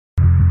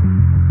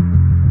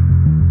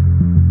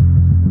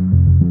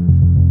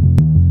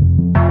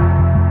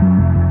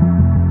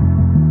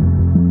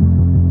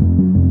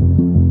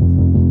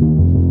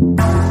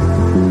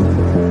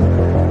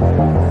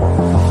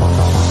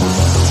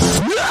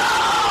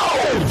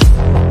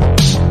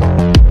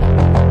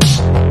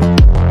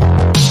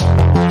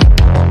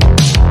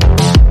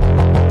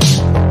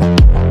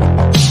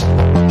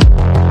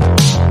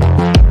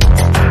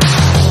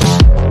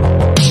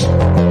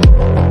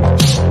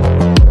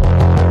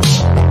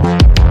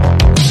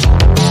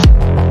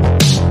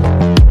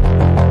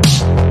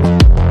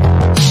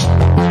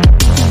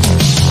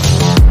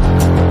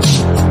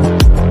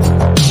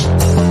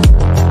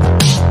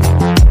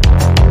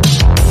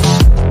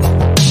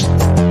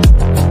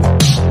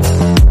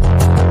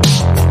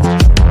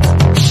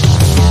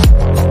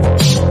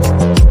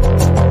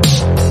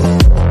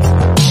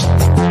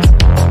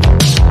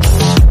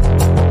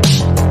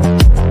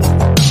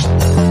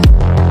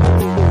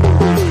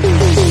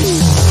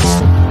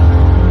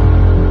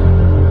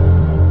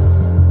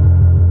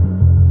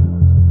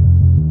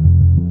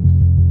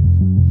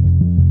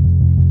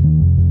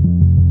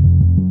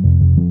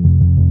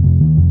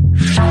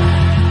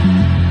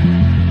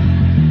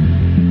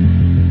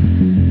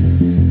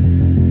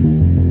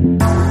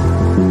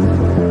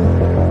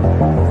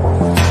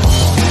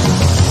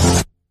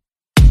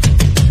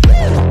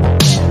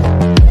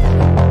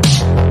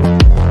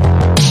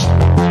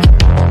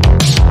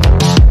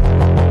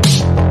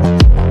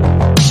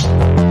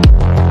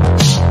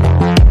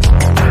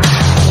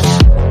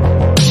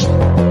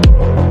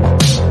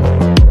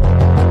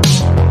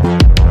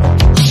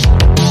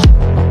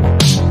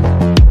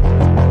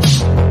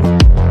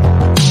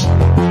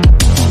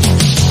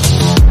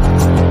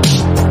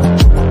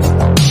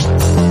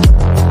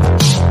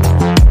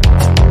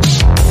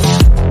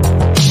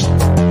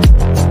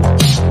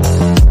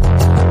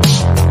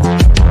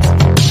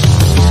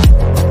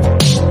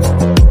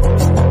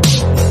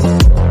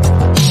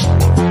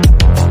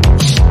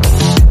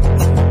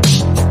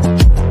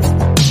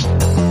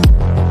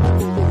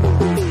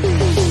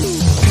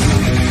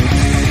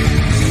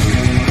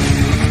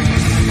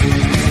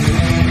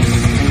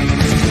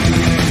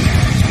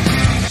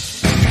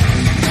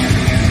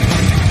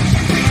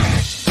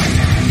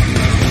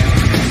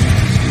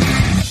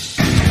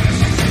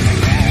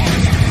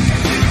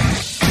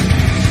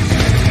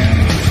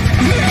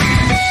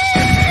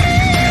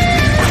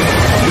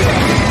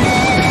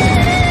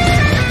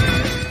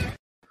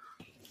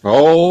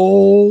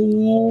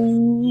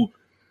Oh,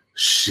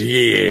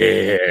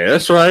 shit.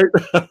 That's right.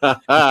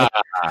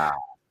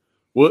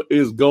 What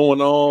is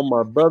going on,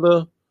 my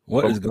brother?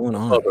 What is going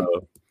on? How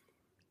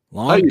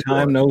Long you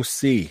time doing? no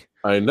see.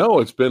 I know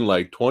it's been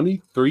like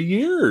 23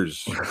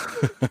 years.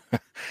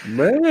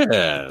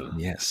 Man.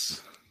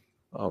 Yes.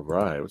 All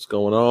right. What's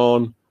going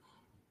on?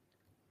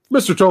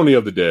 Mr. Tony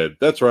of the Dead.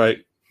 That's right.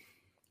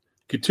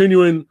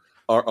 Continuing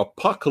our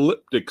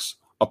apocalyptics.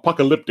 I got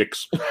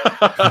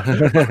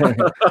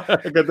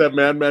that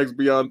Mad Max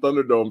Beyond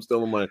Thunderdome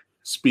still in my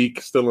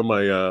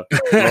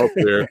mouth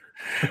there.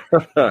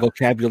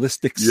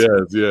 Vocabulistics.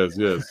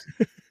 Yes.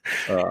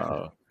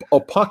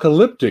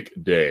 Apocalyptic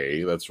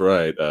Day. That's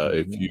right.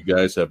 If you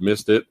guys have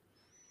missed it,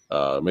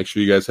 make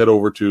sure you guys head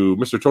over to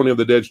Mr. Tony of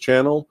the Dead's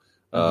channel.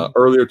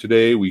 Earlier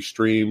today, we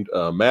streamed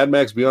Mad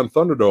Max Beyond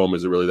Thunderdome.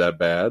 Is it really that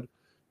bad?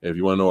 And if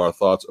you want to know our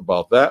thoughts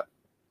about that,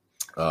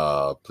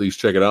 please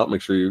check it out.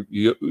 Make sure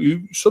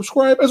you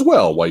subscribe as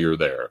well while you're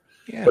there.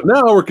 Yeah. But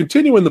now we're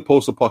continuing the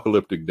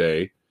post-apocalyptic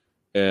day,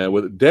 and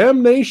with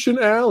Damnation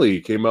Alley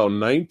came out in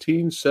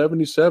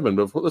 1977.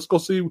 But let's go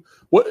see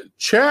what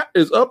chat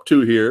is up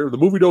to here. The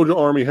Movie Dojo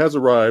Army has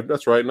arrived.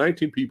 That's right,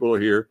 19 people are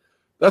here.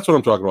 That's what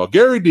I'm talking about.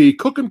 Gary D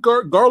cooking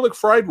garlic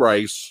fried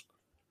rice.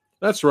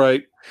 That's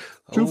right.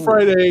 2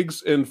 fried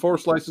eggs and 4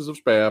 slices of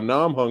Spam.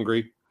 Now I'm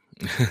hungry.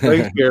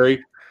 Thanks,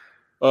 Gary.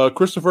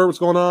 Christopher, what's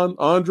going on?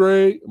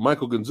 Andre,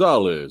 Michael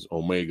Gonzalez,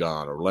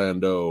 Omegon,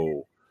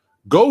 Orlando,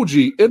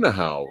 Goji in the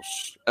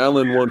house,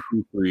 Alan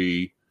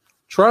 123,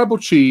 Tribal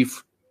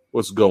Chief,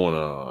 what's going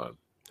on?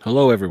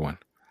 Hello, everyone.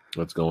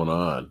 What's going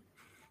on?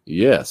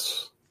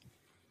 Yes.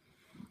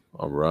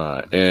 All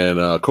right.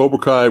 And Cobra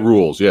Kai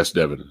rules. Yes,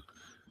 Devin.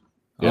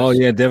 Yes. Oh,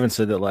 yeah, Devin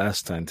said that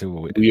last time,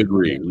 too. We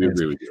agree. We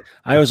agree with you.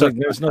 I was like,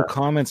 there's no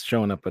comments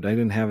showing up, but I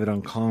didn't have it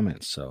on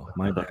comments, so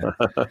my bad.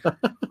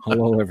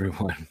 Hello,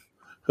 everyone.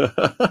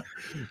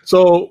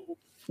 So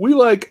we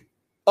like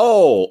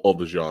all of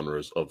the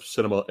genres of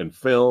cinema and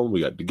film. We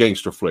got the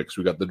gangster flicks,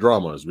 we got the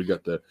dramas, we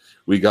got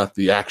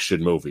the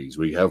action movies,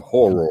 we have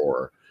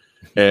horror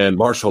and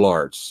martial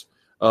arts.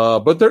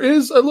 But there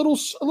is a little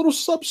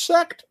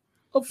subsect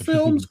of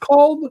films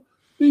called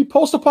the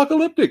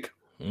post-apocalyptic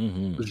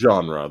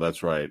genre.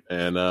 That's right.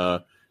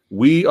 And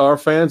we are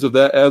fans of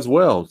that as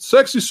well.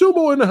 Sexy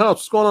Sumo in the house.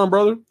 What's going on,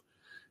 brother?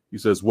 He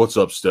says, "What's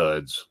up,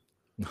 studs?"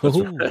 That's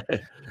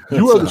right.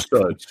 You are the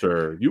stud,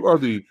 sir. You are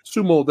the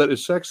sumo that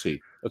is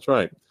sexy. That's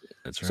right.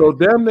 That's right. So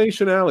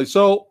Damnation Alley.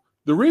 So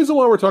the reason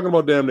why we're talking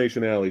about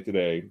Damnation Alley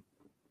today,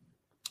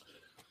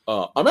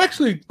 I'm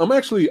actually,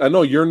 I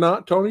know you're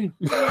not, Tony.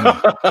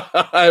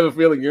 I have a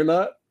feeling you're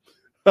not.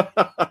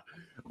 But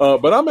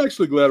I'm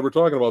actually glad we're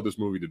talking about this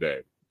movie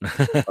today.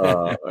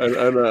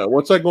 And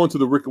once I go into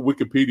the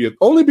Wikipedia,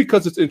 only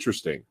because it's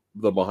interesting,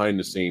 the behind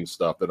the scenes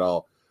stuff that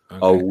I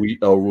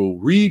will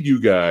read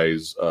you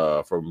guys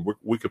from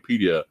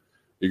Wikipedia.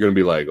 You're going to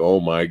be like, oh,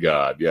 my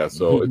God. Yeah,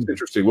 so it's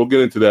interesting. We'll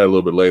get into that a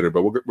little bit later,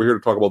 but we're here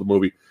to talk about the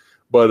movie.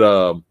 But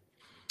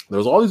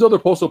there's all these other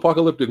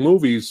post-apocalyptic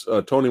movies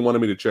Tony wanted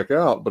me to check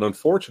out, but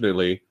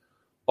unfortunately,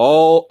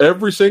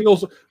 every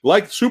single,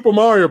 like Super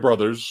Mario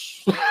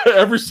Brothers,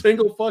 every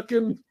single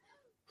fucking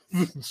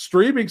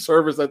streaming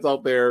service that's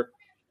out there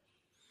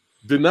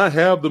did not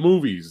have the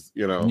movies,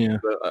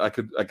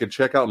 that I could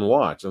check out and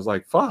watch. I was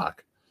like,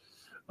 fuck.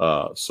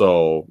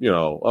 So,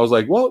 I was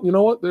like, well, you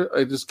know what?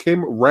 I just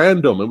came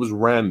random. It was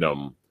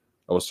random.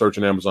 I was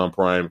searching Amazon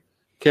Prime,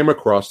 came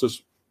across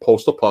this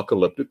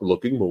post-apocalyptic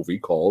looking movie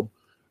called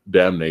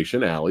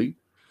Damnation Alley.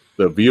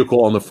 The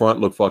vehicle on the front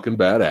looked fucking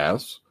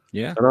badass.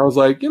 Yeah. And I was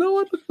like, you know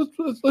what?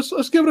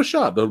 Let's give it a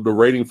shot. The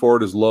rating for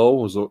it is low.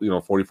 It was,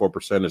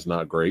 44% is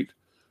not great.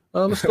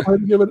 Let's go ahead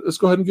and give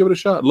it a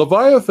shot.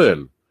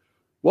 Leviathan,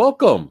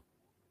 welcome.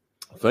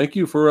 Thank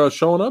you for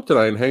showing up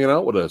tonight and hanging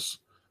out with us.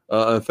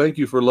 And thank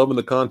you for loving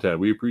the content.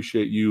 We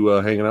appreciate you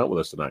hanging out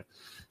with us tonight.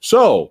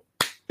 So,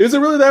 is it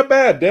really that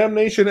bad?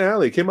 Damnation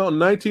Alley came out in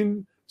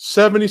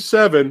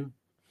 1977.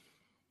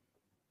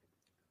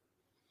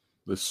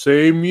 The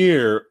same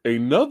year,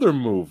 another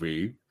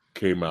movie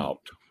came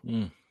out.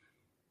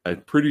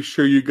 I'm pretty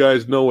sure you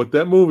guys know what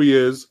that movie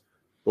is.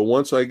 But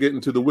once I get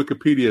into the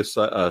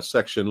Wikipedia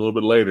section a little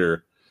bit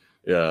later,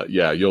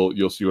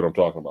 you'll see what I'm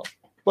talking about.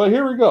 But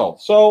here we go.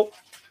 So,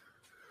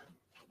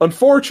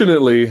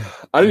 unfortunately,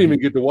 I didn't even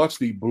get to watch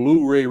the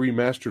Blu-ray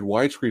remastered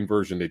widescreen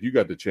version that you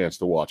got the chance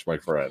to watch, my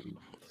friend.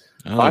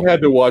 I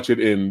had to watch it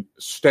in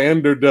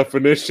standard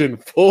definition,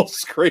 full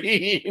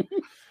screen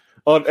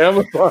on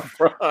Amazon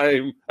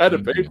Prime. I had to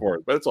pay for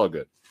it, but it's all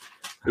good.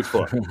 It's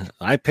fun.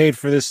 I paid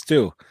for this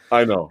too.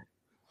 I know.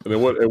 And it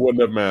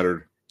wouldn't have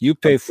mattered. You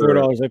pay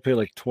 $4. I pay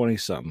like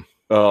 20-something.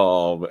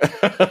 Oh, man.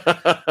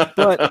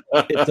 But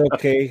it's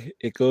okay.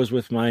 It goes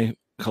with my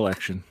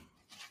collection.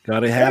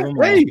 Gotta have them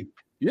all.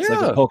 Yeah. It's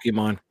like a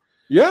Pokemon.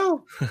 Yeah.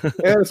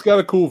 And it's got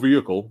a cool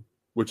vehicle,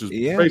 which is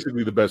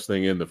basically the best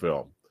thing in the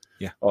film.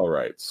 Yeah. All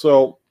right.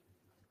 So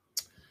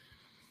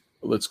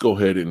let's go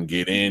ahead and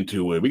get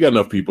into it. We got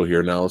enough people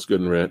here now.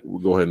 We'll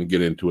go ahead and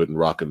get into it and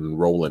rock and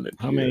roll in it.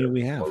 How many do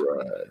we have? All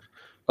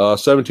right.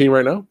 17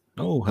 right now.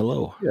 Oh,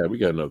 hello. Yeah, we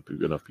got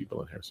enough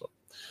people in here.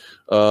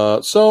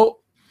 So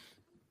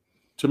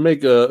to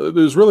make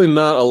there's really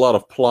not a lot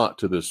of plot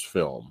to this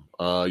film.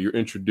 You're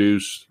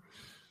introduced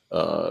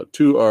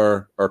to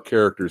our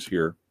characters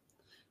here,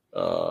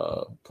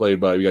 played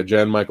by, we got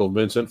Jan Michael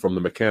Vincent from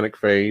the Mechanic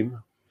fame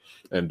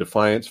and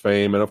Defiance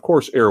fame, and of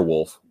course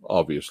Airwolf,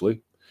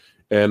 obviously.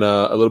 And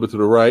a little bit to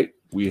the right,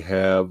 we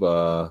have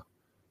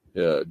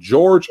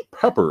George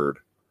Peppard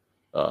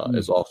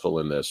is also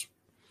in this.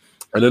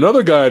 And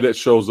another guy that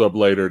shows up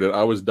later that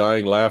I was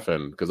dying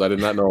laughing because I did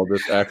not know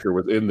this actor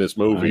was in this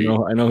movie.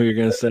 I know who you're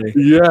going to say.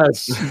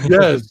 Yes.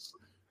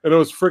 And it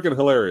was freaking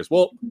hilarious.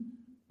 Well,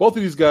 both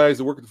of these guys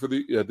are working for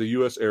the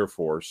U.S. Air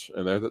Force,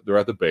 and they're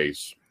at the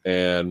base,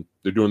 and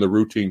they're doing the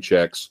routine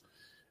checks.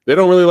 They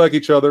don't really like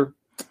each other.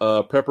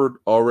 Peppard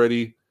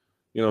already,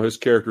 his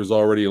character is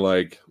already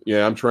like,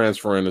 yeah, I'm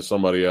transferring to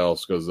somebody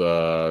else because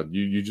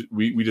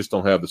we just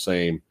don't have the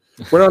same.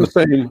 We're not on the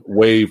same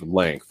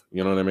wavelength.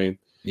 You know what I mean?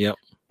 Yep.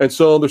 And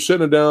so they're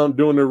sitting down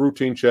doing their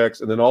routine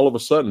checks, and then all of a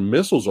sudden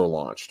missiles are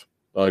launched.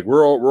 Like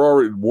we're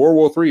already,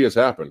 World War III has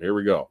happened. Here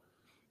we go.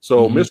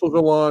 So missiles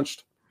are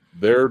launched.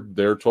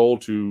 They're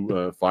told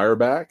to fire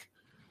back,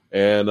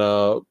 and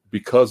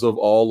because of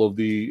all of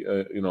the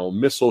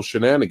missile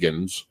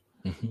shenanigans,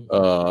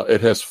 it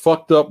has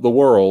fucked up the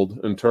world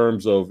in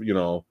terms of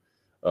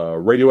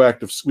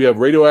radioactive. We have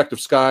radioactive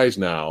skies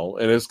now,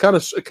 and it's kind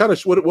of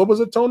what was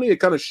it, Tony? It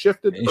kind of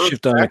shifted. It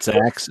shifted on its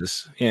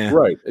axis. Yeah,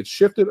 right. It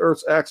shifted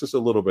Earth's axis a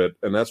little bit,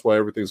 and that's why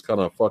everything's kind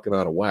of fucking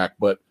out of whack.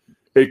 But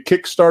it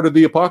kick-started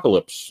the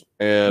apocalypse,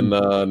 and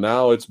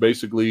now it's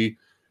basically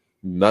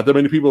not that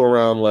many people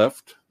around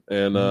left,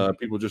 and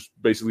people just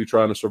basically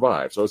trying to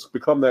survive. So it's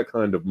become that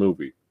kind of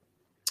movie.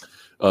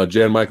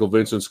 Jan Michael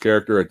Vincent's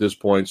character at this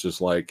point is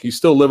just like, he's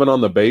still living on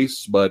the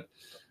base, but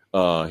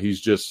he's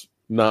just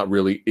not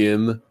really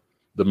in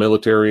the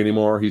military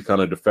anymore. He's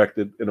kind of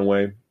defected in a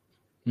way.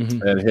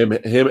 And him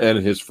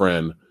and his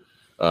friend,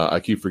 I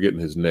keep forgetting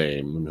his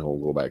name. We'll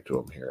go back to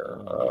him here.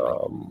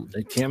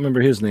 I can't remember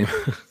his name.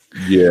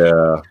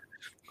 Yeah.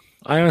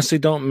 I honestly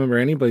don't remember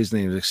anybody's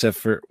names except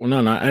for, I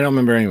don't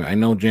remember anyway. I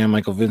know Jan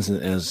Michael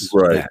Vincent as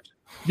that.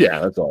 Yeah,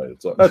 that's all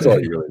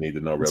you really need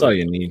to know. Really. That's all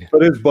you need.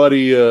 But his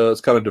buddy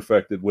is kind of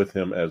defected with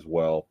him as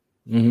well.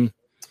 And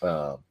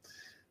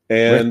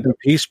Rest in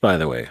peace, by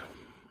the way.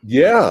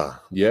 Yeah.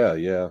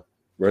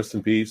 Rest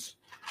in peace.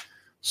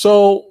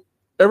 So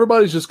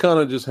everybody's just kind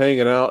of just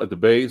hanging out at the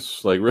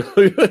base, like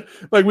really,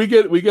 like we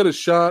get a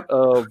shot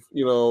of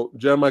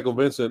Jan Michael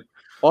Vincent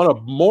on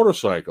a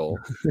motorcycle,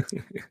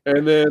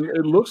 and then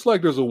it looks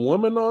like there's a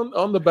woman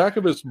on the back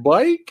of his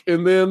bike,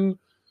 and then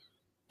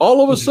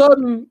all of a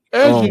sudden,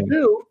 as you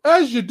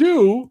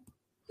do,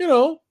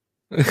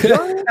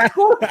 giant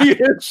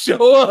scorpions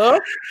show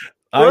up.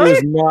 I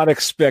was not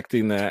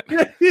expecting that.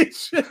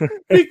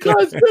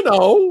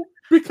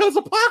 because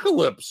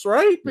apocalypse,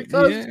 right?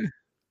 Because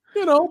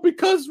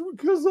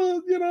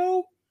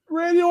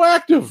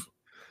radioactive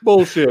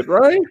bullshit,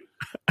 right?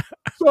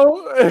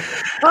 So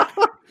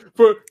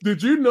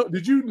did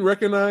you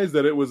recognize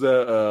that it was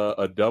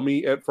a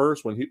dummy at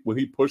first when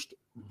he pushed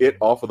it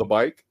off of the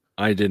bike?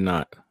 I did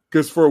not.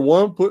 Because for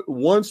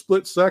one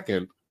split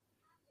second,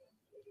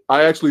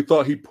 I actually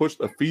thought he pushed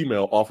a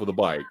female off of the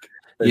bike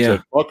and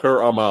said, "Fuck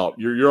her, I'm out.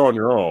 You're on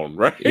your own,"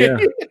 right? Yeah.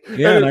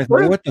 And I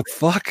thought, what the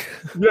fuck?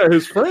 Yeah,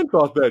 his friend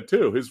thought that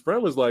too. His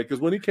friend was like,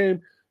 because when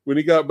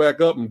he got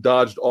back up and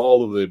dodged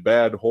all of the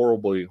bad,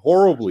 horrible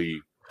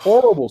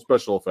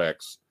special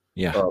effects.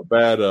 Yeah.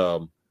 Bad. I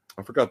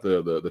forgot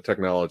the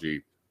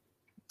technology.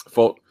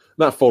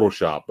 Not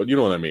Photoshop, but you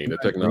know what I mean. The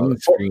technology.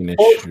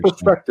 Forced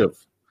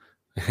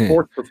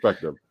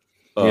perspective.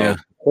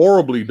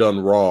 Horribly done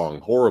wrong.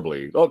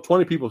 Horribly.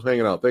 20 people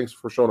hanging out. Thanks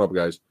for showing up,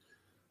 guys.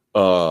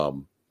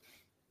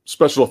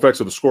 Special effects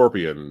of the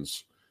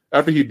scorpions.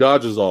 After he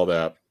dodges all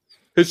that,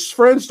 his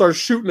friend starts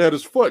shooting at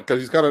his foot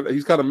because he's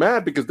kind of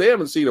mad because they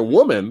haven't seen a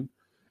woman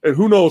and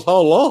who knows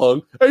how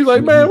long. And he's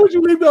like, "Man, what'd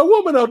you leave that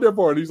woman out there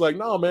for?" And he's like,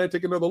 "No, man,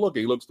 take another look."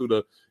 And he looks through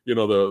the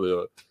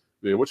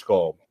what you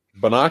call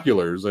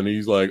binoculars, and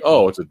he's like,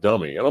 "Oh, it's a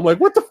dummy." And I'm like,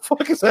 "What the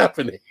fuck is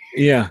happening?"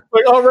 Yeah.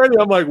 Like already,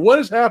 I'm like, "What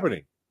is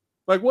happening?"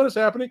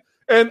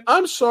 And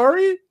I'm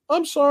sorry,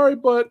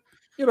 but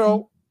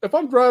if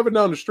I'm driving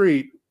down the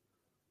street,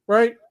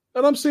 right,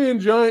 and I'm seeing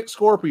giant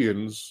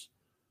scorpions,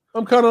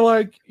 I'm kind of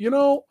like,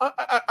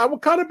 I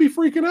would kind of be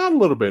freaking out a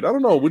little bit. I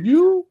don't know. Would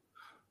you?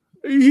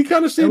 He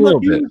kind of seemed like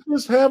he was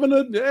just having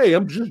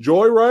I'm just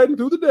joyriding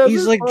through the desert.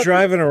 He's like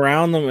driving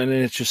around them, and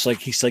it's just like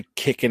he's like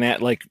kicking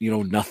at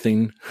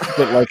nothing,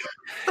 but like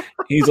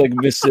he's like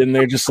missing.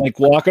 They're just like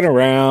walking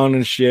around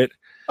and shit.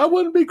 I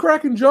wouldn't be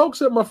cracking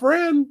jokes at my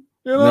friend.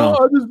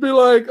 I'd just be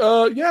like,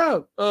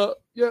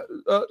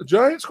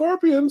 giant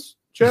scorpions,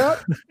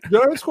 chat.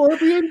 Giant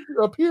scorpion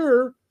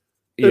appear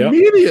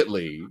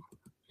immediately.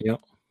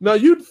 Yep. Now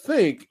you'd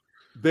think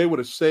they would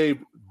have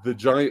saved the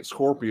giant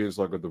scorpions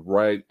like at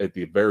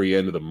the very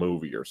end of the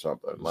movie or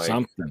something.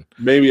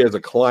 Maybe as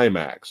a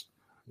climax.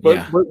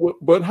 But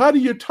how do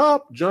you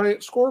top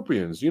giant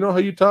scorpions? You know how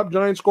you top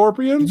giant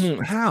scorpions?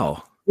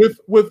 How?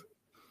 With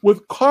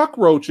with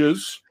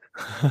cockroaches.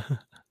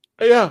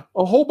 Yeah,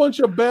 a whole bunch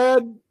of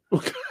bad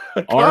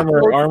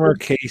armor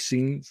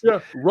casings. Yeah,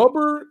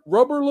 rubber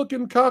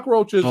looking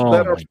cockroaches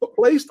that are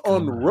placed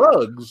on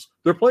rugs.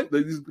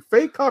 These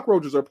fake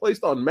cockroaches are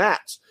placed on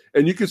mats,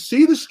 and you can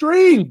see the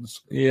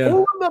strings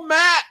pulling the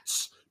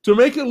mats to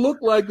make it look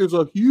like there's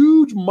a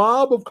huge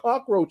mob of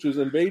cockroaches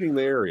invading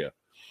the area,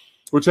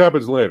 which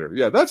happens later.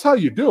 Yeah, that's how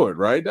you do it,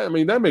 right? I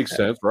mean, that makes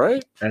sense,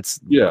 right? That's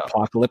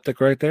apocalyptic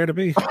right there to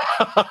be.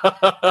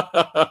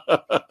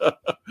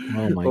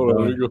 Oh my God.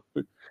 Let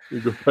me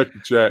go back to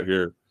chat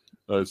here.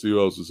 Let's see who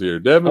else is here.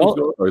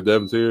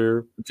 Devin's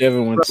here.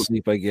 Devin went to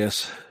sleep, I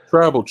guess.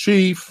 Tribal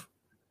Chief.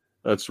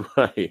 That's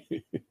right.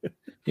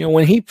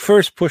 When he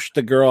first pushed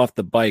the girl off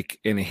the bike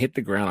and it hit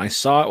the ground, I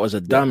saw it was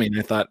a dummy, and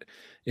I thought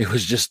it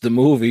was just the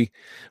movie.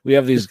 We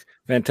have these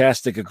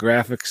fantastic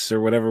graphics or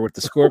whatever with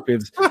the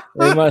scorpions.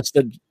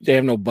 They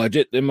have no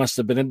budget. It must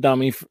have been a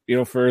dummy,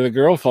 for the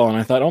girl falling.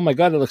 I thought, oh my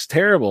God, it looks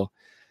terrible.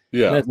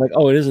 Yeah. And it's like,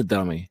 oh, it is a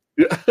dummy.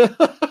 Yeah.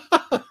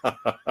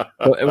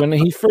 But when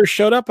he first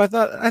showed up,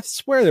 I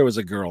swear there was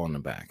a girl in the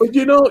back. But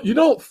you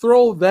don't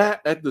throw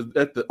that at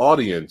the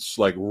audience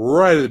like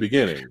right at the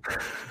beginning.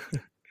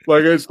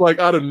 Like it's like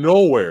out of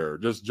nowhere,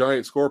 just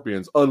giant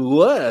scorpions,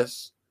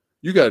 unless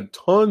you got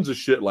tons of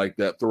shit like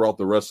that throughout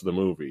the rest of the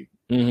movie.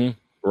 Mm-hmm.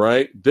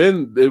 Right?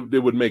 Then it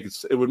would make a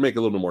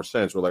little bit more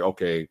sense. We're like,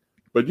 okay,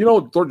 but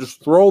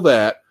just throw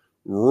that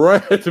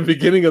right at the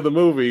beginning of the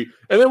movie,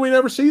 and then we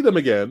never see them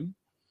again.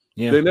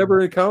 Yeah. They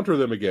never encounter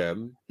them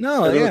again.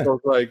 No, and yeah.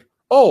 It's like,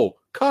 oh,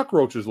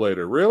 cockroaches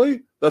later.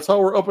 Really? That's how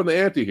we're up in the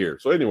ante here.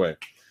 So anyway.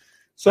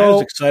 I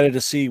was excited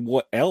to see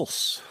what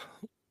else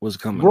was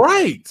coming.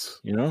 Right.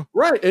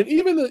 Right. And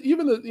even though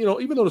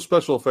the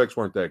special effects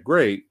weren't that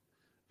great,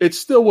 it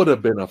still would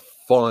have been a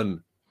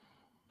fun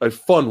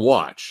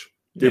watch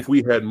if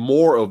we had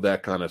more of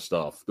that kind of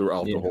stuff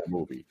throughout the whole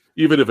movie.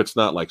 Even if it's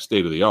not like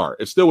state of the art.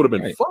 It still would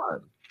have been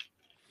fun.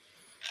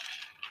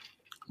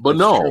 But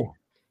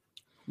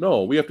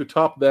no, we have to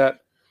top that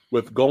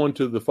with going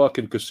to the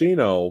fucking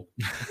casino.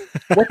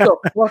 What the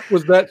fuck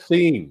was that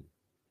scene?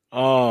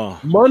 Oh,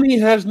 money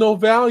has no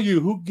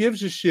value. Who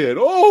gives a shit?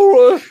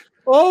 Oh,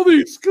 all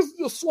these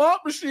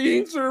slot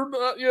machines are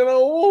not,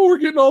 we're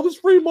getting all this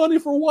free money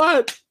for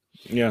what?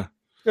 Yeah.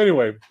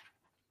 Anyway.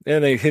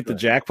 And they hit the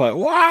jackpot.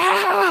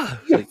 Wow!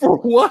 For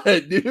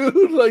what,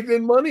 dude? Like,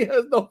 then money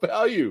has no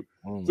value.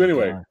 Oh so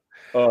anyway,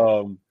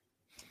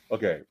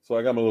 okay. So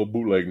I got my little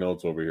bootleg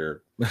notes over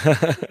here.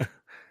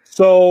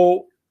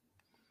 So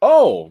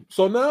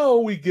now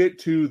we get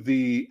to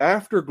the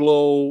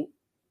afterglow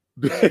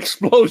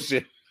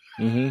explosion.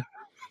 Mm-hmm.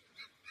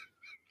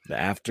 The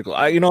afterglow.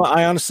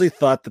 I honestly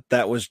thought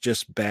that was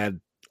just bad.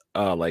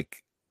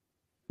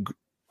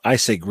 I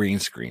say green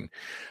screen.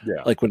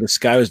 Yeah. Like when the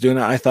sky was doing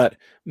it, I thought,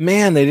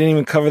 man, they didn't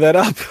even cover that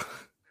up.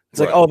 It's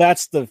like, oh,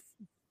 that's the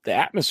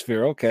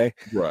atmosphere. Okay.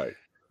 Right.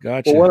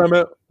 Gotcha. Well,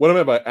 what I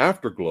meant by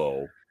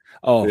afterglow.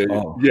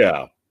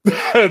 Yeah.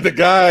 The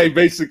guy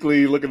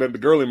basically looking at the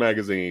girly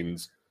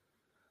magazines.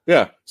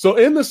 Yeah. So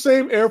in the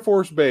same Air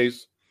Force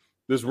base,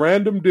 this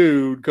random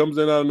dude comes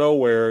in out of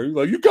nowhere. He's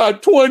like, you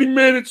got 20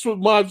 minutes with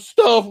my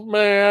stuff,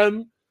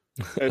 man.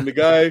 And the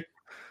guy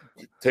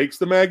takes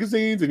the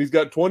magazines and he's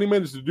got 20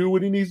 minutes to do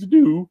what he needs to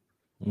do.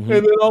 Mm-hmm.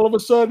 And then all of a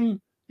sudden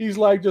he's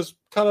like just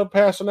kind of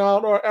passing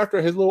out, or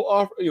after his little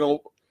off,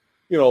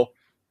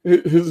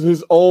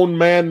 his own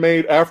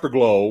man-made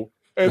afterglow.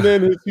 And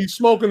then he's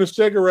smoking a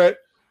cigarette.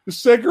 The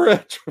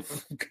cigarette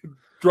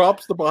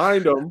drops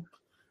behind him,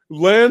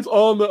 lands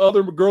on the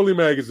other girly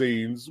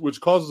magazines, which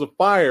causes a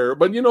fire.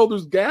 But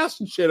there's gas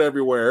and shit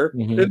everywhere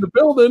in the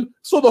building,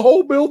 so the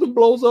whole building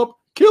blows up,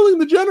 killing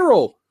the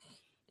general.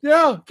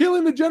 Yeah,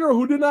 killing the general,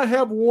 who did not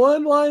have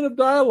one line of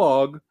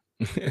dialogue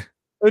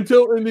and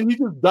then he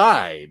just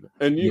died.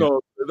 And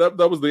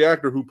that was the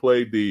actor who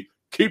played the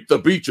Keep the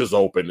Beaches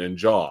Open in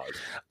Jaws.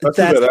 That's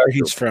where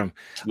he's from.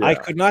 Yeah. I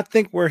could not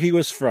think where he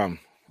was from.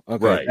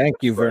 Okay, right. Thank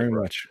you very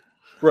much.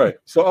 Right.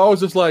 So I was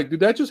just like, did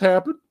that just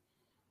happen?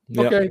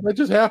 Yep. Okay, that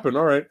just happened.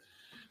 All right.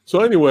 So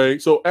anyway,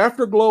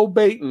 afterglow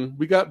baiting,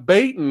 we got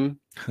baiting,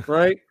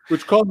 right,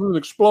 which causes an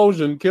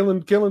explosion,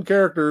 killing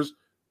characters.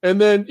 And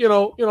then,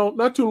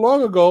 not too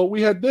long ago,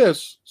 we had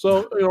this.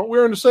 So,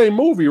 we're in the same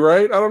movie,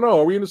 right? I don't know.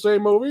 Are we in the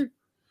same movie?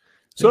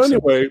 So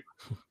anyway,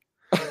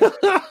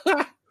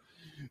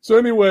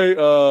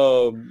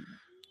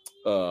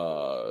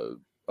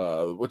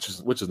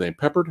 what's his name?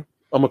 Peppered?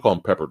 I'm going to call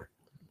him Peppered.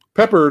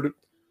 Peppered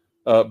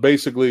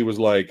basically was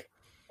like,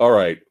 all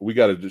right, we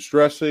got a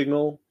distress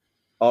signal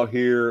out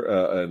here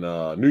in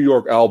New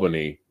York,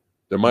 Albany.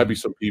 There might be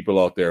some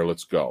people out there.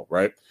 Let's go,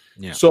 right?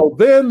 Yeah. So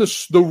then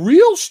the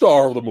real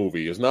star of the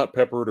movie is not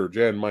Peppered or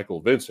Jan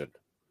Michael Vincent.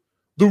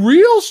 The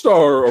real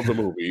star of the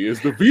movie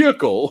is the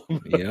vehicle.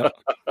 Yeah.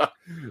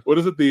 What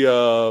is it?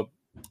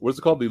 What is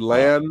it called? The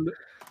land.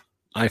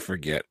 I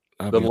forget.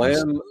 The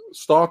land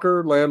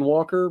stalker, land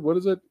walker. What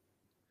is it?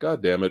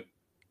 God damn it.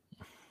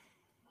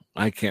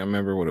 I can't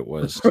remember what it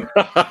was.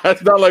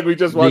 It's not like we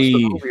just watched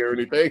the movie or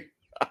anything.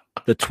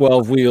 The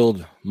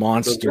 12-wheeled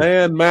monster. The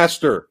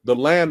Landmaster. The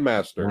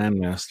Landmaster.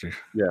 Landmaster.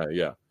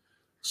 Yeah.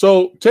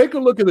 So take a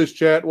look at this,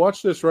 chat.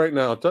 Watch this right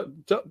now.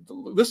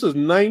 This is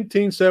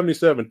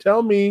 1977.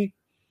 Tell me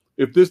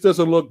if this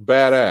doesn't look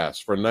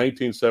badass for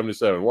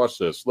 1977. Watch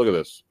this. Look at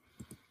this.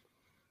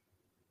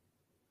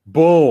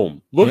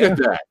 Boom. Look at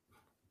that.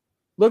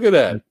 Look at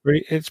that.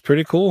 It's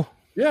pretty cool.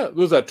 Yeah, it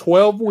was that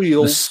 12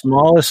 wheels. The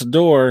smallest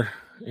door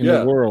in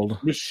the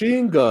world.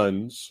 Machine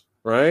guns,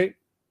 right?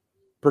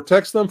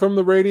 Protects them from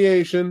the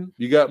radiation.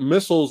 You got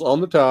missiles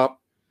on the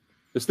top.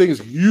 This thing is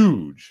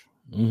huge.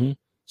 Mm-hmm.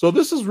 So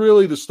this is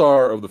really the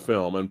star of the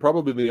film, and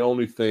probably the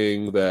only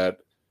thing that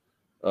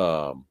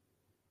fans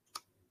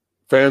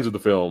of the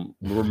film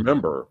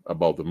remember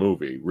about the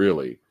movie,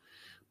 really.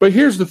 But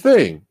here's the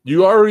thing.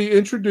 You already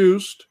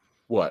introduced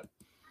what?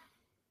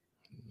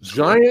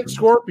 Giant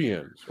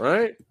scorpions,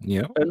 right?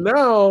 Yeah. And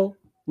now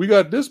we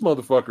got this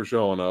motherfucker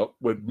showing up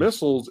with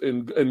missiles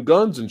and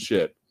guns and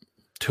shit.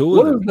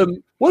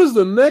 What is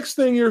the next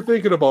thing you're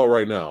thinking about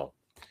right now?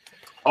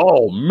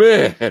 Oh,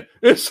 man,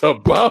 it's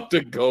about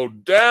to go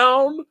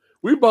down.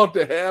 We're about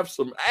to have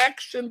some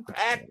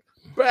action-packed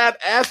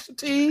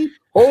badassity.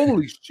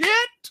 Holy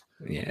shit.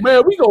 Yeah.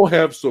 Man, we going to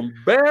have some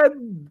bad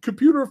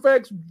computer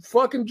effects.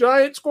 Fucking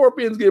giant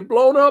scorpions get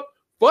blown up.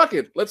 Fuck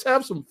it. Let's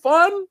have some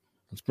fun.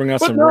 Let's bring out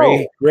some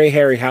Ray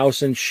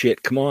Harryhausen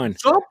shit. Come on.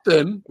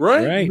 Something,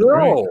 right?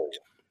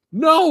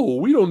 No,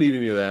 we don't need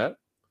any of that.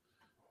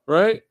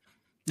 Right?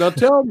 Now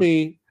tell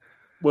me,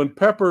 when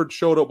Pepper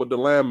showed up with the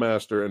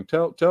Landmaster, and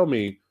tell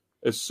me,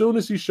 as soon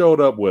as he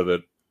showed up with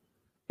it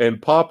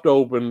and popped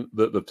open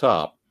the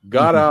top,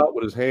 got out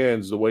with his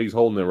hands the way he's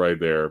holding it right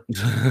there,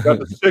 got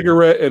the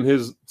cigarette in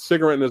his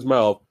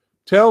mouth,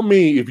 tell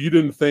me if you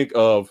didn't think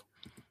of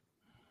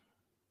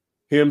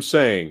him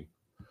saying,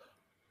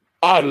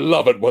 "I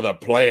love it when a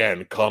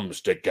plan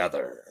comes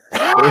together."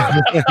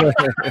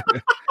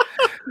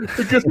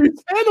 Because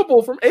he's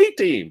Hannibal from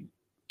A-Team.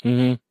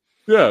 Mm-hmm.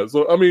 Yeah,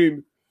 so I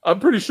mean, I'm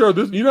pretty sure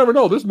this. You never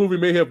know. This movie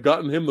may have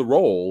gotten him the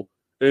role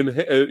in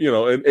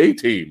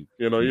A-Team.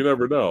 You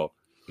never know.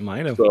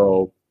 Might have.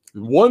 So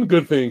one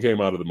good thing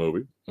came out of the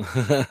movie.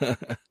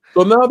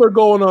 So now they're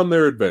going on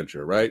their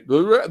adventure, right?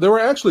 There were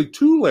actually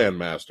two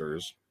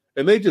Landmasters,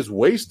 and they just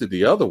wasted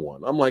the other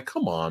one. I'm like,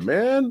 come on,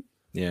 man.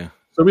 Yeah.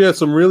 So we had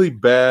some really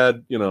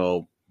bad,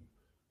 bad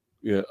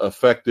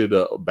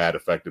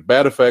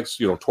effects.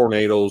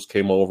 Tornadoes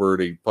came over.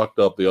 They fucked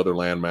up the other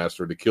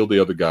Landmaster. They killed the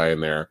other guy in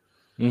there.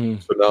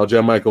 Mm-hmm. So now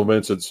Jan Michael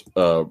Vincent's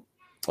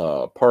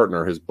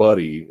partner, his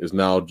buddy, is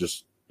now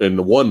just in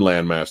the one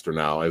Landmaster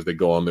now as they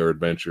go on their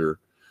adventure.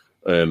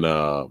 And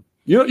look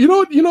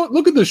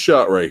at this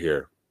shot right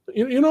here.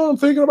 You know what I'm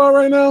thinking about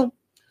right now?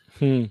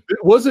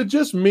 Was it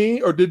just me,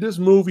 or did this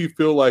movie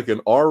feel like an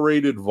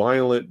R-rated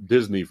violent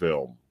Disney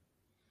film?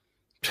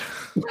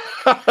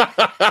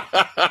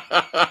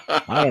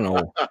 I don't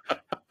know.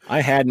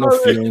 I had no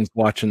feelings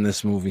watching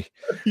this movie.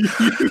 You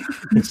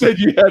said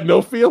you had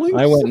no feelings?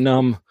 I went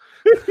numb.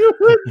 You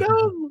went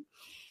numb.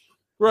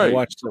 Right. I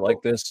watched it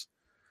like this.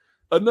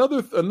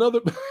 Another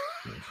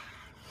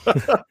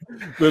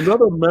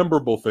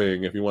memorable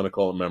thing, if you want to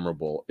call it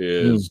memorable,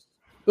 is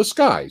the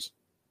skies.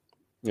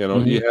 You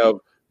have,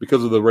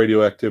 because of the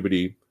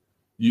radioactivity,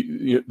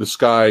 the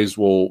skies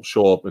will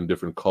show up in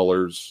different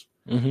colors.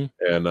 Mm-hmm.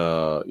 And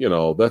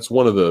that's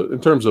one of in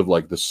terms of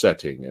like the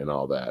setting and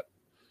all that,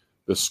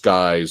 the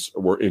skies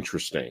were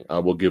interesting. I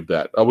will give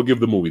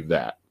the movie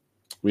that.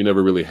 We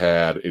never really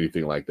had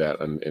anything like that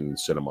in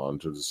cinema,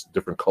 just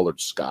different colored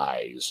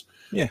skies,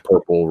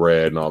 purple,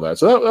 red, and all that.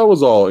 So that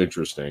was all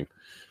interesting.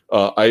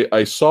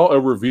 I saw a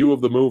review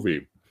of the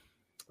movie.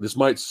 This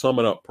might sum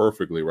it up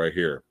perfectly right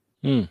here.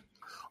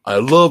 I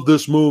love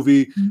this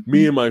movie.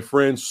 Me and my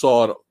friends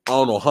saw it, I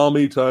don't know how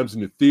many times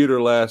in the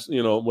theater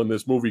when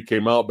this movie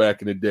came out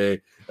back in the day,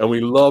 and we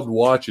loved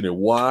watching it.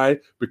 Why?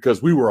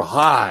 Because we were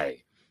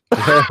high.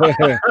 That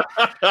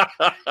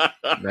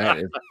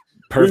is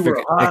perfect. We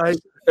were high,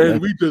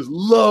 and we just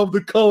love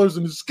the colors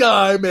in the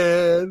sky,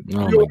 man.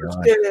 Oh, you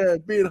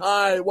understand? Being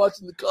high,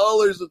 watching the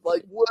colors, it's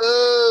like,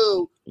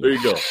 whoa. There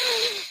you go.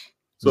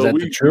 So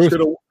we should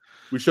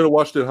have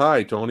watched it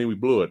high, Tony. We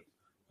blew it.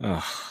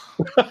 Oh.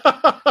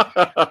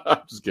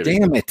 Just kidding.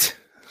 Damn it.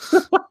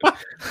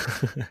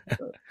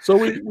 So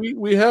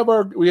we have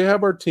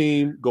our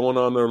team going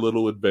on their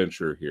little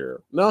adventure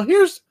here. Now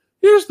here's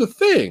the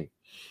thing.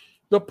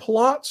 The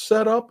plot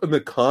setup and the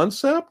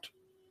concept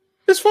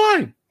is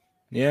fine.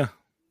 Yeah.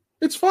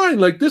 It's fine.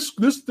 Like this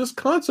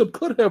concept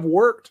could have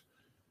worked,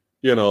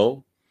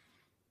 if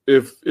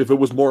it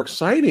was more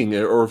exciting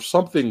or if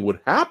something would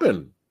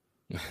happen.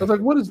 I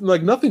was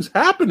like, nothing's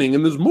happening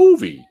in this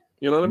movie.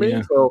 You know what I mean?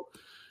 Yeah. So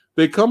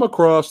they come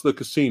across the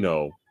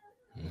casino.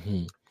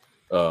 Mm-hmm.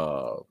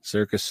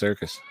 Circus.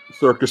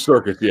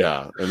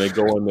 Yeah. And they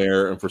go in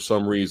there, and for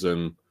some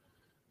reason,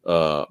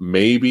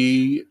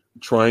 maybe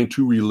trying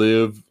to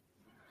relive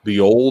the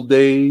old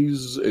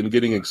days and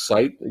getting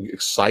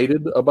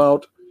excited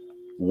about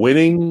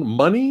winning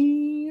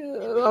money.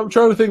 I'm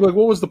trying to think, what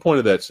was the point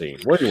of that scene?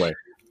 Well, anyway,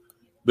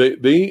 They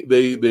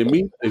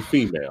meet a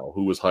female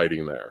who was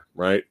hiding there,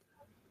 right?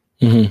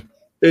 Mm-hmm.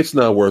 It's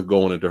not worth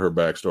going into her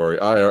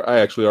backstory. I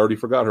actually already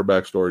forgot her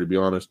backstory, to be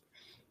honest.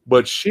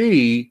 But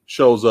she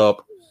shows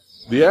up.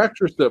 The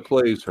actress that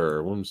plays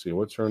her, let me see,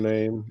 what's her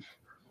name?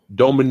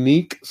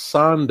 Dominique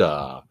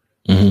Sanda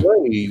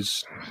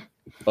plays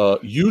a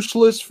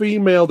useless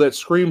female that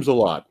screams a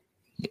lot.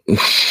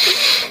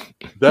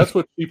 That's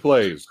what she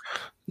plays.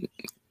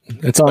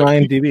 It's on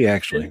IMDb,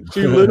 actually.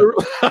 She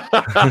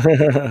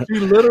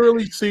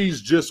literally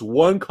sees just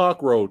one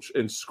cockroach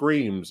and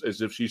screams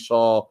as if she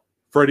saw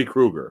Freddy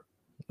Krueger.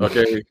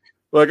 Okay,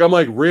 like I'm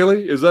like,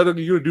 really? Is that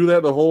you gonna do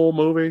that the whole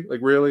movie?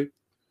 Like, really?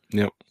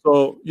 Yep.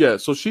 So yeah,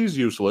 so she's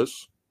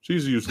useless.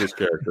 She's a useless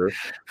character.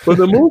 But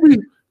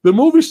the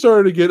movie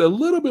started to get a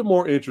little bit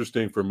more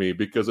interesting for me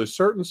because a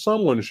certain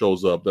someone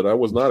shows up that I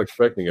was not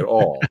expecting at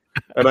all,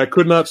 and I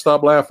could not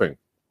stop laughing.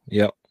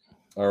 Yep.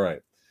 All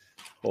right.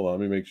 Hold on,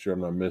 let me make sure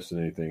I'm not missing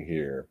anything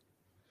here.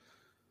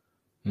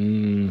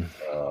 No,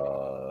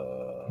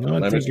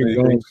 I think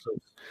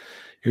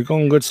you're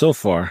going good so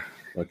far.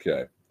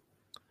 Okay.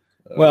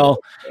 Well,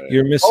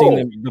 you're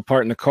missing the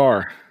part in the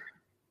car.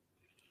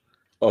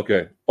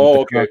 Okay. Oh,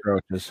 okay.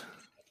 Cockroaches.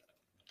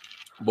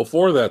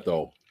 Before that,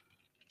 though.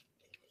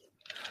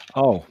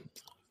 Oh.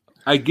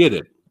 I get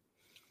it.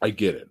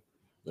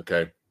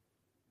 Okay.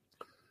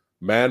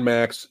 Mad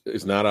Max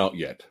is not out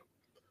yet.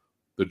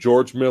 The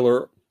George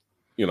Miller,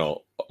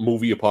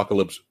 movie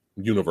apocalypse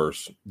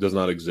universe does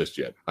not exist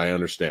yet. I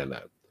understand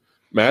that.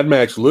 Mad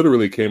Max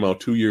literally came out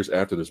 2 years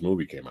after this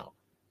movie came out.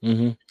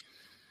 Mm-hmm.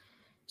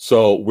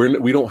 So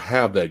we don't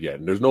have that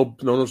yet. There's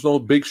no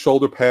big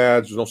shoulder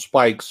pads. There's no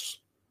spikes.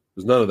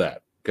 There's none of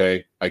that.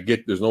 Okay, I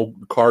get there's no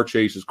car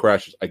chases,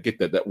 crashes. I get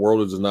that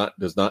world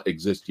does not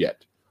exist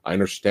yet. I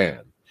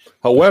understand.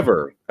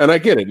 However, and I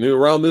get it.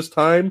 Around this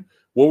time,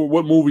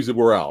 what movies that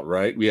were out?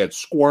 Right, we had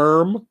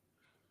Squirm,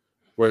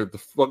 where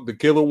the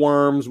killer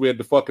worms. We had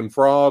the fucking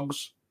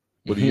frogs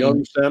with a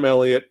young Sam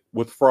Elliott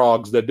with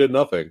frogs that did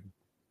nothing.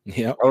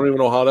 Yeah, I don't even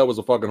know how that was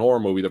a fucking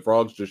horror movie. The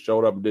frogs just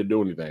showed up and didn't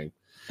do anything.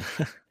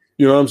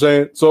 You know what I'm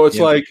saying? So it's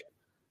like,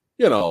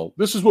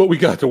 this is what we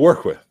got to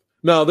work with.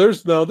 Now there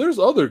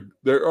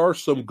are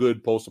some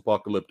good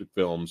post-apocalyptic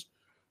films,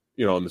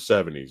 in the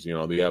 70s.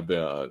 They have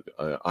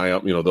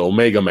the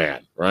Omega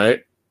Man,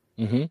 right?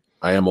 Mm-hmm.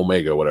 I Am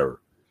Omega, whatever,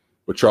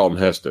 with Charlton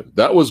Heston.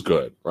 That was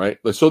good, right?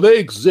 So they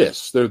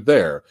exist, they're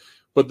there.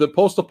 But the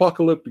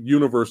post-apocalyptic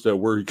universe that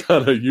we're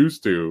kind of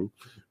used to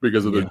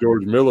because of the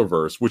George Miller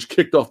verse, which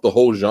kicked off the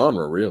whole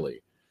genre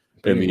really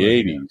in the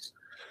 80s,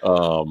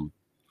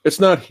 it's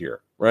not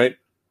here, right?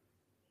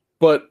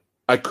 But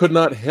I could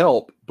not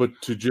help but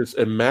to just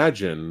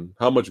imagine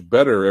how much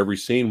better every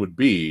scene would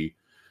be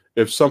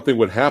if something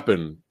would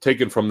happen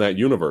taken from that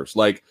universe.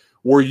 Like,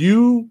 were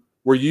you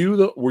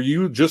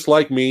just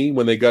like me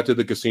when they got to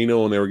the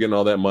casino and they were getting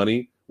all that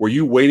money? Were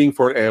you waiting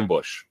for an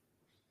ambush?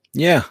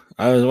 Yeah,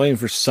 I was waiting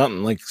for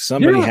something. Like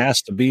somebody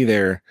has to be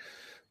there,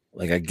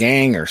 like a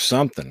gang or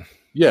something.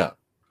 Yeah.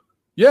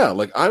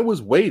 Like I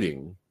was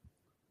waiting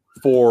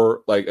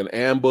for like an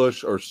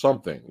ambush or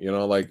something.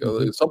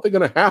 Is something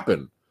going to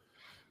happen?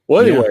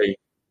 Well, anyway,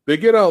 they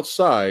get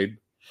outside.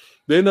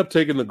 They end up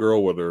taking the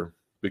girl with her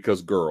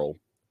because girl.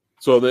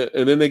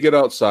 And then they get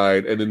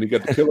outside, and then you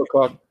get the killer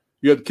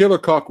You had killer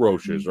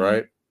cockroaches,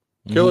 right?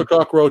 Mm-hmm. Killer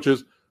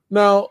cockroaches.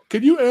 Now,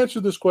 could you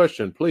answer this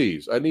question,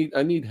 please? I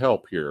need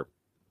help here.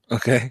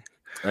 Okay.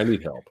 I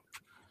need help.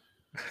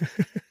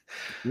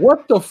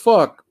 What the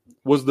fuck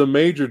was the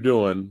Major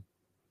doing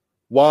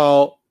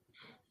while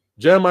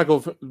Jan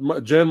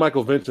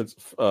Michael Vincent's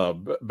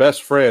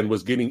best friend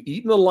was getting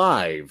eaten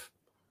alive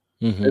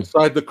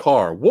inside the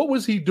car? What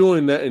was he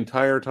doing that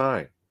entire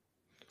time?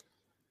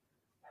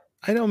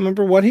 I don't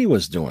remember what he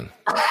was doing.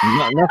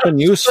 Nothing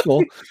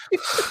useful.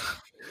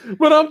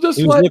 But I'm just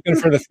looking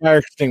for the fire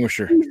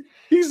extinguisher.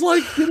 He's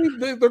like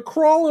they're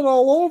crawling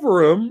all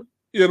over him,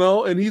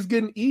 and he's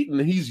getting eaten.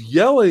 He's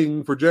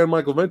yelling for Jan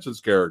Michael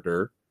Vincent's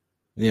character.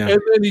 Yeah.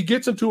 And then he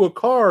gets into a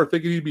car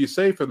thinking he'd be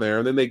safe in there,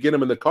 and then they get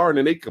him in the car, and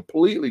then they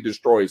completely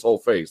destroy his whole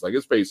face. Like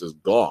his face is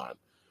gone.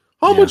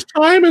 How much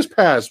time has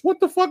passed?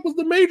 What the fuck was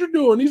the Major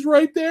doing? He's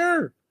right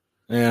there.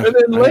 Yeah. And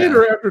then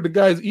later, after the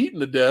guy's eaten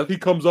to death, he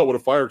comes up with a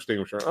fire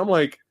extinguisher. I'm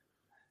like,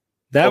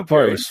 that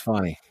part is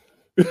funny.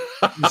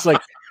 It's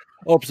like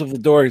opens up the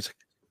door, he's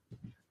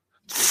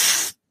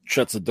like,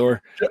 shuts the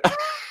door.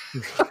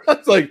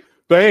 It's like,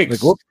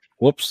 thanks. Like,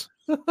 whoops.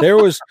 There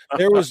was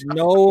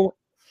no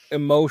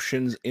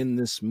emotions in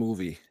this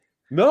movie.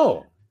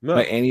 No.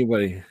 By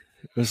anybody.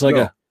 It was like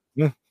a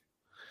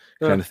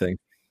kind of thing.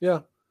 Yeah.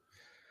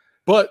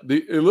 But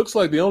it looks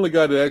like the only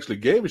guy that actually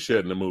gave a shit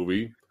in the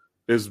movie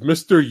is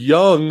Mr.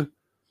 Young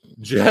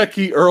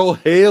Jackie Earl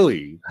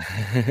Haley.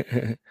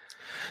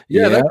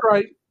 Yeah, that's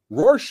right.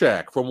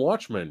 Rorschach from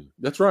Watchmen.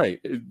 That's right.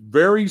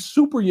 Very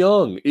super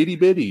young, itty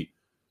bitty,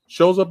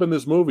 shows up in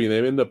this movie, and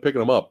they end up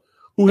picking him up.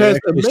 Who has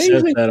amazing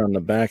says that on the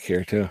back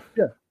here too?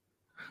 Yeah.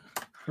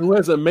 Who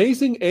has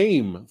amazing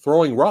aim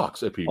throwing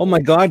rocks at people? Oh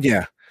my god,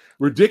 yeah.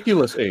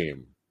 Ridiculous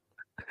aim.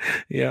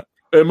 Yeah.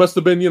 It must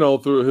have been,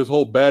 through his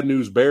whole Bad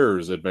News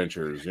Bears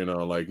adventures,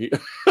 like,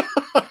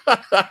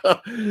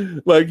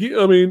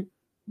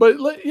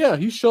 yeah,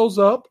 he shows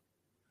up.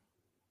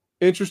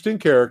 Interesting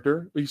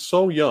character. He's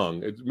so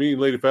young. Me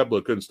and Lady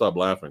Fabula couldn't stop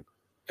laughing.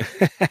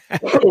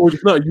 We're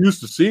just not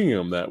used to seeing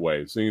him that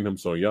way, seeing him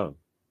so young.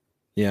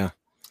 Yeah.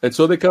 And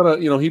so they kind of,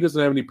 he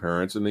doesn't have any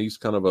parents, and he's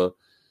kind of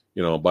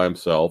by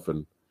himself,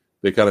 and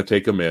they kind of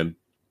take him in.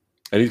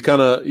 And he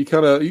kind of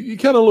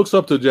looks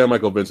up to Jan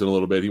Michael Vincent a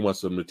little bit. He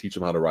wants them to teach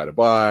him how to ride a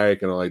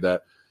bike and all like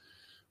that.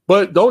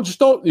 But don't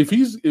fuck with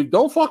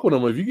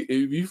him. If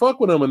you fuck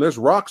with him and there's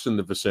rocks in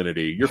the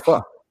vicinity, you're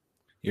fucked.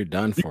 You're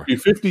done for. You're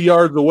 50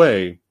 yards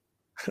away.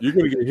 You're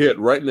going to get hit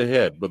right in the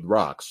head with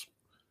rocks.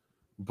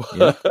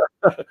 Yep.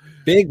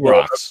 Big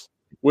rocks.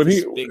 When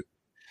you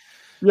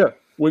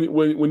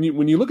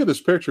look at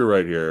this picture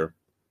right here,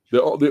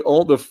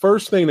 the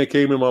first thing that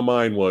came in my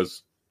mind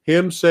was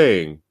him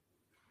saying,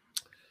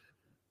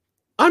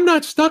 "I'm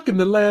not stuck in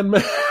the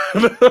landmass."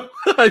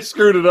 I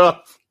screwed it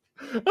up.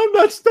 I'm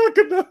not stuck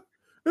in the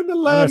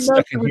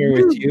landmass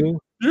with you.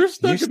 You're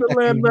stuck in the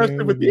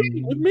landmass with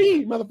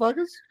me,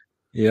 motherfuckers.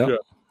 Yep. Yeah.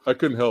 I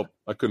couldn't help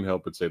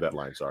but say that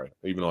line. Sorry,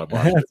 even though I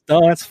botched it.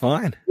 No, that's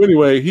fine.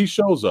 Anyway, he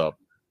shows up,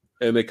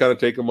 and they kind of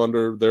take him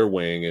under their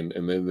wing, and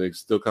then they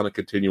still kind of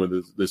continue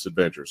with this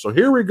adventure. So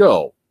here we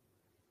go.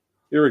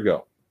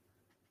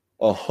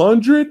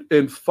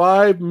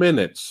 105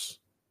 minutes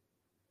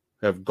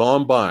have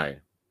gone by,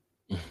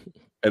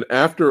 and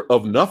after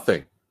of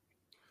nothing,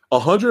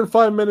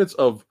 105 minutes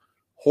of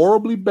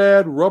horribly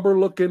bad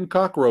rubber-looking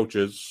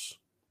cockroaches,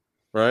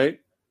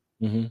 right?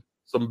 Mm-hmm.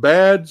 Some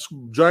bad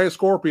giant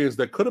scorpions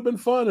that could have been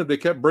fun if they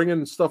kept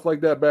bringing stuff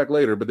like that back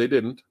later, but they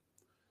didn't.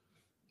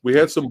 We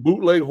had some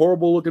bootleg,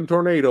 horrible-looking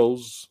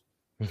tornadoes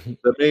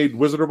that made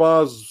Wizard of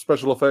Oz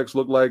special effects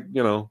look like,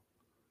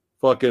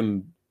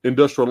 fucking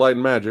Industrial Light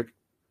and Magic.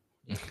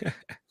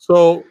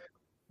 So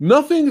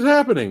nothing's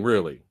happening,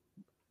 really.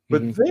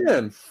 But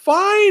then,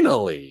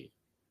 finally,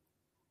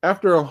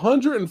 after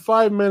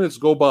 105 minutes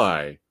go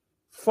by,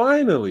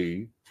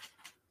 finally,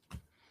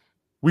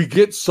 we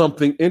get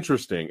something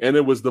interesting. And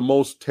it was the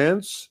most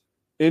tense,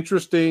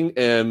 interesting,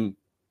 and,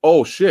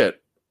 oh,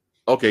 shit.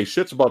 Okay,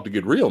 shit's about to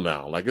get real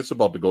now. Like, it's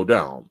about to go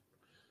down.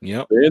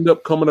 Yep. They end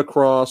up coming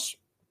across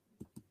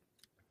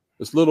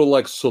this little,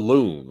 like,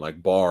 saloon,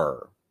 like,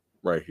 bar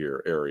right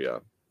here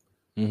area.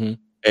 Mm-hmm.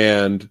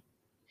 And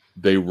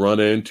they run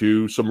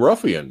into some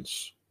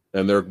ruffians.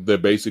 And they're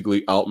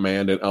basically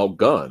outmanned and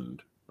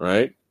outgunned,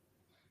 right?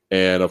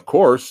 And, of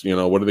course,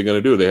 what are they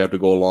going to do? They have to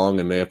go along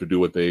and they have to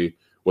do what they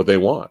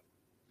want.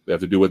 They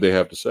have to do what they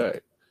have to say.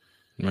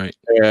 Right.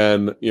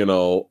 And,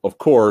 of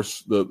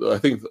course, I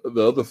think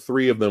the other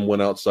three of them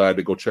went outside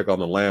to go check on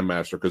the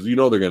Landmaster because they're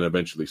going to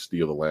eventually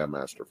steal the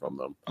Landmaster from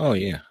them. Oh,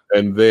 yeah.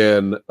 And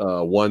then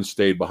one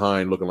stayed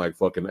behind looking like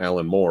fucking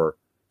Alan Moore,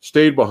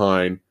 stayed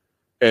behind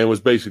and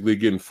was basically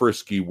getting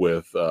frisky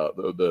with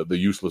the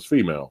useless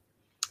female.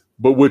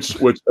 But which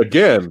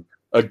again,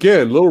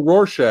 little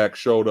Rorschach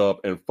showed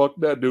up and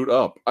fucked that dude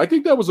up. I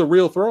think that was a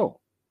real throw.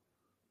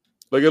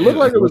 Like it looked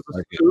like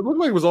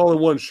it was all in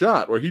one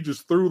shot where he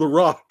just threw the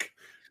rock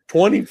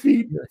 20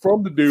 feet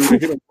from the dude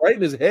and hit him right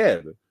in his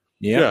head.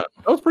 Yeah,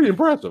 that was pretty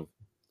impressive.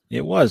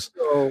 It was.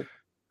 So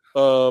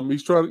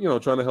he's trying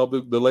to help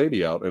the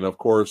lady out, and of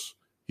course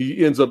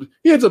he ends up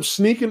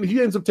sneaking. He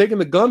ends up taking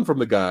the gun from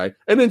the guy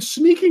and then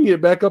sneaking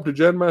it back up to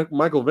Jen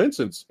Michael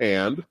Vincent's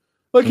hand.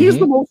 Like he's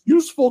the most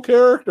useful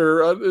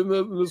character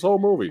in this whole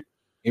movie.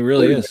 He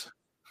really is.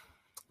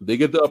 They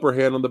get the upper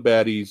hand on the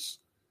baddies.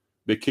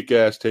 They kick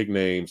ass, take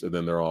names, and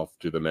then they're off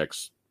to the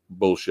next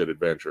bullshit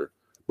adventure.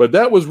 But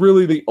that was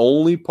really the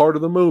only part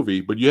of the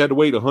movie. But you had to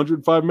wait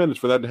 105 minutes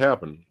for that to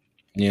happen.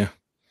 Yeah.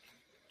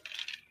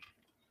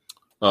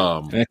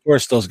 And of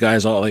course, those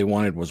guys, all they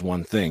wanted was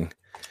one thing.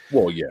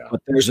 Well, yeah.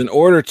 But there's an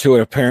order to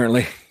it,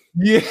 apparently.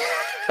 Yeah.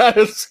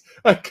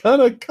 I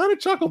kind of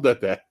chuckled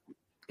at that.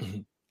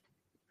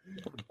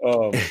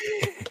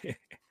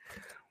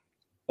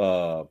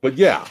 But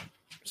yeah.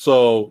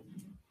 So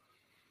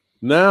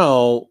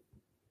now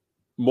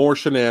more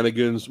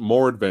shenanigans,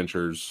 more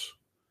adventures,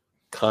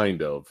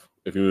 kind of,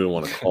 if you even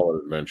want to call it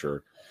an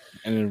adventure.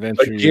 An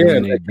adventure.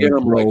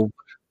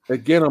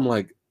 Again, I'm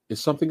like, is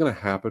something going to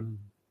happen?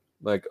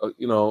 Like,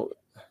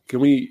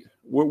 can we?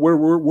 Where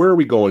are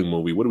we going,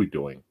 movie? What are we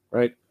doing?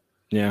 Right?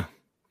 Yeah.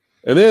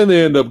 And then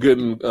they end up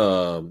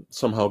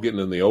somehow getting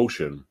in the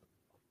ocean,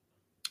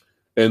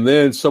 and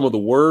then some of the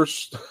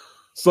worst.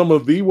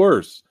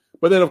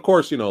 But then, of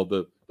course,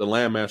 the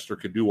Landmaster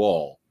could do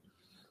all.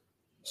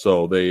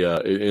 So they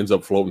it ends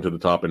up floating to the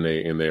top, and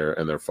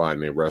they're fine.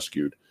 They're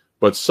rescued.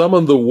 But some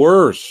of the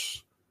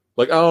worst,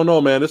 like I don't know,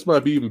 man, this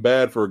might be even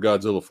bad for a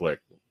Godzilla flick.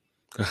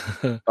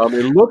 I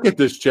mean, look at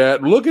this,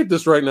 chat. Look at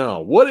this right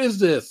now. What is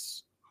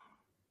this?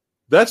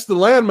 That's the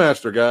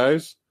Landmaster,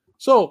 guys.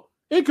 So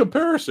in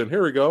comparison,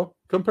 here we go.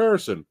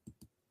 Comparison.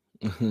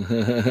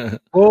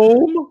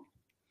 Boom.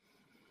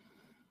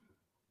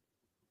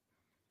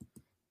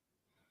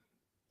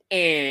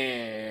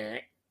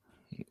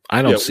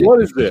 I don't see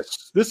what is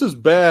this? This is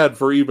bad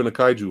for even a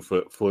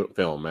kaiju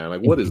film, man.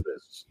 Like, what is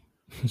this?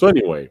 So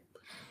anyway,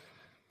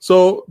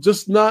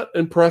 just not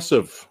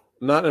impressive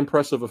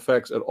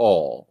effects at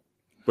all.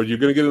 But you're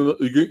gonna get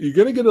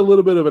a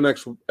little bit of an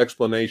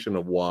explanation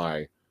of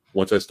why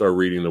once I start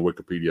reading the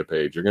Wikipedia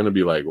page. You're gonna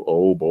be like,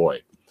 oh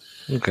boy.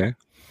 Okay.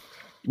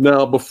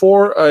 Now,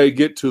 before I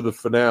get to the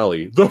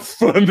finale,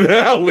 before I get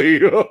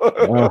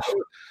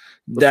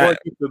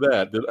to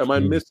that, am I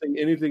missing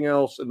anything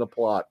else in the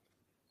plot,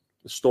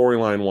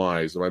 storyline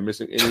wise? Am I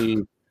missing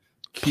any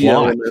key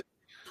element?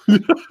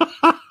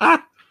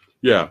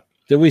 Yeah.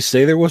 Did we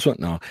say there was one?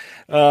 No.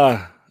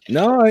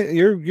 No,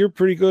 you're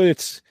pretty good.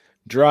 It's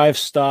drive,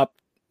 stop,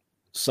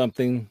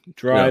 something.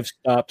 Drive,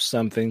 stop,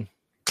 something.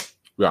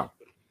 Yeah.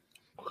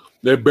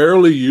 They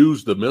barely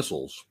used the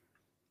missiles.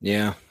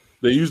 Yeah.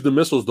 They used the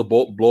missiles to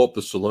blow up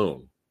the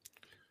saloon.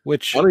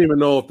 Which I don't even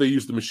know if they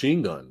used the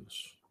machine guns.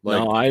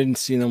 No, I didn't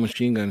see no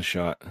machine gun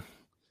shot.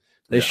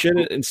 They should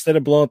have, instead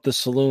of blowing up the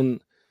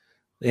saloon,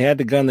 they had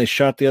the gun. They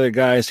shot the other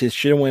guys. He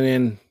should have went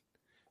in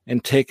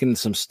and taken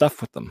some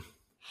stuff with them.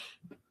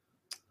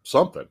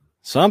 Something.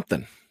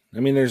 I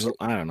mean, I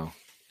don't know.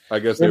 I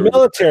guess they're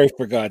military,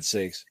 for God's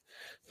sakes.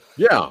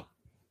 Yeah.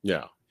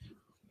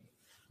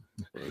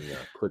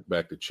 Click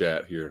back to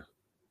chat here.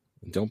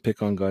 Don't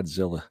pick on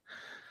Godzilla.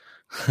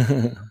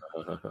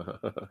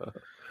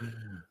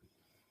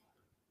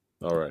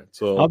 All right.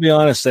 So I'll be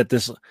honest, at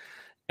this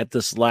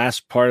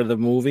last part of the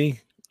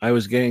movie, I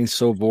was getting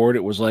so bored.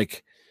 It was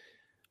like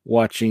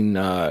watching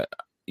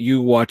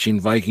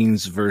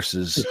Vikings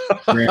versus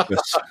Krampus.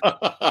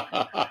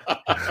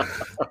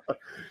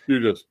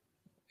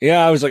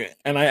 I was like,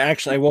 and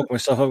I woke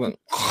myself up going,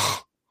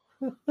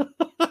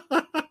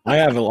 I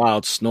have a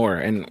loud snore,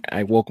 and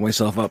I woke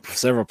myself up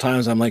several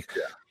times. I'm like,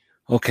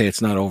 okay,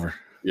 it's not over.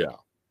 Yeah.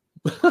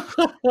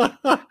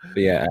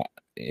 Yeah.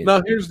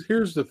 Now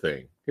here's the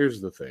thing.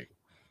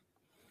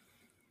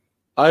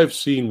 I've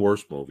seen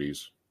worse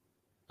movies.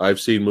 I've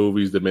seen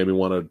movies that made me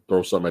want to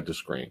throw something at the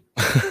screen.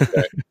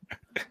 Okay?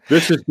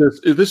 This is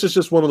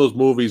just one of those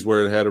movies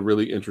where it had a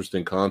really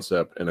interesting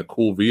concept and a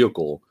cool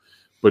vehicle,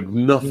 but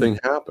nothing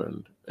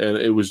happened. And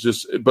it was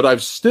just, but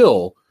I've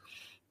still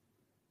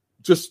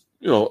just,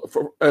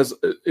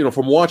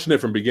 from watching it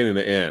from beginning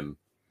to end.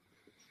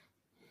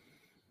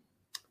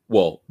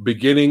 Well,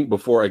 beginning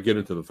before I get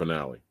into the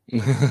finale.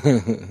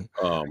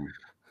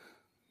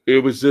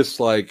 It was just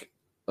like,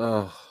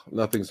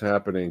 nothing's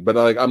happening. But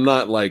like, I'm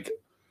not like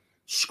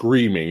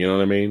screaming, you know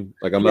what I mean?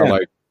 Like, I'm not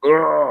like,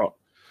 ugh.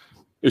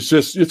 It's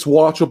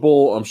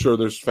watchable. I'm sure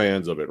there's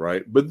fans of it,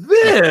 right? But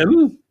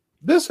then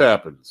this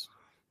happens.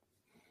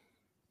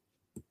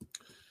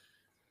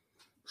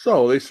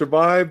 So they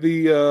survive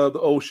the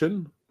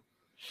ocean,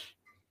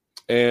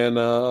 and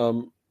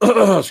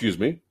excuse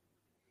me,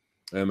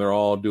 and they're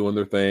all doing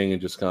their thing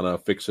and just kind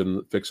of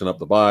fixing up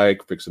the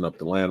bike, fixing up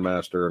the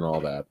Landmaster, and all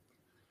that.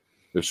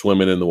 They're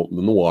swimming in the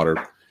water,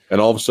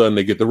 and all of a sudden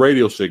they get the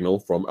radio signal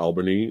from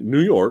Albany,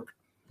 New York,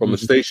 from the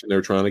station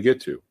they're trying to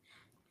get to.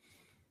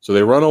 So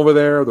they run over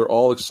there. They're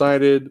all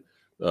excited.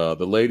 The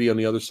lady on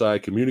the other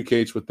side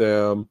communicates with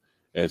them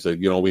and said,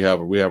 we have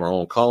our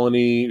own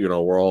colony.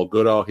 We're all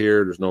good out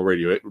here. There's no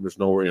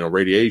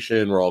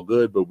radiation. We're all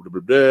good. Blah, blah,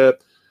 blah, blah.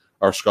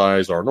 Our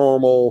skies are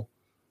normal.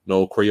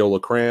 No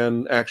Crayola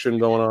crayon action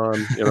going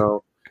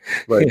on.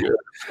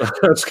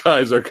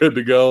 Skies are good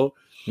to go.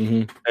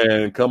 Mm-hmm.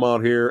 And come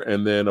out here.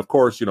 And then, of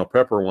course,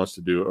 Pepper wants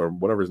to do, or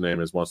whatever his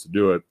name is, wants to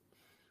do it.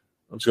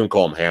 I'm just going to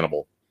call him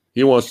Hannibal.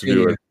 He wants to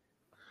do it.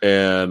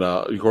 And,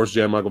 of course,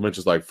 Jan Michael Mitch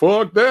is like,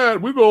 fuck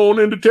that. We're going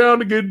into town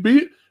to get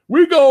beat.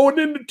 We're going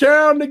into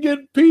town to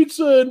get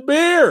pizza and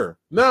beer.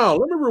 Now,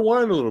 let me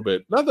rewind a little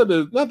bit. Not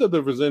that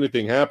there was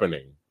anything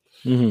happening.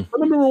 Mm-hmm. But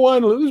let me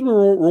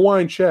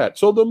rewind chat.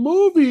 So the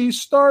movie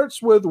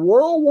starts with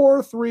World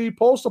War III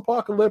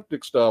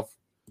post-apocalyptic stuff.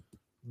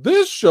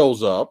 This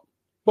shows up.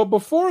 But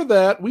before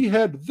that, we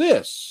had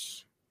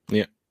this.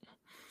 Yeah.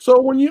 So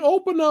when you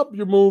open up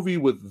your movie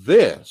with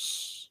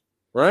this,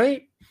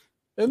 right?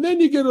 And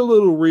then you get a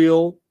little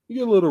real.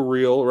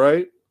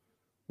 Right?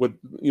 With,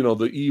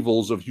 the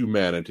evils of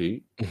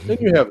humanity. Then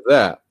you have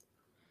that.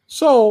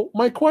 So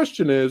my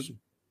question is,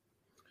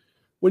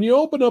 when you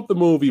open up the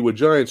movie with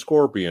giant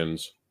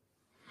scorpions,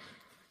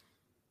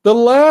 the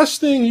last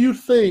thing you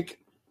think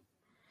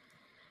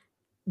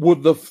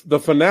would the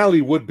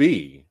finale would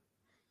be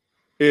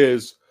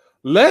is,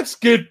 let's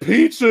get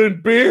pizza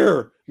and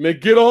beer. And they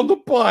get on the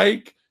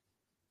bike.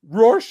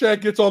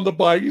 Rorschach gets on the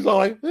bike. He's all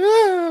like,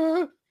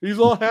 he's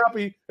all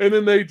happy. And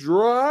then they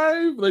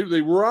drive. They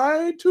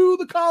ride to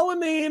the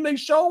colony and they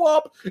show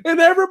up.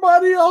 And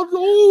everybody else,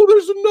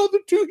 there's another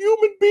 2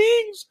 human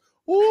beings.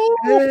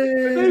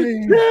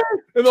 And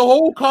the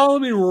whole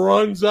colony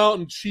runs out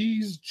in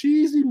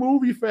cheesy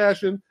movie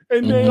fashion.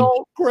 And they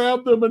all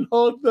grab them and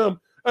hug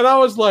them. And I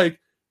was like,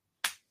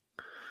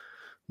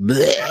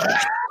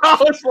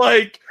 that's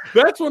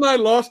when I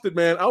lost it,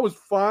 man. I was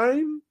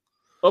fine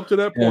up to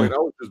that point. I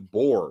was just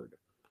bored.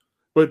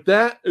 But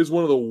that is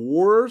one of the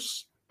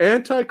worst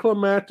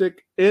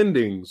anticlimactic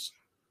endings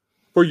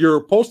for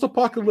your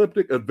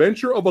post-apocalyptic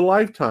adventure of a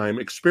lifetime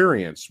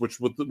experience, which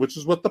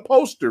is what the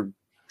poster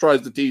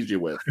tries to tease you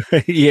with.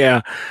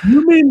 Yeah.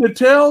 You mean to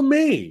tell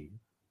me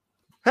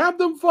have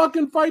them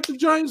fucking fight the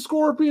giant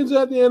scorpions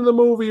at the end of the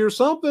movie or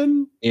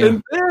something,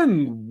 and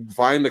then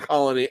find the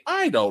colony?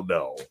 I don't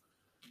know.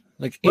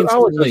 Like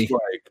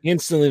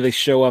instantly they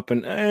show up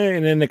and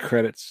then the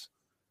credits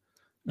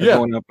are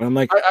going up. And I'm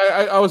like,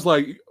 I was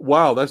like,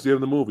 wow, that's the end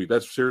of the movie.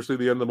 That's seriously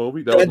the end of the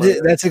movie.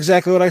 That's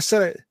exactly what I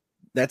said.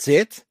 That's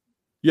it.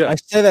 Yeah, I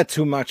say that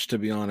too much, to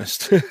be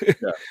honest.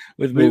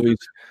 With movies,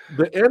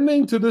 the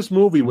ending to this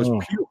movie was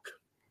puke.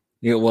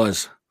 It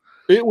was.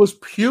 It was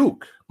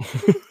puke.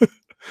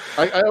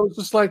 I was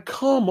just like,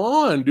 come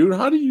on, dude.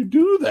 How do you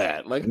do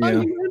that? Like, how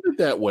do you end it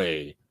that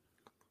way?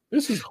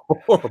 This is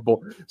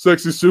horrible.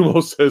 Sexy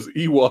Sumo says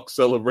Ewok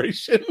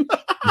celebration.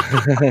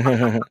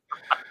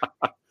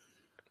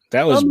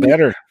 That was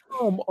better.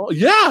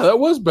 Yeah, that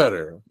was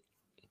better.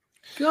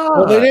 God.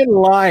 Well, they didn't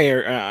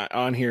lie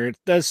on here. It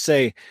does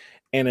say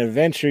an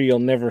adventure you'll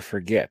never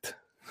forget.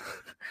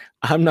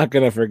 I'm not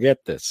going to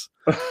forget this.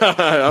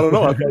 I don't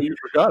know. I thought you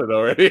forgot it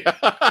already.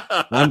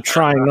 I'm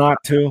trying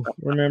not to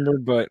remember,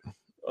 but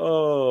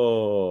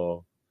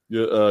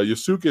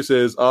Yasuke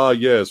says,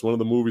 yes, one of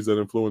the movies that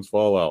influenced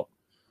Fallout.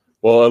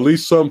 Well, at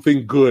least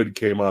something good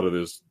came out of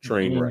this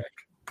train wreck.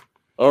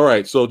 All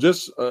right, so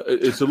just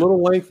it's a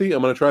little lengthy.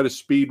 I'm going to try to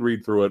speed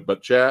read through it,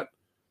 but chat,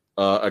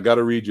 I got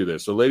to read you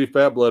this. So Lady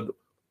Fatblood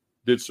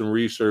did some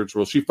research.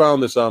 Well, she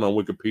found this out on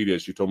Wikipedia.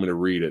 She told me to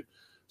read it.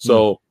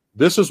 So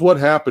this is what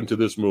happened to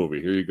this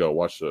movie. Here you go.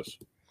 Watch this.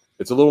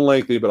 It's a little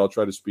lengthy, but I'll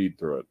try to speed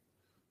through it.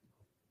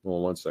 Hold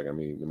on 1 second.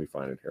 Let me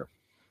find it here.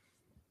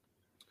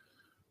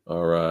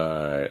 All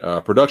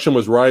right. Production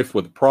was rife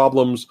with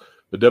problems.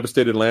 The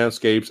devastated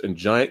landscapes and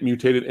giant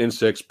mutated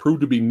insects proved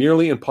to be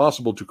nearly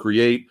impossible to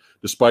create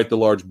despite the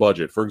large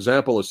budget. For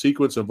example, a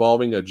sequence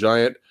involving a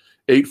giant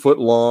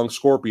 8-foot-long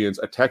scorpions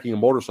attacking a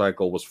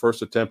motorcycle was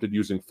first attempted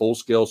using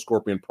full-scale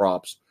scorpion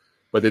props,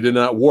 but they did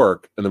not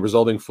work, and the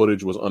resulting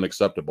footage was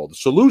unacceptable. The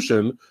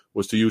solution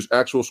was to use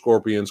actual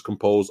scorpions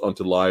composed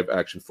onto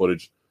live-action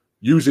footage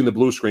using the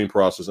blue screen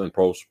process in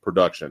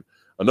post-production.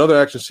 Another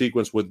action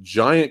sequence with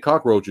giant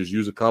cockroaches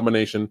used a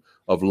combination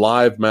of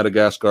live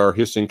Madagascar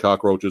hissing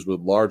cockroaches with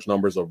large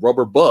numbers of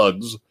rubber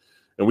bugs,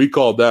 and we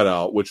called that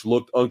out, which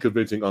looked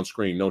unconvincing on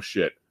screen. No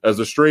shit. As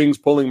the strings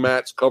pulling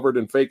mats covered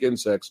in fake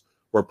insects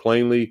were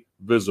plainly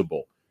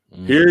visible.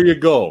 Here you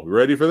go.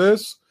 Ready for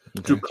this?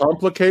 Okay. To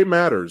complicate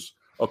matters,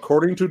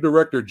 according to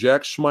director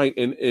Jack Schmidt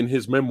in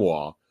his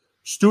memoir,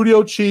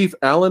 studio chief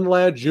Alan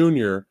Ladd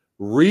Jr.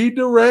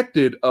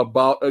 redirected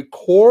about a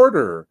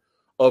quarter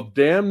of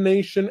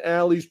Damnation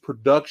Alley's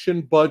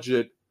production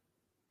budget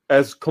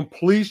as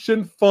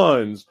completion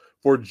funds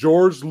for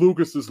George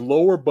Lucas's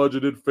lower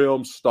budgeted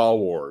film Star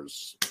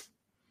Wars.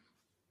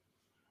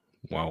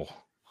 Wow.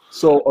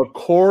 So a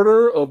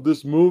quarter of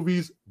this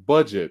movie's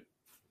budget,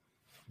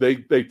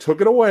 they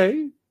took it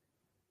away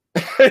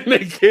and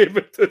they gave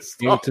it to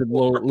Star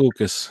Wars.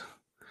 Lucas.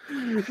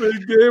 They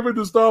gave it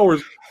to Star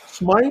Wars.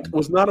 Smite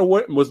was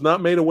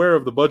not made aware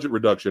of the budget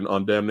reduction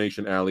on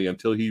Damnation Alley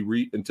until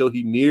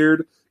he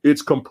neared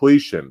its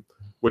completion,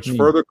 which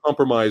further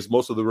compromised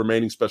most of the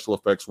remaining special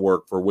effects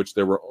work for which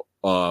there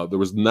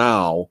was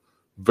now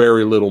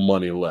very little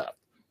money left.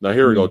 Now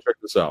here we go. Check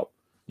this out.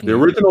 The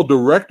original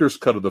director's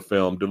cut of the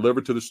film,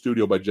 delivered to the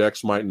studio by Jack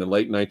Smite in the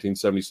late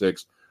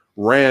 1976,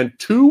 ran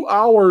 2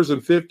 hours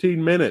and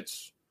 15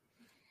 minutes.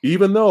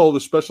 Even though the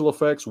special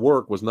effects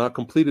work was not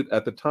completed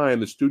at the time,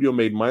 the studio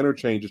made minor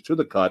changes to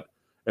the cut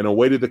and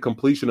awaited the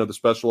completion of the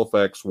special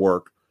effects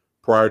work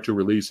prior to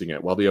releasing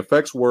it. While the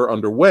effects were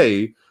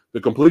underway, the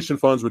completion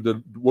funds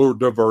were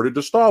diverted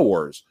to Star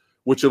Wars,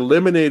 which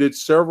eliminated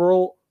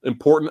several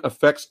important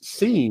effects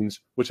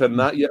scenes which had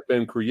not yet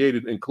been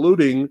created,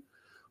 including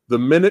the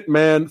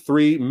Minuteman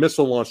III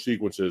missile launch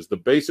sequences, the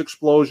base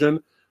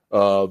explosion,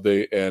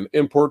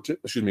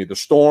 the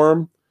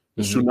storm,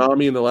 the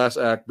tsunami in the last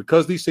act.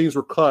 Because these scenes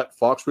were cut,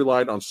 Fox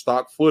relied on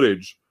stock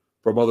footage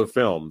from other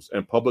films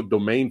and public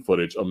domain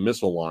footage of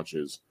missile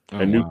launches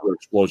and nuclear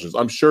explosions.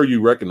 I'm sure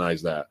you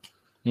recognize that.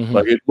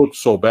 Like, it looked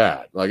so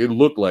bad. Like, it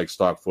looked like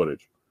stock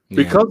footage.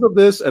 Because of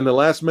this and the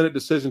last-minute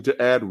decision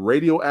to add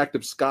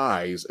radioactive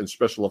skies and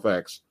special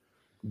effects,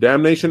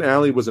 Damnation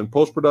Alley was in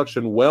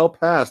post-production well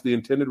past the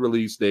intended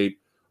release date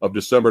of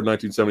December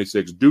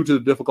 1976 due to the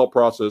difficult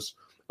process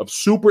of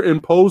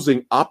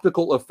superimposing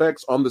optical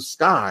effects on the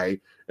sky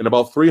in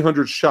about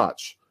 300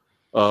 shots,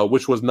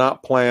 which was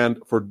not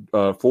planned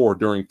for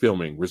during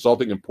filming,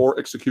 resulting in poor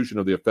execution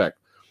of the effect.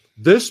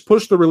 This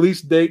pushed the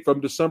release date from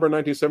December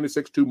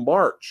 1976 to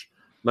March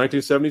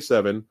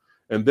 1977,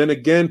 and then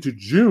again to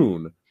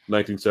June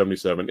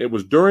 1977. It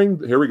was during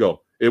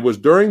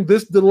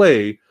this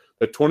delay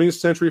that 20th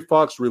Century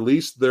Fox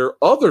released their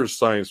other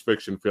science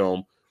fiction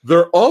film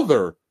in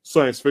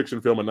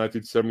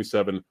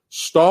 1977,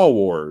 Star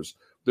Wars.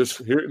 This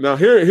is going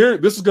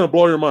to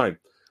blow your mind.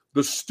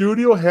 The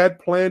studio had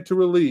planned to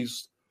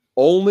release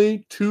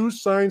only 2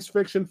 science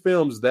fiction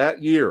films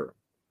that year.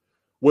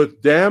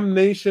 with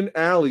Damnation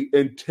Alley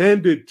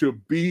intended to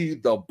be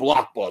the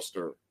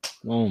blockbuster.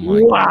 Oh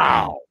my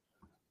wow.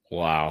 God.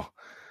 Wow.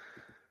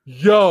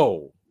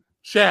 Yo,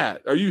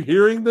 chat, are you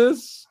hearing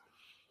this?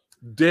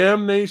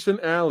 Damnation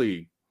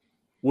Alley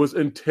was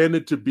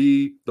intended to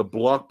be the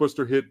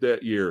blockbuster hit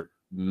that year,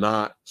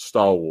 not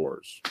Star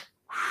Wars.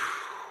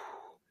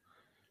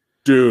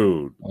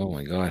 Dude. Oh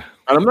my God.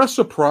 And I'm not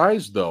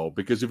surprised though,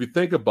 because if you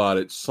think about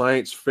it,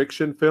 science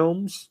fiction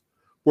films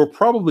were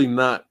probably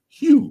not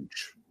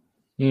huge.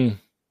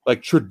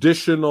 Like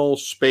traditional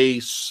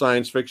space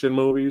science fiction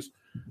movies,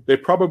 they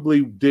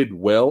probably did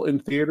well in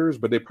theaters,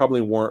 but they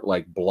probably weren't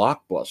like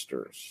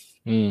blockbusters.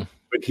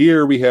 But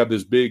here we have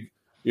this big,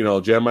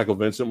 Jan Michael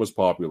Vincent was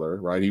popular,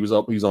 right? He's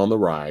on the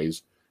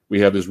rise. We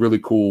have this really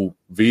cool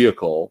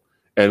vehicle,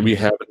 and we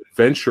have an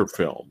adventure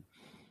film.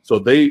 So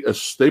they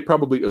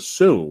probably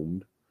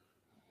assumed,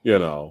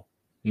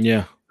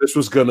 this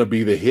was going to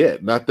be the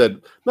hit. Not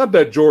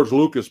that George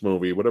Lucas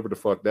movie, whatever the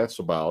fuck that's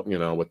about,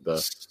 with the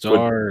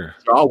Star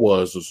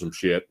Wars or some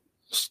shit.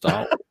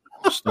 Star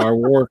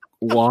Wars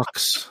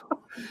walks.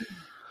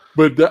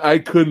 But I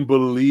couldn't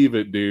believe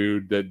it,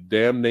 dude. That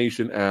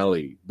Damnation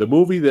Alley, the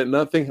movie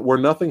where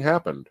nothing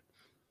happened,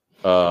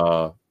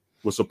 was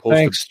supposed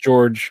Thanks,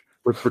 George.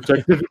 Was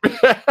protected.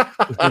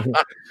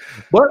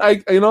 But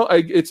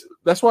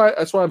that's why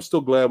I'm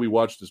still glad we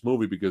watched this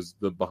movie, because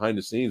the behind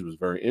the scenes was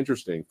very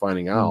interesting.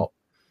 Finding out,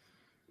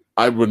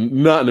 I would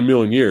not in a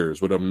million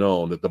years would have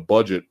known that the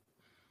budget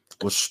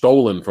was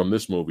stolen from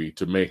this movie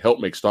to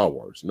help make Star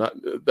Wars. Not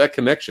that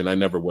connection. I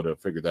never would have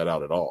figured that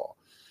out at all.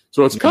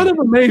 So it's kind of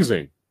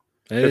amazing.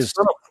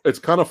 It's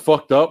kind of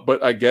fucked up,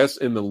 but I guess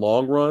in the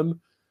long run,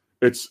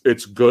 it's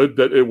good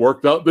that it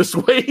worked out this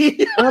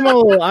way. I'm a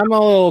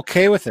little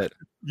okay with it.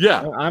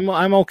 Yeah,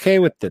 I'm okay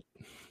with it.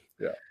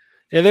 Yeah.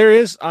 There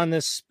is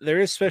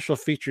special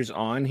features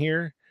on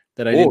here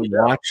that I didn't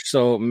watch,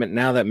 so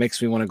now that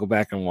makes me want to go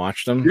back and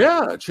watch them.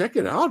 Yeah, check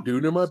it out,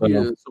 dude. There might be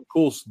some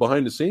cool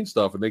behind the scenes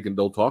stuff, and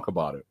they'll talk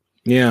about it.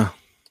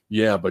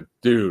 Yeah, but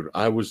dude,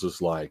 I was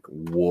just like,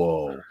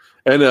 whoa.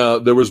 And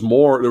there was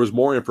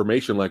more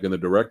information. Like in the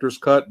director's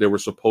cut, there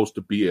was supposed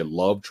to be a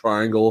love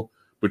triangle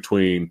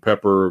between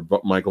Pepper,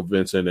 Michael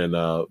Vincent, and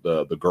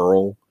the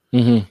girl.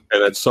 And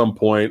at some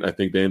point, I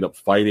think they end up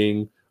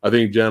fighting. I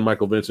think Jan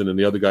Michael Vincent and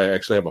the other guy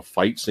actually have a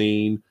fight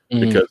scene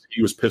because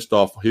he was pissed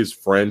off. His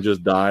friend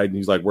just died, and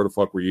he's like, "Where the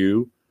fuck were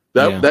you?"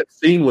 That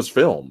scene was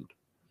filmed.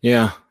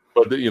 Yeah,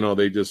 but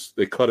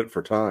they cut it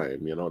for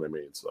time. You know what I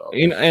mean? So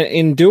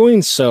in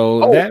doing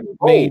so,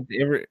 made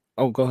every.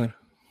 Oh, go ahead.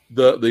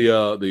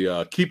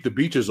 The Keep the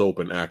Beaches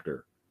Open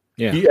actor.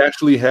 Yeah, he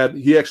actually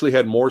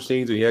had more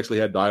scenes, and he actually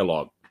had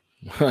dialogue.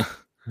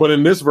 But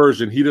in this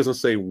version, he doesn't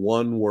say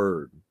one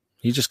word.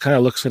 He just kind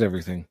of looks at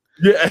everything.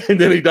 Yeah,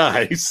 and then he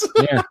dies.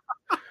 Yeah.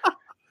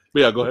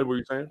 Yeah, go ahead. What were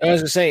you saying? I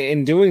was going to say,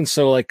 in doing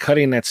so, like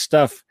cutting that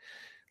stuff,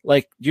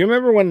 like, do you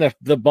remember when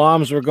the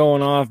bombs were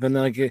going off and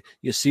then like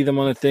you see them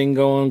on the thing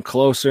going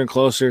closer and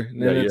closer?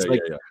 And then it's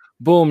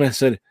boom. And it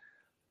said,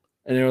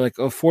 and they were like,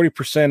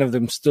 40% of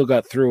them still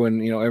got through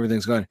and,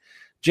 everything's gone.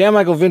 Jan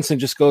Michael Vincent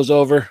just goes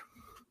over,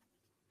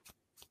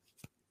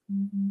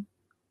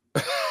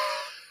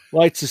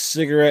 lights a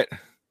cigarette.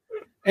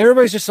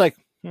 Everybody's just like,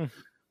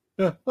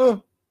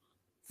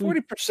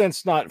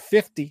 40%'s not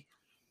 50.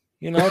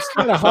 It's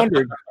not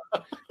 100.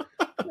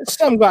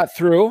 Some got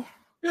through.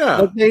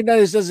 Yeah. But they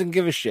doesn't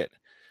give a shit.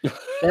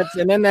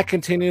 And then that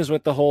continues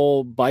with the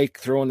whole bike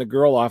throwing the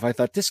girl off. I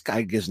thought, this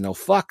guy gives no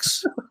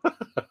fucks.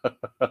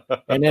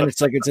 And then it's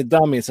like, it's a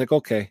dummy. It's like,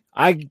 okay,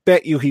 I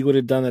bet you he would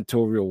have done that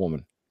to a real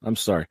woman. I'm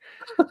sorry.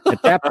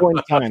 At that point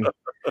in time.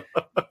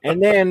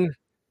 And then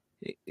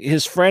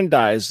his friend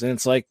dies, and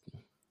it's like,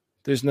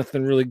 there's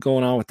nothing really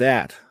going on with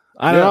that.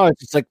 I don't know. It's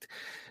just like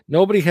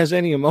nobody has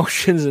any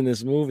emotions in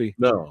this movie.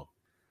 No.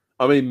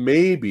 I mean,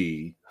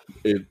 maybe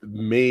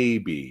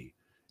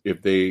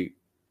if they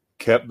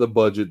kept the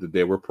budget that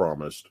they were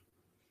promised,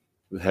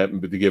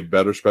 happened to give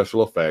better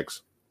special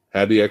effects,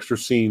 had the extra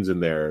scenes in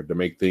there to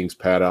make things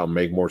pad out and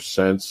make more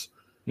sense,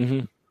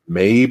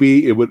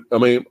 maybe it would. I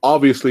mean,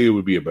 obviously, it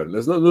would be a better.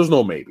 There's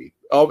no maybe.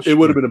 It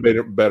would have been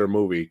a better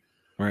movie,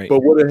 right?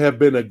 But would it have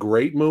been a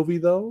great movie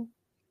though?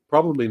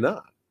 Probably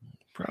not.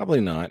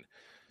 Probably not.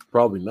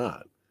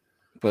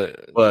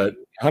 But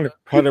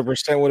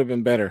 100% would have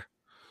been better.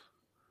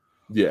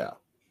 Yeah,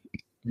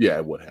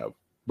 it would have.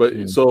 But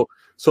so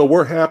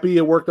we're happy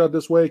it worked out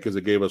this way because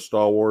it gave us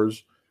Star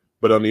Wars.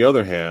 But on the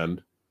other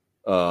hand,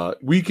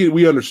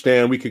 we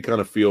understand. We could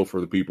kind of feel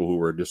for the people who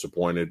were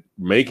disappointed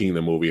making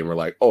the movie, and we're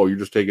like, "Oh, you're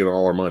just taking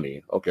all our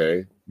money."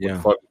 Okay, what the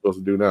fuck are we supposed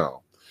to do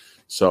now?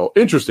 So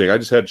interesting. I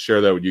just had to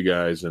share that with you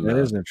guys, and that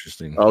is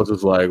interesting. I was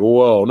just like,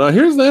 "Whoa!" Now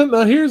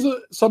here's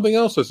something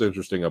else that's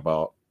interesting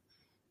about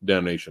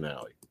Damnation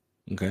Alley.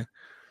 Okay,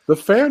 the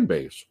fan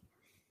base.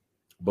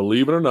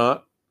 Believe it or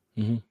not,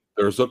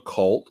 there's a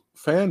cult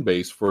fan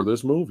base for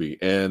this movie,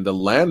 and the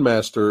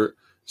Landmaster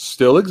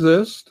still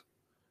exists.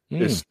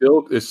 It's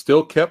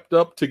still kept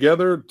up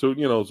together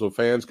to so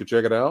fans could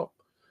check it out.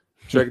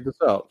 Check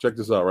this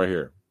out right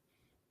here.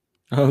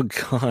 Oh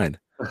God.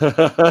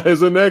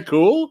 Isn't that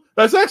cool?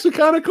 That's actually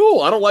kind of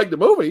cool. I don't like the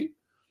movie,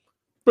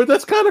 but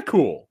that's kind of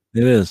cool.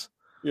 It is.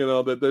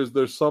 That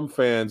there's some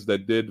fans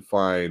that did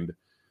find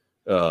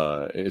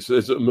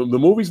the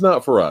movie's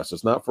not for us.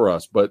 It's not for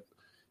us. But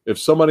if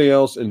somebody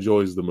else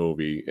enjoys the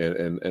movie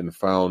and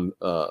found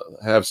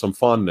have some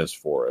fondness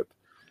for it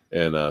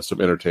and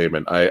some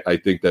entertainment, I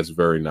think that's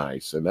very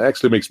nice, and it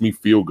actually makes me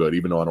feel good,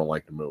 even though I don't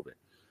like the movie.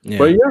 Yeah.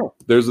 But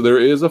there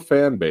is a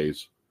fan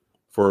base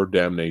for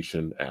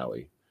Damnation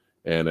Alley,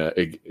 and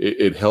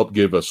it helped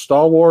give us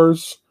Star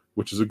Wars,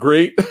 which is a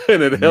great,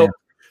 and it helped.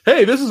 Yeah.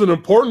 Hey, this is an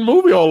important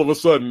movie. All of a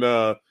sudden,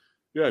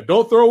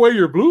 don't throw away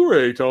your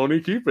Blu-ray,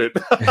 Tony. Keep it.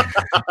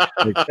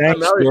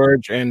 Thanks,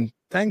 George, and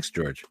thanks,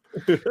 George.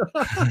 And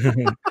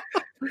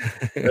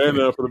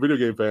for the video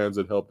game fans,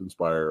 it helped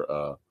inspire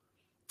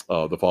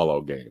the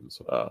Fallout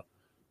games.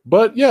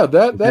 But yeah,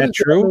 that is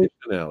true.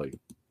 Alley.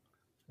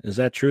 Is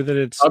that true that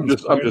it's? I'm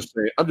just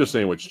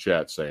saying what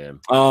chat's saying.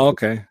 Oh,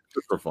 okay.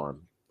 Just for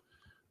fun.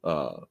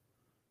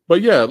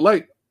 But yeah,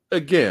 like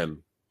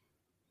again,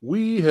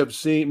 me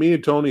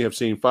and Tony have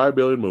seen 5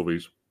 billion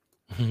movies.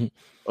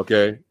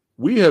 Okay,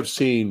 we have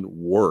seen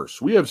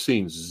worse. We have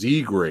seen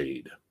Z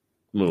grade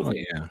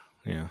movies. Oh,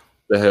 yeah,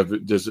 that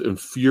have just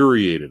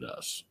infuriated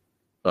us.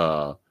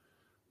 But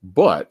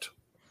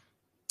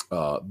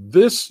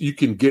this, you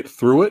can get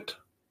through it.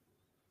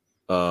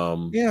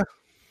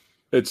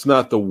 It's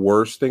not the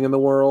worst thing in the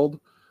world.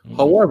 Mm-hmm.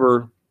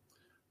 However,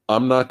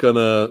 I'm not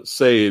gonna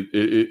say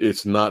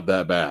it's not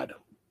that bad.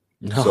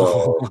 No.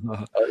 So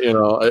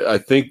I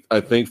think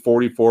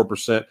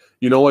 44%.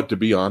 You know what? To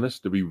be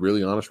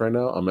really honest, right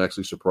now, I'm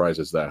actually surprised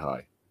it's that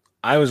high.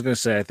 I was gonna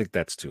say I think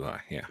that's too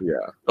high. Yeah.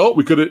 Oh,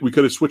 we could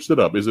have switched it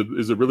up. Is it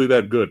really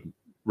that good?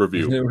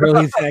 Review. Is it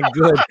really that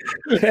good?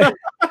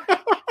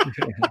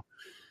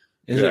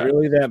 Is it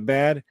really that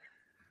bad?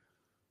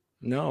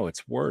 No,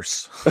 it's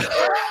worse.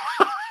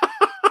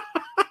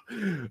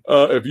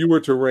 If you were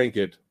to rank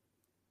it,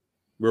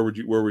 where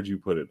would you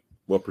put it?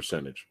 What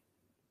percentage?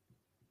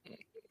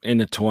 In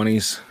the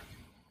 20s.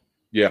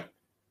 Yeah.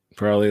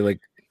 Probably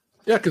like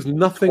because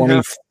nothing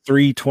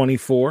 23,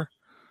 24.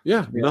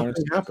 Yeah,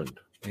 nothing happened.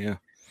 Yeah.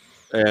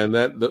 And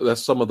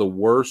that's some of the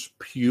worst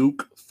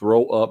puke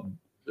throw up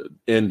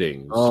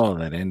endings. Oh,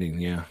 that ending,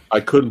 yeah.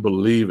 I couldn't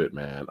believe it,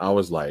 man. I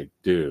was like,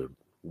 dude,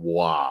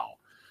 wow.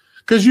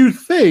 Because you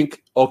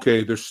think,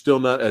 okay, they're still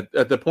not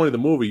at the point of the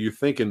movie, you're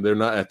thinking they're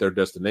not at their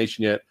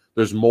destination yet.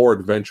 There's more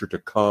adventure to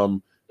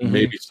come. Mm-hmm.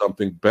 Maybe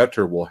something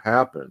better will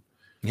happen.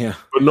 Yeah.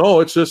 But no,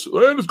 it's just,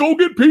 hey, let's go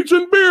get pizza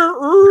and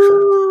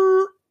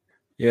beer.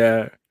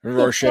 Yeah.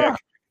 Rorschach.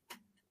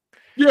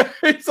 Yeah,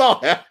 it's all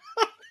that.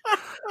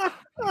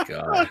 Oh,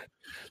 God.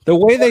 The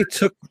way they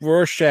took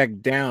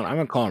Rorschach down, I'm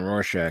going to call him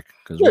Rorschach.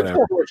 Because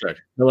Rorschach.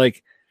 They're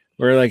like,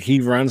 where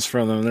he runs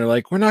from them. They're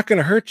like, we're not going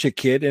to hurt you,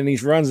 kid. And he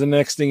runs. The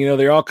next thing you know,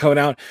 they're all coming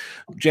out.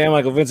 Jan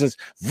Michael Vincent's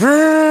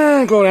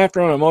going after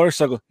him on a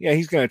motorcycle. Yeah,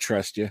 he's going to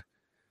trust you.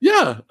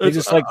 Yeah. They're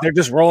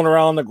just rolling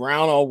around on the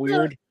ground all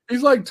weird. Yeah.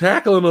 He's like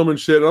tackling them and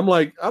shit. And I'm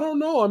like, I don't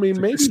know. I mean,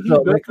 maybe he's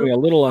making me a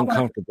little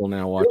uncomfortable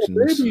now watching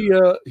this. Maybe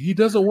he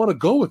doesn't want to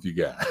go with you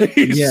guys.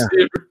 Yeah.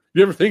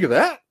 You ever think of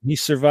that? He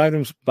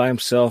survived by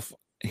himself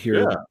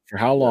here for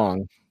how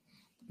long?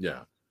 Yeah.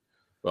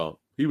 Well,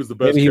 he was the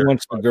best. Maybe he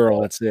wants the girl.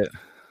 That's it.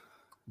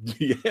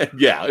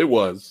 Yeah, it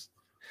was.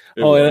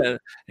 And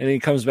he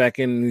comes back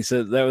in and he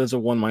said, that was the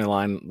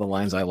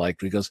lines I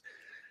liked. He goes,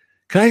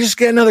 can I just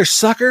get another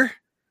sucker?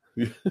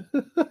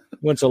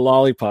 Wants a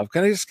lollipop.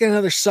 Can I just get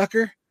another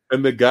sucker?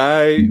 And the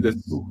guy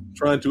that's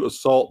trying to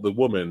assault the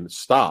woman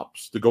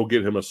stops to go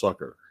get him a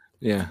sucker.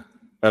 Yeah.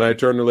 And I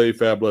turned to Lady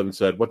Fablet and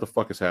said, what the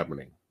fuck is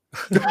happening?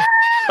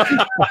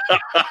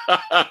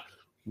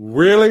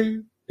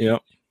 Really?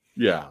 Yep.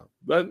 Yeah.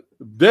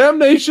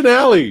 Damnation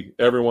Alley,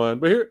 everyone.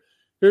 But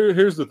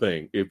here's the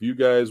thing.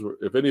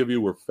 If any of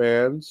you were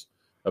fans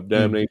of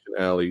Damnation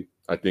Alley,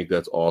 I think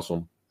that's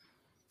awesome.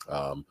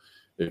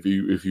 If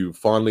you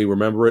fondly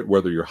remember it,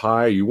 whether you're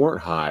high, you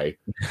weren't high,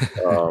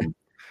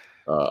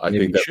 I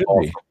think that's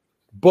awesome.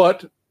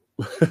 But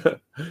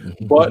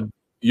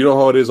you know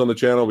how it is on the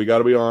channel. We got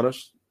to be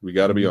honest. Be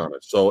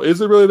honest. So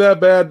is it really that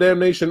bad,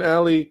 Damnation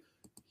Alley?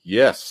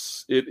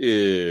 Yes, it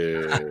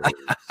is.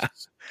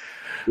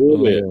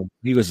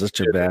 He was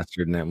such a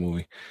bastard in that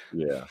movie.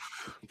 Yeah.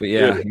 But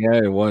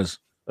it was.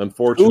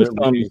 Unfortunately, 2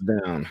 thumbs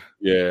down.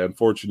 Yeah,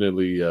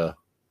 unfortunately,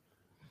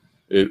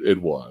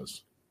 it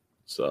was.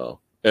 So,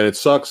 and it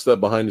sucks that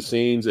behind the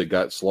scenes it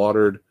got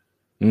slaughtered.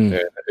 And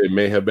it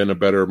may have been a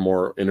better,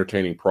 more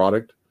entertaining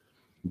product,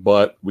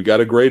 but we got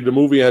to grade the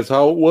movie as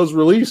how it was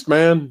released,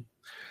 man.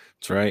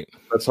 That's right.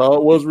 That's how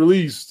it was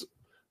released.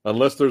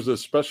 Unless there's a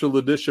special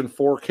edition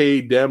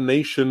 4K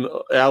Damnation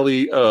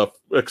Alley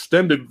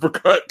extended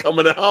cut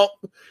coming out.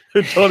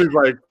 And Tony's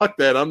like, fuck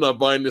that. I'm not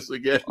buying this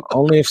again.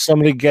 Only if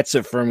somebody gets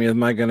it from you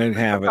am I going to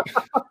have it.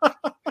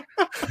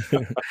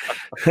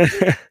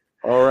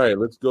 All right,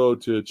 let's go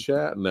to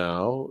chat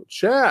now.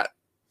 Chat,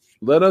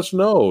 let us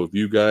know if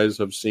you guys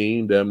have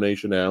seen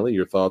Damnation Alley,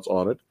 your thoughts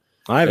on it.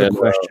 I have a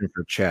question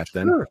for chat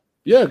then. Sure.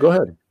 Yeah, go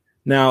ahead.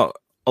 Now,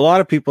 a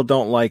lot of people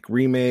don't like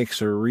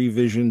remakes or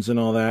revisions and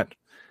all that.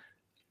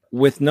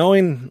 With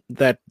knowing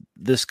that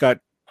this got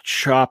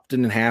chopped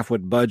in half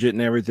with budget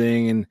and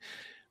everything, and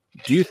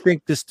do you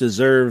think this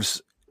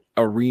deserves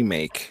a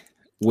remake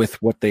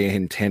with what they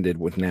intended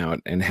with now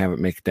and have it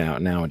make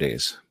down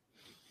nowadays?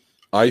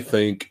 I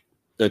think,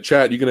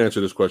 Chad, you can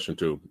answer this question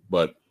too,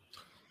 but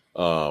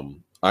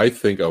I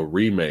think a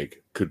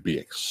remake could be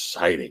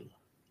exciting.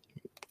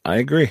 I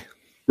agree.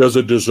 Does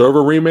it deserve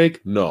a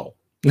remake? No.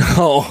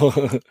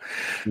 No.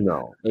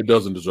 No, it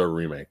doesn't deserve a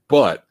remake.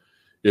 But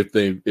if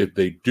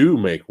they do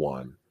make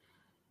one,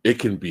 it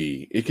can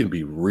be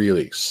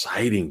really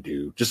exciting,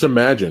 dude. Just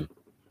imagine,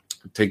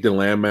 take the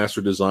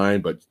Landmaster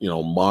design, but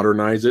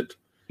modernize it.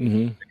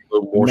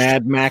 Mm-hmm.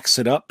 Mad Max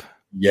it up.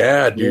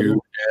 Yeah, dude.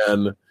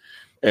 And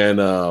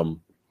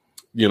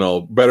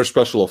better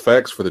special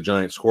effects for the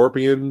giant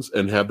scorpions,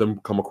 and have them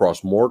come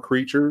across more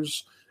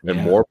creatures and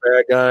more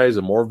bad guys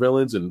and more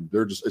villains, and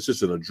it's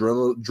just an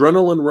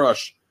adrenaline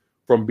rush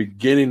from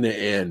beginning to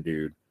end,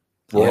 dude.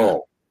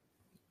 Bro.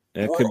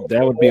 Yeah.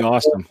 That would be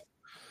awesome.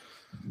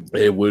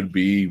 It would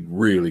be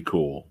really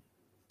cool.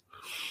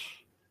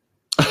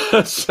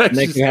 And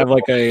they can have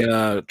like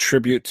a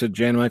tribute to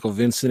Jan Michael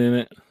Vincent in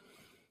it.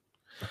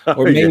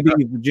 Or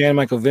maybe Jan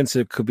Michael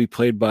Vincent could be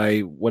played by,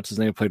 what's his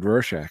name, played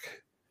Rorschach.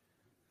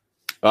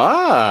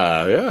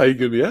 Ah, yeah, he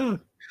could be,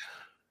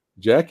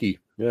 Jackie.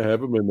 Yeah,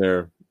 have him in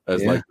there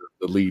as like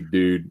the lead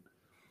dude.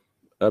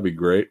 That'd be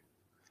great.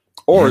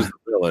 Or as the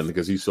villain,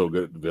 because he's so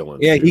good at the villain.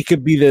 Yeah, he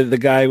could be the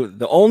guy,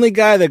 the only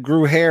guy that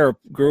grew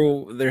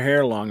their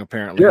hair long,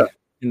 apparently. Yeah.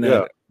 In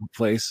that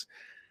place.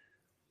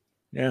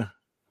 Yeah.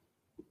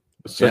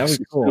 That would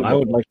be cool. I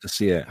would like to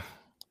see it.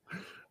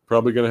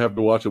 Probably gonna have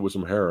to watch it with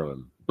some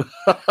heroin.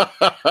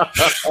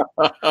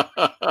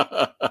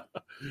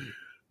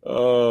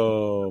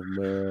 Oh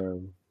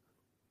man.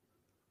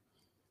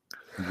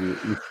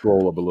 You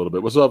scroll up a little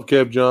bit. What's up,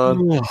 Kev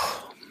John?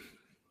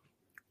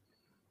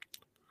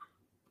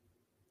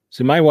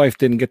 See, my wife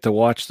didn't get to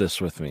watch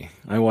this with me.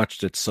 I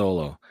watched it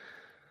solo.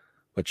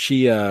 But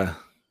she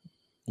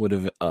would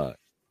have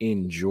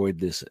enjoyed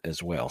this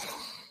as well.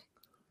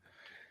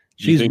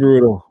 She's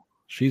brutal.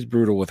 She's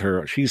brutal with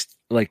her. She's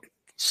like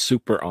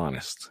super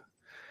honest.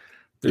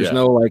 There's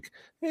no like,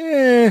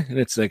 and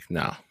it's like,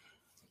 no.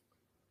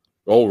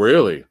 Oh,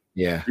 really?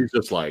 Yeah. She's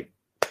just like,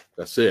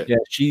 that's it. Yeah,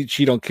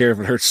 she don't care if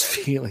it hurts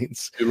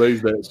feelings. She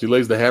lays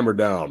the hammer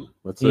down.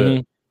 That's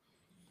it.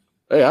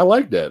 Hey, I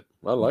like that.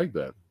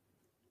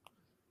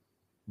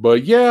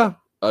 But yeah,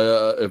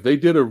 if they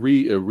did a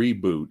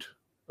reboot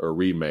or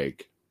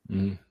remake,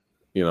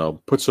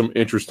 put some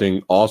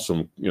interesting,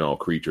 awesome,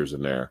 creatures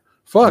in there.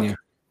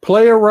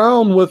 Play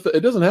around with. It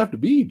doesn't have to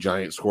be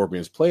giant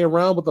scorpions. Play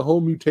around with the whole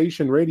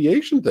mutation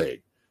radiation thing.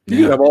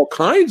 You have all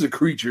kinds of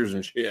creatures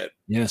and shit.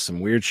 Yeah, some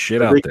weird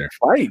shit out there.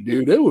 Fight,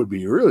 dude. It would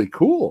be really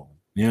cool.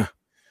 Yeah,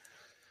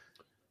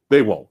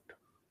 they won't.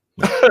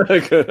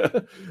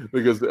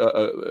 Because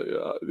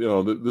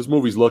this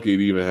movie's lucky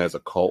it even has a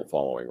cult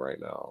following right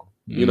now.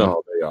 You know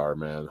how they are,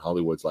 man.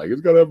 Hollywood's like,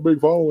 it's gotta have a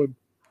big following,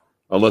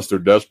 unless they're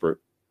desperate.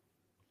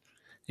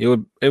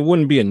 It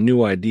wouldn't be a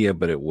new idea,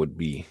 but it would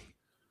be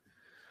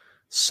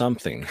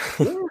something.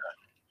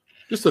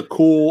 Just a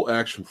cool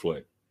action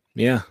flick.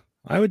 Yeah,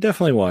 I would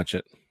definitely watch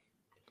it.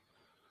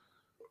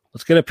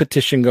 Let's get a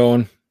petition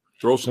going.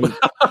 Throw some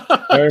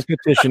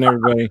petition,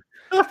 everybody.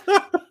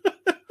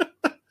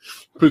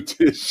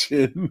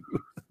 Petition.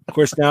 Of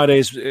course,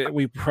 nowadays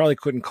we probably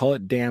couldn't call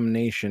it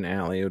Damnation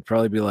Alley. It would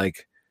probably be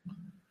like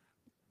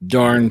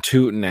Darn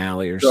Tootin'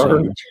 Alley or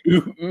something.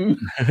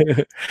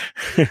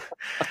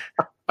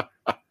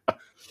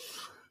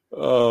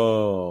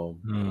 Oh.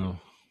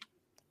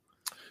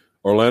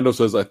 Orlando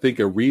says, I think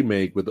a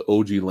remake with the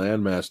OG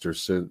Landmaster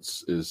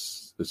since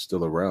is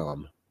still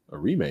around. A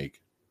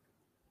remake.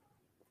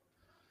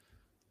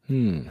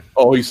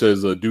 Oh, he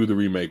says do the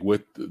remake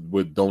with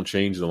don't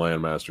change the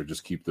Landmaster,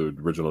 just keep the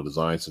original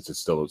design since it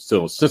still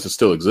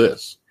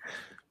exists.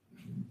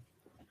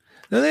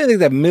 I think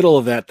that middle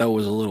of that though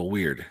was a little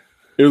weird.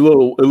 It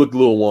looked a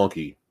little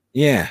wonky.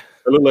 Yeah,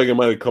 it looked like it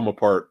might have come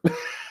apart.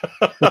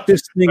 But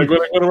this thing, like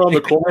when I went around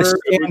the corner,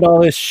 stand all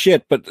this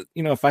shit. But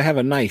if I have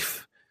a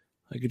knife,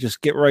 I could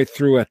just get right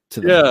through it.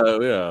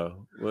 Yeah.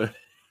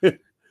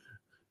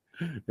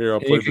 Here,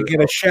 you could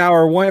get a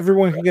shower.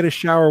 Everyone can get a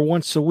shower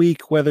once a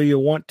week, whether you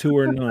want to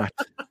or not.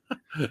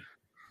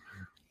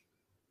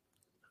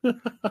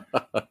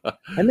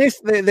 And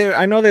they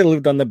I know they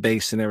lived on the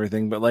base and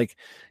everything, but like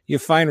you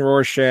find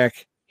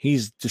Rorschach,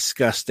 he's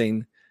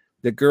disgusting.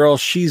 The girl,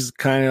 she's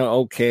kind of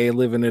okay,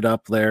 living it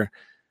up there.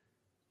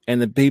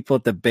 And the people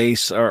at the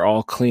base are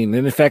all clean.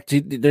 And in fact,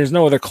 there's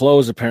no other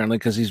clothes apparently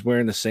because he's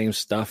wearing the same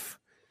stuff.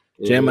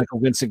 Jan Michael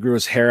Vincent grew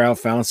his hair out,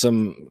 found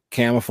some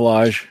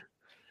camouflage.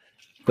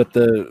 But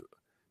the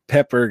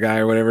Pepper guy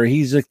or whatever,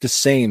 he's like the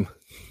same.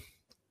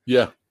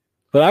 Yeah.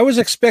 But I was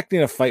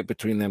expecting a fight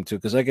between them two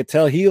because I could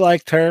tell he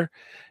liked her.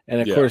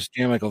 And of course,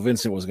 Jan Michael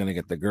Vincent was going to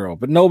get the girl.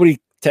 But nobody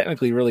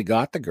technically really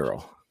got the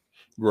girl.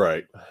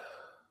 Right.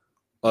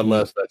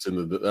 Unless that's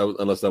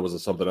unless that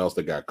was something else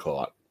that got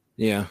caught.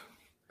 Yeah.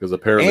 because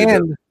apparently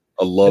And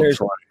a love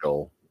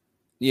triangle.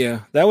 Yeah,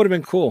 that would have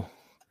been cool.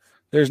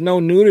 There's no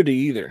nudity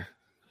either.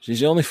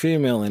 She's the only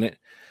female in it.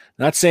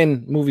 Not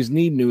saying movies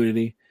need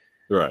nudity,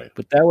 Right?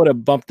 but that would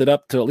have bumped it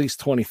up to at least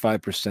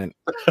 25%.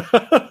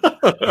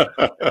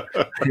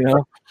 You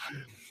know,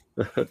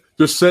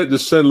 just send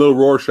little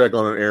Rorschach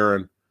on an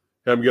errand.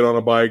 Have him get on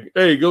a bike.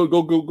 Hey,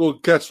 go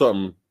catch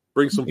something.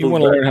 Bring some food. You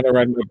want to learn how to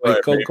ride my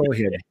bike? Go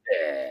ahead.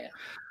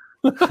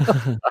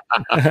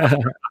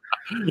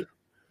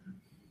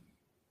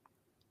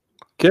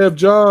 Kev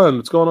John,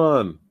 what's going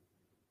on?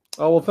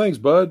 Oh, well, thanks,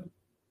 bud.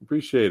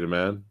 Appreciate it,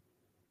 man.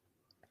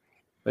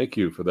 Thank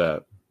you for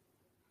that.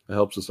 It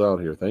helps us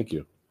out here. Thank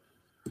you.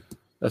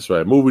 That's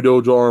right. Movie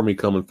Dojo Army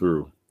coming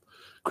through.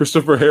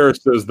 Christopher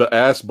Harris says the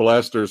ass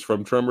blasters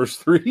from Tremors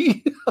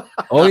 3.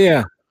 Oh,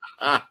 yeah.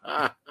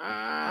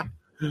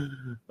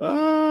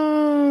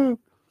 Oh,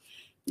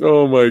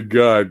 my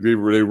God. They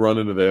run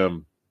into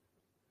them.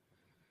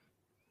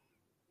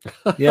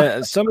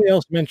 Yeah, somebody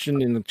else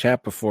mentioned in the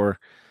chat before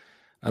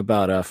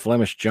about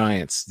Flemish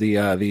Giants,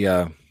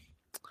 the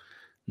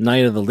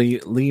Night of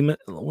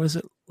the what is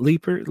it?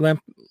 Lemus?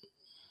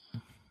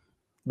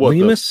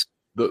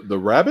 The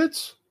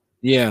rabbits?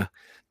 Yeah,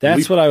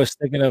 that's what I was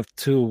thinking of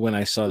too when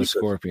I saw the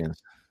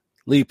Scorpions.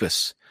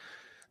 Lepus.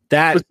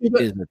 That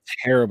is a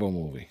terrible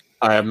movie.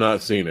 I have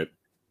not seen it.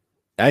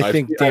 I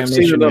think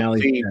Damnation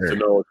Alley is better. To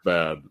know it's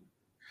bad.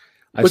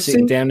 I've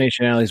seen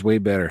Damnation Alley is way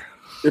better.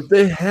 If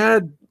they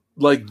had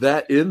like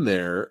that in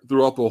there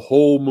throughout the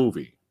whole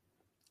movie,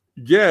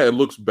 yeah, it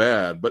looks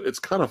bad, but it's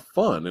kind of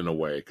fun in a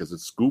way because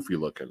it's goofy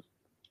looking.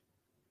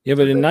 Yeah,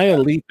 but in Night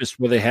of Lepus,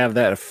 where they have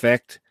that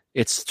effect,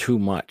 it's too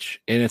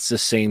much, and it's the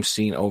same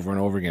scene over and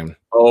over again.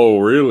 Oh,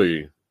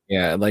 really?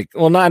 Yeah,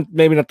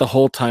 maybe not the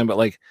whole time, but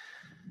I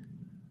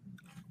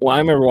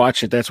remember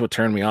watching it. That's what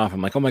turned me off.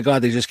 I'm like, oh my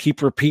God, they just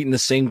keep repeating the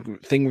same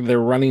thing. They're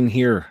running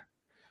here.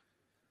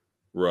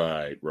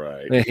 Right.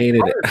 I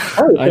hated it.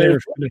 I never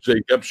finished.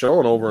 They kept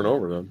showing over and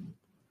over them.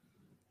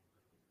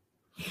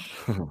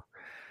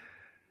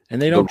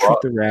 And they don't treat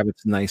the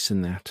rabbits nice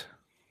in that.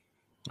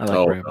 I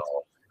like rabbits. No.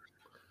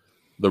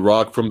 The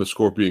Rock from the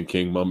Scorpion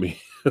King mummy.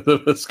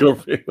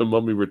 The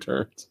Mummy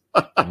Returns.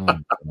 Oh,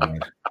 God.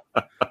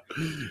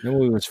 That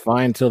movie was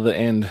fine till the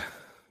end.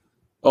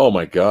 Oh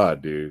my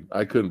God, dude!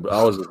 I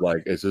was just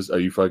like, "Is this? Are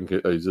you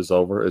fucking? Is this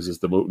over? Is this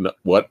the movie? No,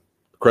 what?"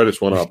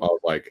 Credits went up. I was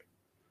like,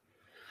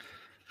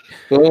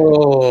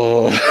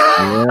 "Oh,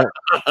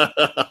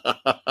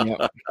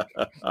 yeah."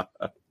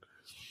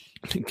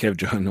 Kev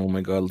John, oh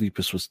my God,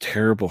 Lepus was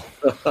terrible.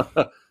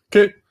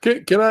 Can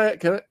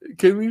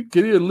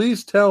you at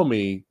least tell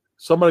me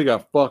somebody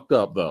got fucked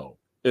up though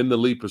in the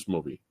Lepus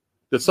movie?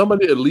 Did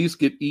somebody at least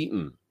get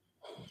eaten?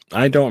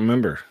 I don't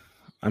remember.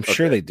 I'm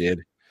sure they did.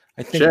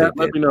 I think Chat,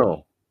 let me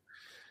know.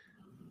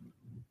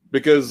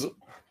 Because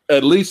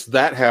at least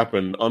that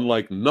happened,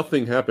 unlike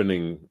nothing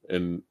happening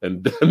in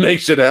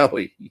Damnation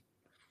Alley.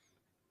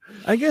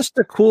 I guess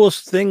the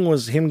coolest thing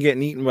was him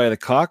getting eaten by the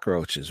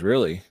cockroaches,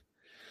 really.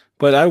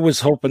 But I was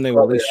hoping they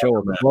would at least show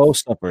a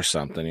close-up or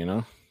something, you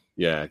know?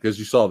 Yeah, because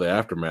you saw the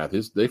aftermath.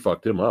 They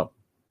fucked him up.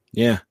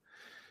 Yeah.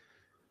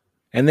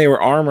 And they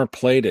were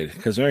armor-plated,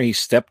 because he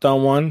stepped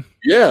on one.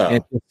 Yeah.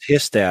 And it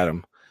hissed at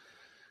him.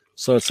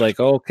 So it's like,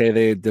 okay,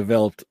 they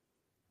developed,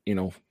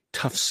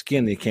 tough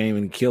skin. They can't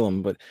even kill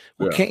them. But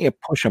can't you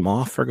push them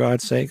off, for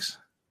God's sakes?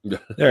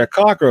 They're a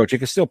cockroach. You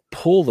can still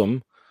pull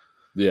them.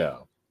 Yeah.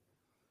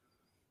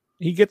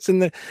 He gets in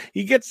the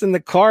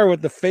car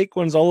with the fake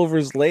ones all over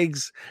his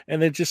legs,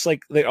 and they're just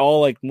they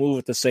all move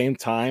at the same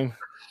time.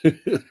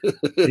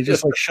 He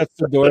just shuts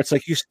the door. It's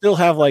like you still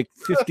have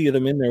 50 of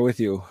them in there with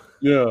you.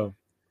 Yeah. You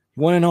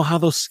want to know how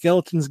those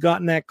skeletons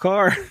got in that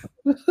car?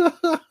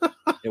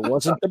 It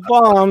wasn't the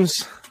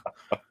bombs.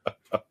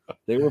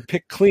 They were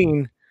picked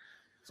clean.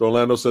 So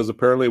Orlando says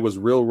apparently it was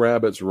real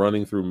rabbits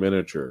running through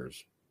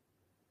miniatures.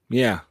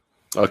 Yeah.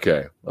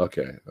 Okay.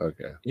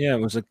 Yeah,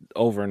 it was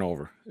over and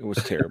over. It was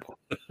terrible.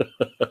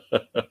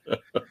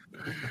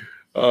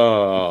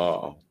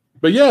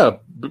 But yeah,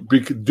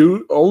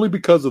 only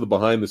because of the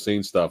behind the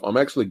scenes stuff. I'm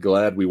actually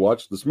glad we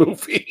watched this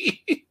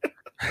movie.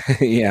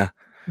 Yeah.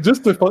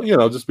 Just just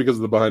because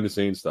of the behind the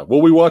scenes stuff.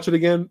 Will we watch it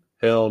again?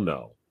 Hell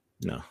no.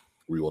 No.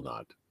 We will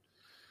not.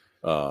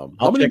 I'll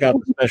check out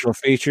the special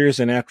features,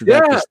 and after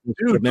that,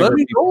 dude, let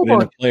me know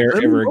about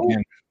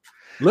again.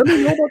 Let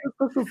me know about the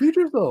special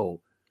features, though.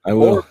 I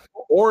will.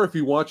 Or if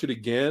you watch it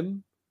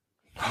again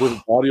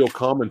with audio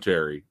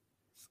commentary.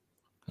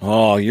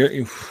 Oh,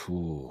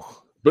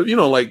 But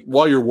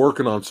while you're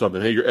working on something,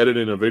 hey, you're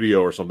editing a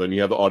video or something, you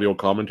have the audio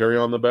commentary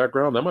on the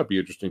background. That might be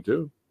interesting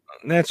too.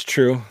 That's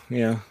true.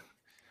 Yeah.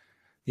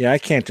 Yeah, I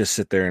can't just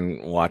sit there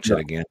and watch it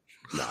again.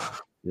 No,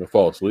 you'll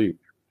fall asleep.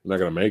 You're not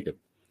gonna make it.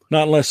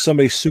 Not unless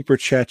somebody super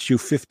chats you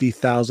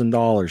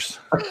 $50,000.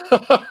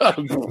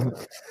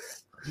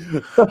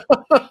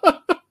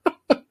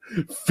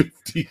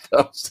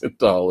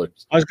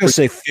 $50,000. I was gonna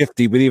say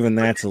 50, but even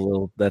that's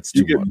too much.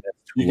 You get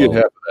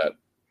half of that.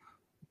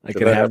 I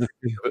can have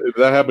if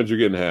that happens, you're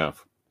getting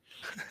half.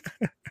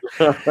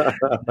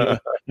 I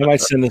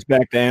might send this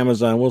back to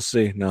Amazon. We'll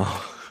see. No.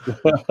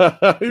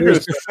 You're It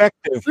was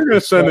defective. going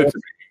to send it to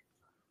me.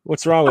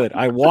 What's wrong with it?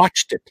 I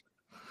watched it.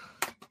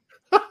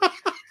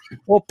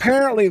 Well,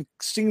 apparently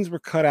scenes were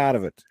cut out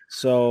of it.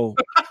 So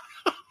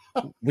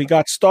we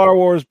got Star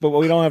Wars, but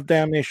we don't have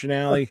Damnation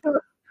Alley.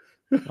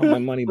 I want my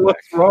money back.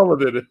 What's wrong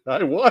with it?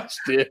 I watched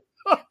it.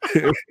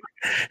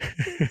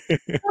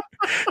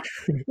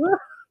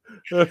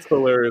 That's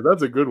hilarious.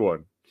 That's a good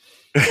one.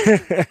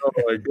 Oh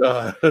my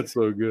god, that's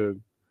so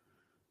good.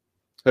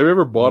 Have you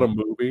ever bought a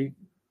movie,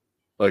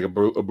 like a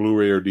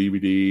Blu-ray or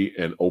DVD,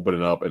 and open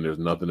it up and there's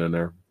nothing in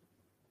there?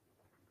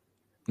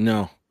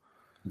 No.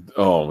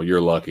 Oh,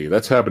 you're lucky.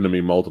 That's happened to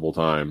me multiple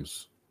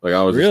times. Like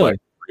I was Really? just like,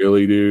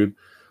 really, dude?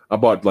 I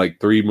bought like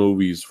 3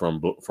 movies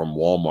from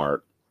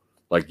Walmart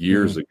like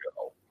years ago.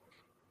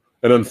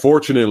 And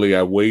unfortunately,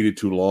 I waited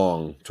too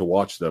long to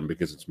watch them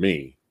because it's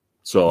me.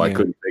 So I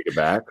couldn't take it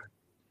back.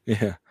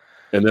 Yeah.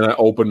 And then I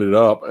opened it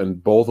up,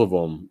 and both of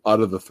them, out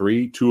of the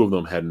 3, 2 of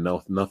them had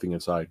nothing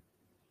inside.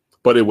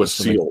 But it was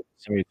sealed.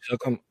 Somebody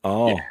took them?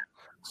 Oh. Yeah.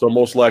 So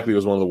most likely it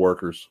was one of the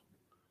workers.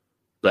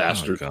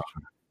 Bastard. Oh,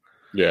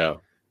 yeah.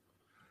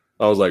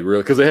 I was like,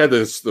 really? Because they had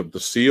the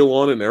seal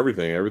on it and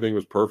everything. Everything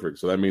was perfect.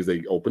 So that means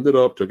they opened it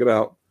up, took it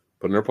out,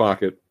 put it in their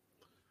pocket.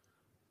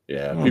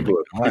 Yeah, people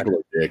are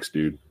dicks,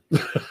 dude.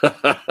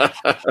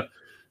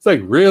 It's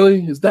like,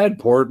 really? Is that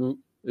important?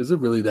 Is it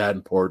really that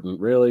important?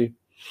 Really?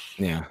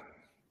 Yeah.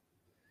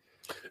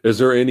 Is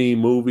there any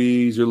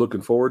movies you're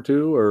looking forward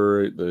to,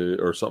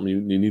 or something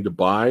you need to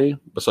buy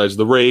besides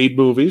the Raid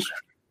movies?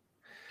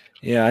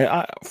 Yeah,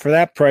 I for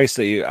that price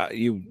that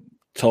you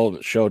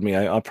showed me,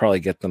 I'll probably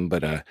get them.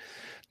 But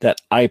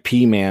that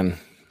IP Man,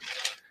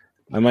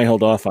 I might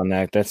hold off on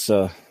that. That's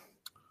it's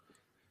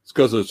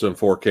because it's in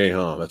 4K,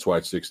 huh? That's why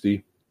it's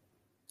 60.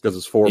 Because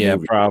it's 4 yeah,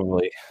 movies.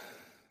 probably.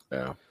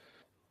 Yeah,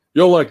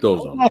 you'll like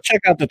those. I'll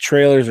check out the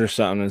trailers or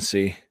something and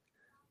see.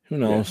 Who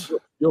knows? Yeah,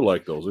 you'll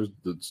like those.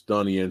 It's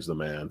Donnie Yen's the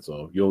man,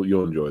 so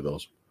you'll enjoy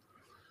those.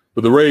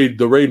 But the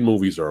Raid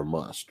movies are a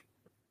must.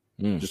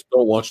 Just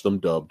don't watch them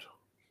dubbed.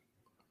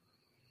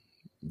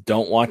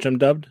 Don't watch them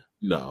dubbed?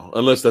 No,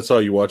 unless that's how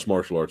you watch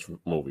martial arts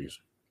movies.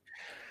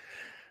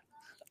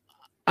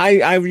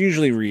 I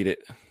usually read it.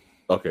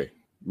 Okay,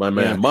 my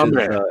man.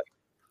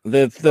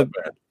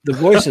 The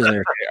voices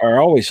are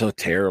always so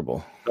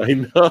terrible. I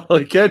know.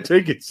 I can't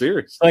take it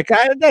serious. Like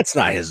that's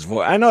not his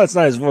voice. I know it's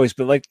not his voice,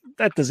 but like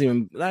that doesn't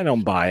even. I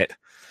don't buy it.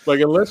 Like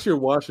unless you're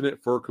watching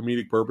it for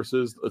comedic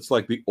purposes, it's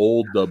like the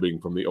old dubbing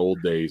from the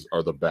old days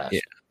are the best.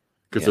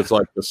 Because it's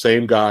like the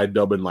same guy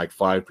dubbing like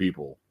 5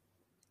 people.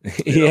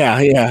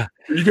 Yeah.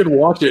 You can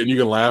watch it and you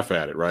can laugh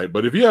at it, right?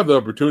 But if you have the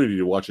opportunity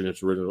to watch it in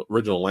its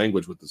original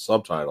language with the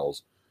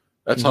subtitles,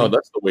 that's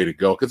that's the way to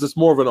go. Because it's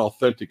more of an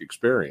authentic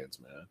experience,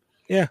 man.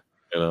 Yeah.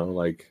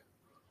 Like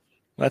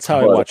that's how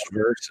I watched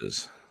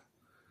Versus.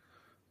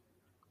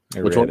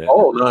 Which one?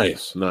 Oh,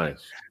 nice.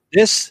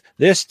 This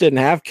didn't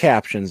have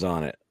captions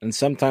on it, and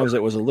sometimes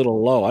it was a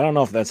little low. I don't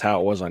know if that's how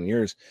it was on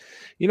yours.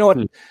 You know what?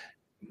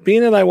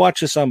 Being that I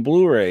watched this on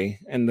Blu-ray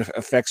and the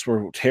effects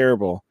were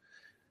terrible,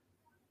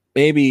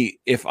 maybe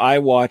if I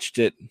watched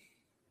it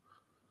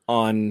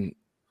on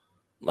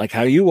like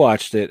how you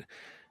watched it,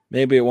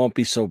 maybe it won't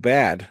be so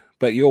bad.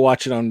 But you'll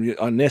watch it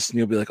on this, and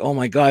you'll be like, "Oh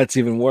my god, it's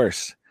even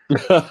worse."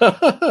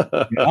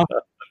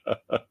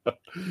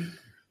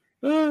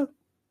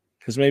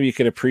 Because maybe you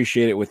could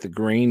appreciate it with the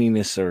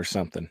graininess or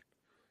something.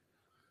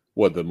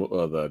 What,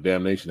 the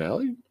Damnation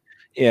Alley?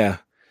 Yeah.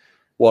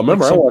 Well, I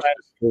remember I watched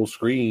it full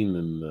screen,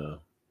 and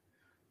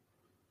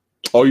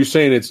oh, you're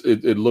saying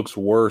it looks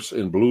worse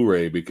in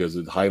Blu-ray because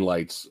it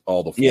highlights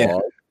all the flaws? Yeah.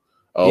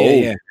 Oh,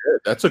 yeah.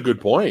 That's a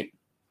good point.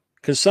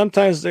 Because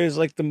sometimes there's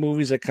like the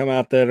movies that come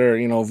out that are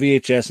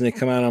VHS and they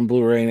come out on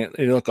Blu-ray and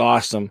they look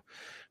awesome,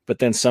 but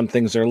then some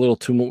things are a little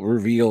too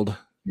revealed.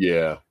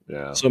 Yeah.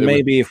 So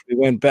maybe if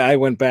I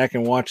went back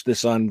and watched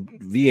this on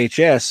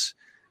VHS,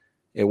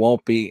 it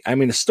won't be. I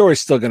mean, the story's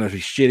still going to be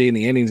shitty and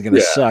the ending's going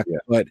to suck,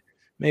 but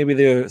maybe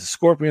the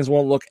Scorpions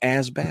won't look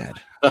as bad.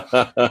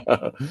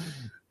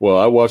 Well,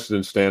 I watched it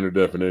in standard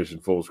definition,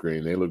 full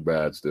screen. They look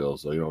bad still,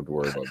 so you don't have to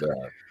worry about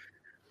that.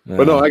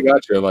 But no, I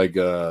got you. Like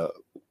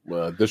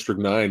District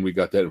 9, we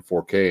got that in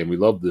 4K, and we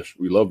love this.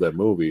 We love that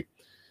movie.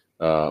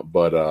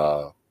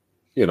 But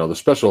the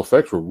special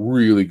effects were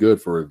really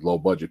good for a low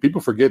budget.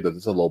 People forget that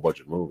it's a low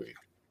budget movie.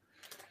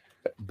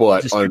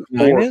 But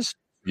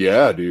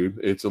yeah, dude,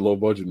 it's a low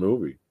budget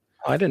movie.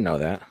 Oh, I didn't know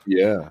that.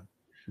 Yeah,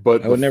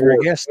 but I would never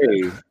have guessed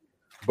that.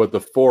 But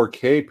the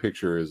 4K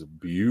picture is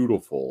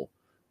beautiful,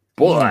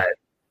 but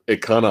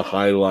it kind of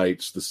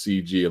highlights the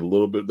CG a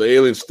little bit. The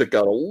aliens stick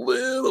out a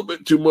little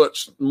bit too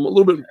much.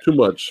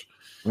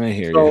 I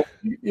hear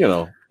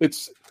you.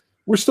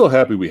 We're still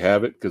happy we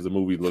have it because the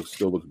movie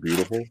still looks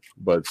beautiful,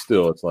 but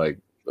still, it's like,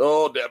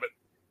 oh damn it,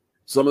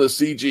 some of the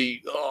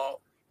CG. Oh.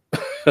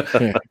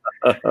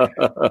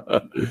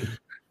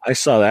 I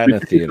saw that in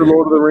the theater. The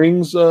Lord of the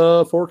Rings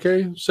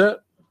 4K set?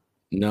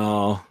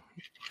 No,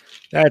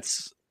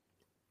 that's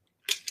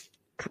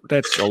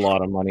that's a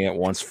lot of money at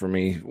once for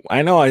me.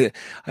 I know I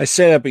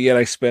say that, but yet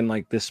I spend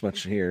like this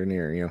much here and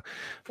here, you know.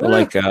 But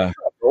like, not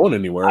going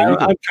anywhere.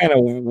 I'm kind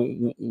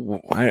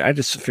of, I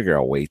just figure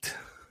I'll wait.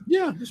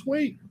 Yeah, just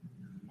wait.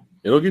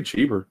 It'll get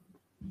cheaper.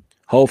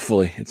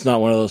 Hopefully, it's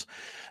not one of those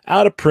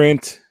out of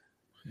print,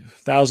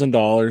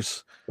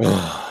 $1,000.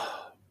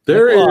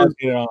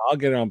 I'll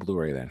get it on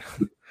Blu-ray then.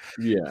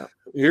 Yeah.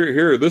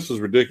 Here, this is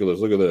ridiculous.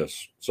 Look at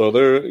this. So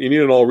you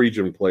need an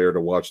all-region player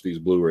to watch these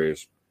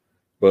Blu-rays.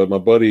 But my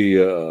buddy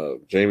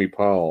Jamie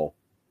Powell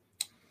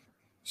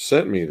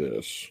sent me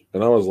this,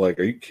 and I was like,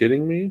 "Are you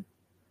kidding me?"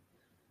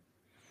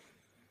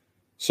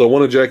 So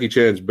one of Jackie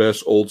Chan's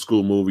best old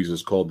school movies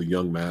is called The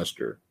Young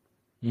Master,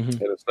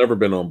 and it's never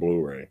been on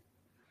Blu-ray,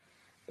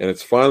 and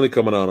it's finally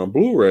coming out on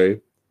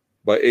Blu-ray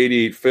by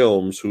 88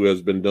 Films, who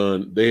has been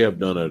done. They have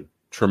done a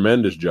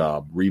tremendous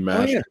job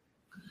remastering.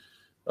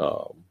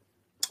 Oh,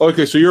 yeah.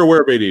 Okay, so you're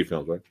aware of 88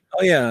 Films, right?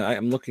 Oh yeah,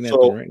 I'm looking at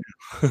them right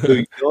now.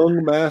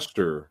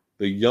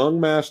 The Young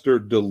Master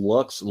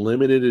Deluxe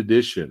Limited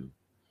Edition.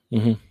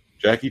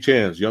 Jackie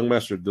Chan's Young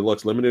Master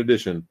Deluxe Limited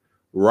Edition.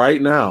 Right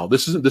now,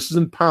 this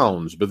isn't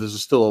pounds, but this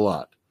is still a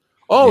lot.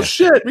 Oh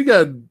shit, we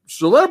got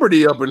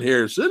celebrity up in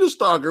here,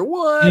 Cinestalker.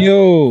 What?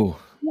 Yo,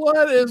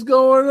 what is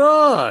going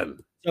on?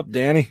 What's up,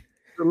 Danny?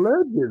 The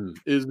legend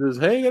is just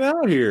hanging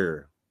out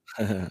here.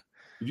 Did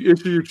you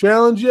issue your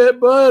challenge yet,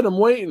 bud? I'm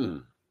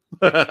waiting.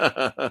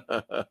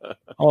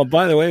 Oh,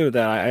 by the way, with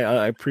that,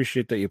 I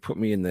appreciate that you put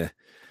me in the.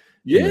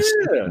 Yeah,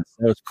 that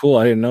was cool.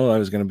 I didn't know I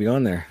was going to be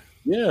on there.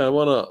 Yeah, I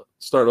want to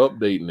start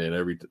updating it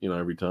every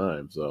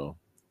time. So,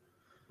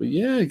 but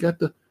yeah,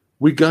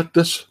 we got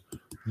this,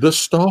 the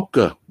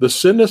stalker, the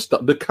sinister,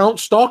 the Count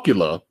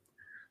Stalkula.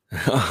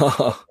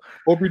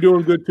 Hope you're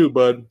doing good too,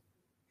 bud.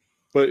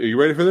 But are you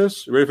ready for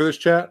this? You ready for this,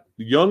 chat?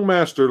 Young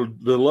Master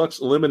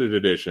Deluxe Limited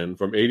Edition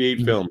from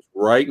 88 Films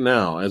right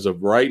now, as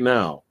of right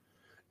now,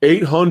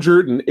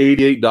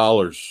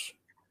 $888.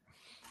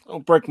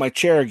 Don't break my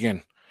chair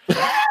again.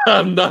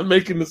 I'm not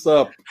making this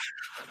up.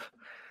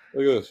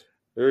 Look at this.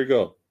 There you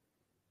go.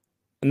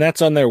 And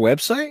that's on their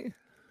website?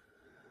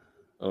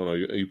 I don't know.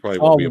 You probably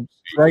won't be able to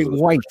see bright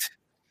white.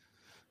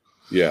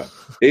 Yeah.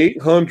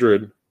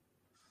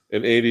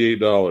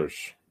 $888.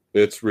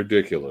 It's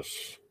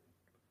ridiculous.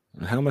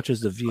 How much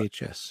is the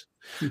VHS?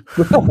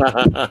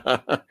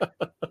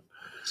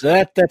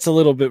 So that's a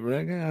little bit,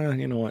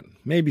 you know what?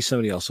 Maybe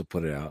somebody else will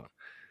put it out.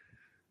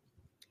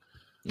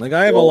 Like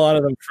I have a lot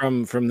of them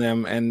from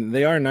them, and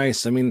they are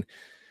nice. I mean,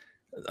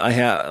 I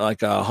have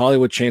like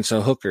Hollywood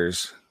Chainsaw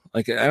Hookers.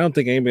 Like I don't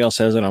think anybody else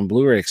has it on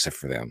Blu-ray except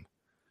for them.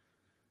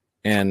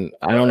 And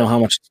I don't know how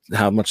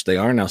much they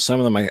are now. Some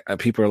of them,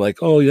 people are like,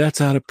 "Oh,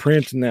 that's out of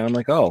print," and now I'm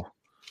like, "Oh,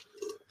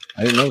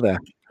 I didn't know that."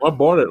 I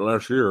bought it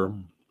last year.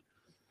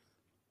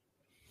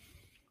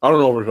 I don't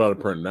know if it's out of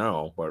print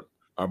now, but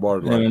I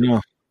bought it last year.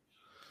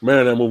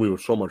 Man, that movie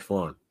was so much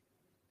fun.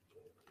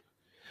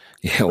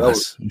 Yeah, it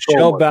was.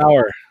 Michelle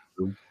Bauer.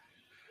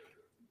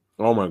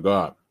 Oh my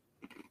god,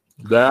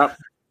 that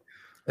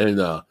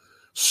and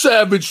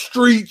Savage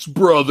Streets,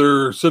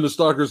 brother.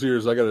 Cinestalker's here.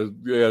 So I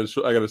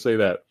gotta say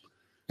that.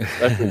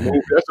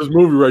 That's his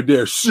movie right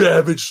there.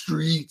 Savage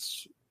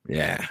Streets.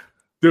 Yeah,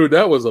 dude,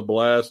 that was a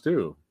blast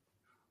too.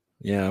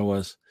 Yeah, it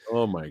was.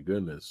 Oh my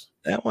goodness,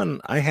 that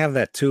one I have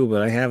that too,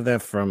 but I have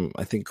that from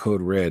I think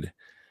Code Red,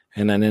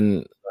 and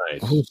then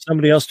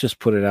somebody else just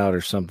put it out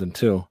or something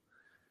too.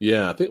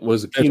 Yeah, I think it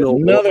was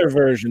another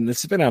version.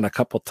 This has been out a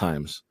couple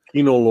times.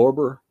 Kino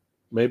Lorber,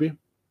 maybe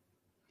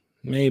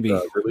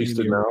released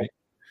it now. Right.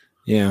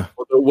 Yeah.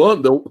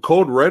 The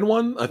Code Red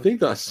one, I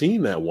think I've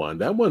seen that one.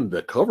 That one,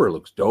 the cover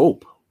looks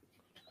dope.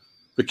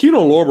 The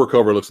Kino Lorber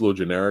cover looks a little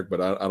generic, but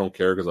I don't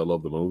care because I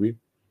love the movie.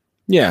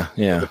 Yeah.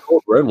 The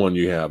Code Red one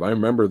you have, I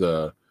remember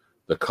the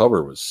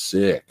cover was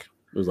sick.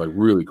 It was like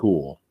really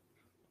cool.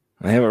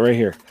 I have it right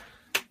here.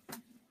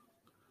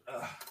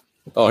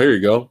 Oh, here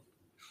you go.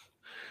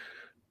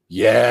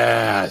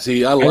 Yeah.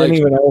 See, I didn't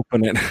even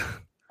open it.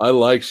 I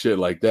like shit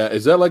like that.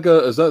 Is that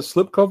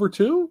slipcover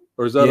too?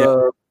 Or is that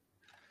a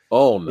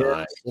oh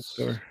nice.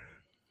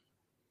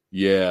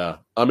 Yeah.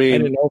 I mean, I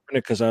didn't open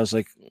it because I was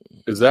like,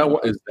 is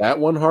that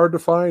one hard to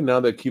find now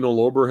that Kino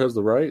Lorber has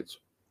the rights?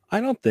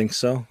 I don't think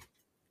so.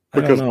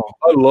 Because I don't know.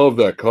 I love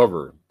that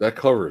cover. That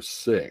cover is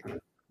sick.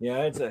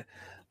 Yeah,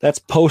 that's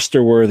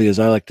poster worthy, as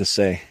I like to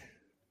say.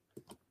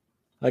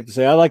 I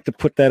like to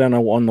put that on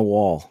the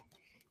wall.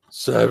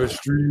 Savage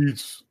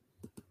Streets.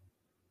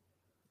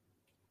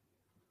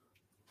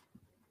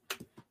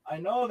 I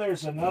know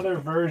there's another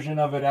version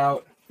of it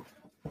out.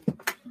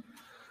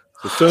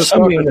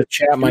 Somebody in the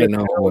chat might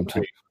know.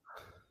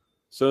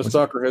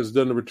 Cinestalker has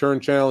done the return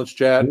challenge,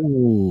 chat.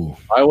 Ooh.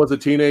 I was a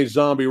teenage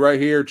zombie right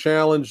here.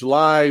 Challenge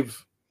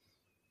live.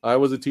 I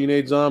was a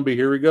teenage zombie.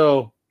 Here we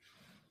go.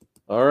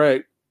 All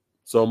right.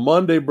 So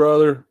Monday,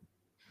 brother.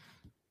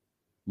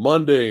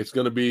 Monday, it's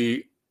going to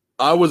be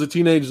I was a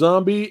teenage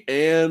zombie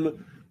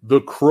and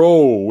The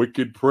Crow,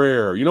 Wicked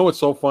Prayer. You know what's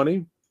so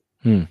funny?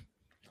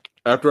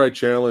 After I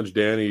challenged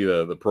Danny,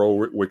 the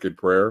Pro Wicked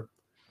Prayer,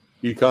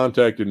 he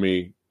contacted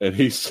me and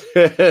he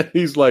said,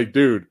 he's like,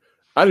 dude,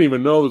 I didn't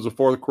even know there was a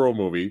fourth Crow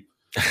movie.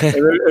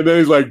 And then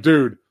he's like,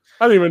 dude,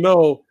 I didn't even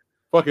know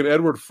fucking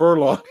Edward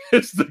Furlong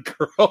is the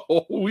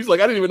Crow. He's like,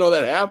 I didn't even know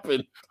that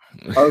happened.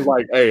 I was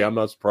like, hey, I'm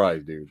not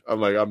surprised, dude. I'm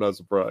not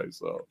surprised.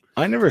 So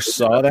I never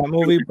saw that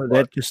movie, but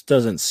that just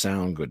doesn't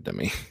sound good to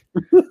me.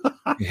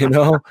 You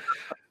know,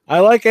 I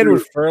like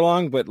Edward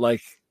Furlong, but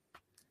like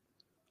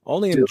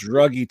only in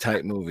druggy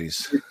type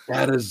movies.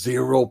 That is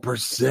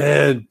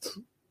 0%.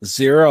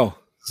 Zero.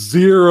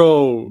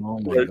 Oh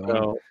my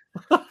God.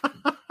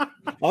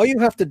 All you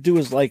have to do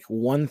is like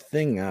one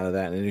thing out of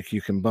that, and if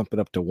you can bump it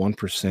up to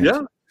 1%.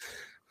 Yeah.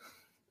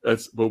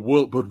 But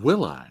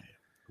will I?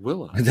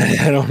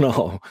 I don't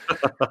know.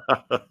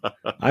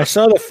 I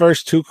saw the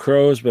first 2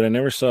 Crows, but I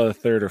never saw the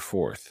third or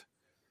fourth.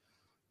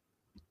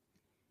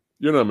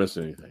 You're not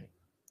missing anything.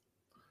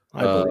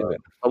 I believe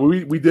it.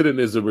 We didn't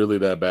Is It Really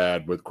That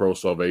Bad with Crow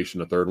Salvation,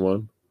 the third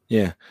one.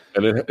 Yeah.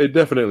 And it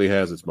definitely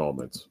has its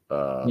moments.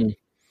 But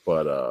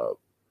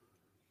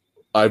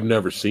I've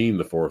never seen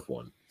the fourth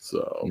one.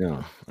 So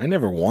no, I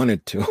never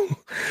wanted to.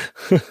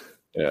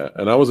 Yeah,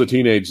 and I was a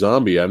teenage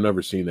zombie. I've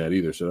never seen that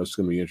either, so that's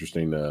going to be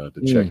interesting to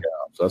check out.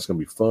 So that's going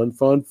to be fun.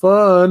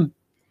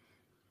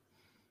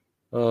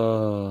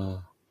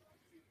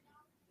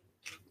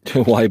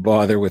 Why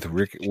bother with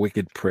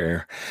wicked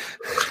prayer?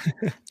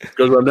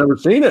 Because I've never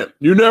seen it.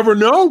 You never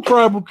know,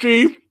 Tribal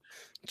Chief.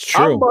 It's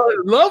true. I might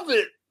love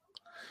it.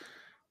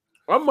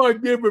 I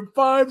might give it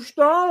 5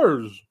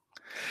 stars.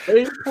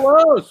 8+.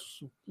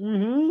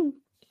 Mm-hmm.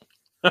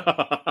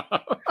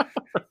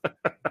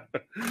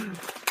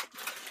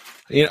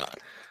 You know,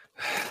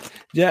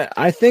 yeah,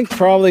 I think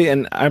probably,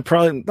 and I'm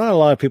probably not a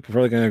lot of people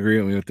probably going to agree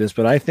with me with this,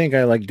 but I think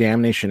I like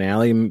Damnation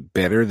Alley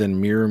better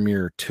than Mirror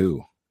Mirror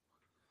 2.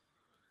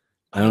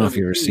 I don't know if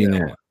you've ever seen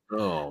that.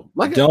 Oh,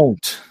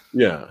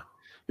 Yeah.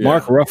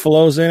 Mark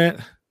Ruffalo's in it.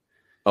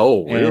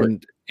 Oh, really?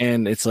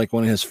 And it's like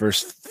one of his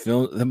first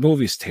films. The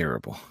movie's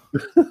terrible.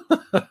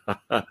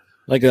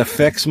 Like the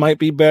effects might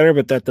be better,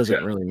 but that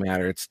doesn't really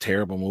matter. It's a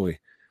terrible movie.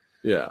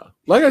 Yeah.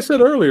 Like I said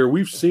earlier,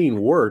 we've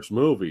seen worse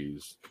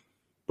movies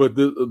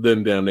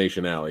than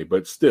Damnation Alley,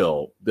 but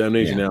still,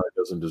 Damnation Alley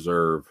doesn't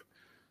deserve,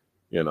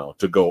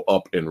 to go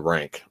up in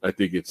rank. I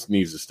think it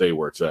needs to stay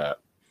where it's at.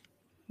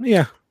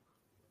 Yeah.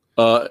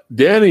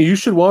 Danny, you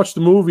should watch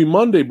the movie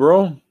Monday,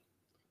 bro.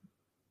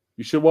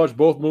 You should watch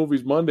both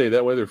movies Monday.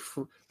 That way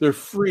they're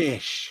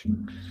fresh.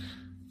 You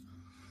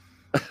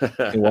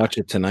watch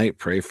it tonight.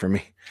 Pray for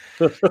me.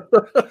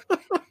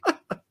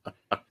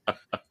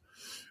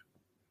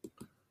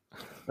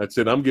 That's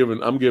it. I'm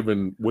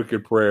giving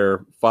Wicked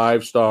Prayer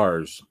 5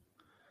 stars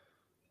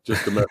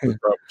just to mess with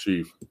Tribal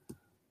Chief.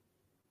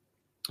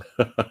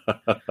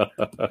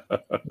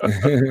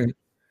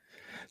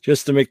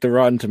 Just to make the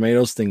Rotten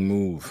Tomatoes thing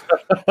move.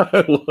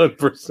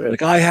 1%.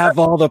 Like, I have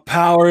all the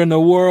power in the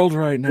world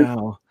right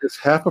now. Is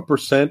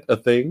 0.5% a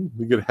thing?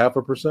 You get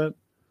 0.5%?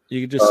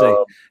 You could just say,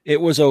 it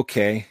was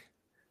okay.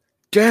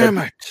 Damn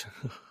it.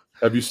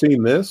 Have you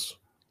seen this?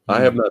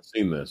 I have not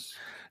seen this.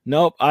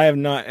 Nope, I have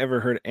not ever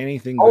heard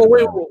anything.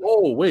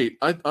 Wait.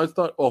 I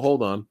thought,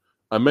 hold on.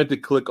 I meant to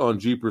click on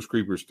Jeepers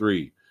Creepers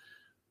 3.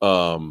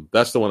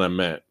 That's the one I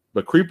meant.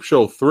 But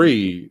Creepshow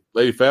 3,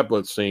 Lady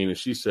Fatblood's saying, and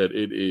she said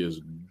it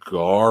is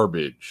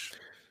garbage.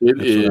 That's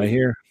what I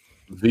hear.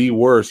 The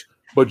worst.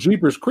 But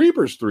Jeepers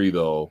Creepers 3,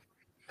 though,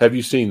 have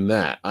you seen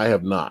that? I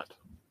have not.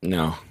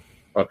 No.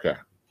 Okay.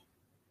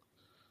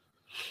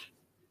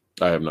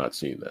 I have not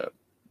seen that.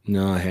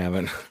 No, I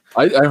haven't.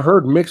 I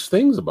heard mixed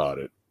things about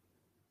it.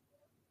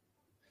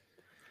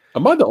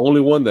 Am I the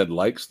only one that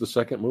likes the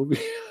second movie?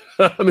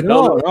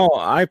 No,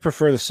 I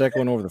prefer the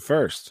second one over the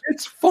first.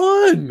 It's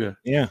fun.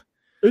 Yeah.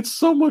 It's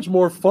so much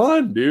more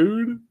fun,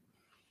 dude.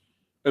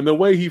 And the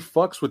way he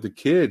fucks with the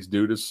kids,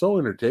 dude, is so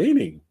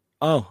entertaining.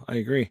 Oh, I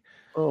agree.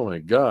 Oh, my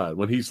God.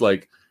 When he's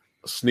like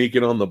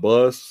sneaking on the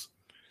bus.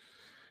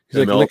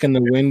 He's like licking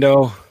the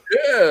window.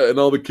 Yeah. And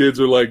all the kids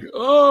are like,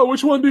 oh,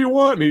 which one do you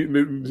want?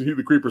 And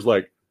the creeper's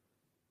like,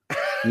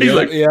 he's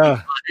like,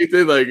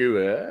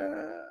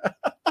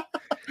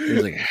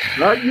 He's like,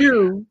 not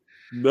you.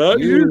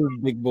 Not you.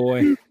 Big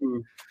boy.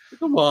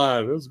 Come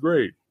on. That's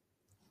great.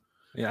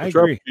 Yeah, I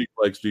agree.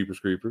 Likes Jeepers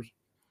Creepers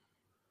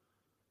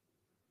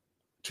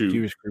 2.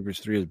 Jeepers Creepers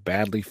 3 is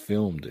badly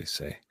filmed, they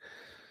say.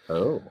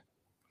 Oh.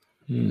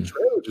 The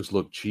trailer just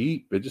looked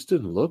cheap. It just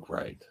didn't look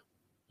right.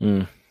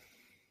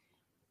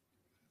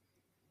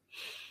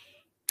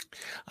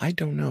 I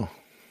don't know.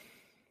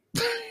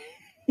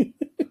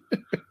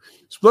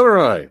 Splinter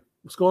Eye,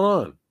 what's going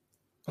on?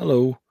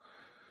 Hello.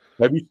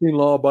 Have you seen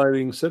Law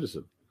Abiding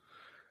Citizen?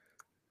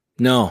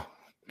 No,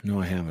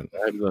 I haven't.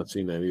 I have not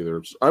seen that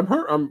either.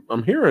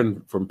 I'm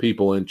hearing from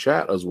people in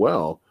chat as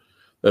well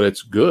that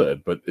it's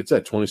good, but it's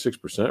at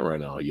 26% right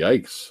now.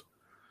 Yikes!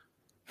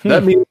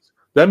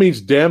 That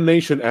means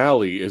Damnation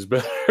Alley is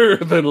better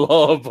than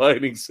Law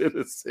Abiding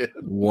Citizen.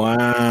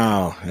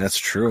 Wow, that's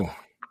true.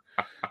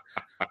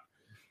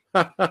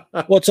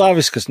 Well, it's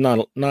obvious because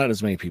not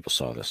as many people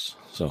saw this,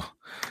 so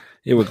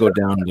it would go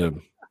down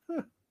to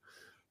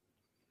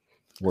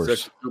worse.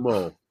 It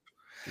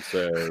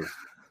says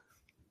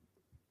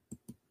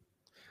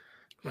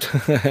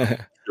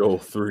Show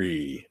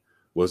 3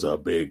 was a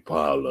big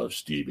pile of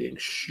steaming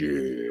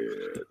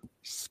shit.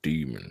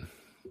 Steaming.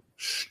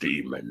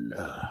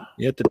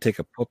 You have to take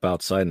a poop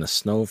outside in the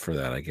snow for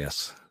that, I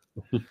guess.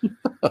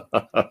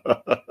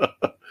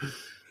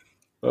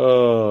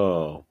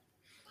 Oh.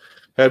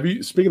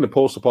 Speaking of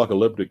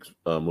post-apocalyptic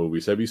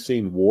movies, have you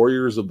seen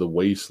Warriors of the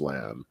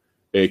Wasteland,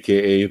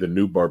 aka The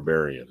New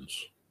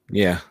Barbarians?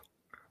 Yeah.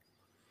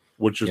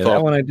 What's your thought?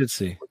 That one I did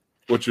see.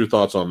 What's your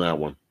thoughts on that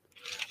one?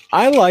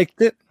 I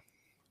liked it.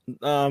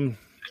 I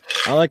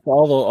like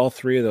all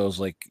three of those,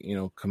 like,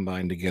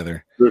 combined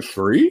together. There's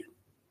 3?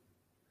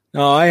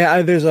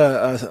 No, there's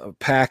a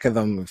pack of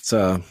them. It's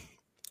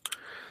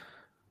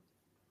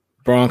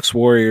Bronx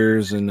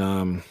Warriors and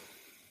the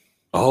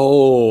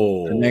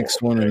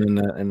next one, and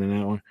then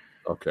that one.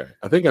 Okay,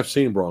 I think I've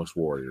seen Bronx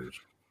Warriors.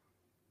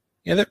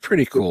 Yeah, they're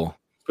pretty cool.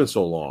 It's been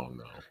so long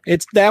though.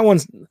 It's that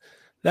one's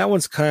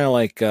kind of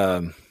like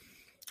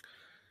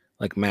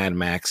Mad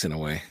Max in a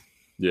way.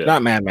 Yeah,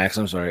 not Mad Max.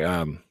 I'm sorry.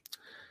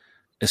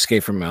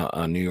 Escape from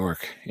New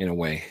York in a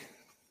way.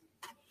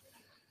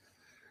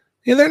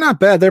 Yeah, they're not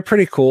bad. They're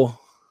pretty cool.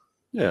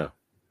 Yeah.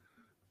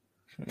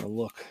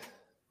 Look.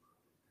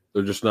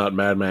 They're just not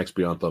Mad Max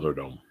Beyond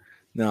Thunderdome.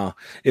 No.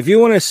 If you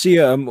want to see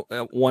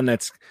one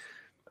that's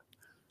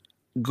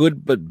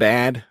good but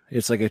bad,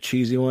 it's like a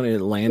cheesy one,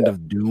 Land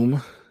of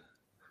Doom.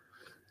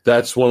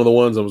 That's one of the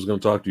ones I was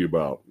going to talk to you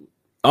about.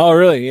 Oh,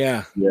 really?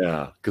 Yeah.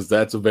 Yeah, because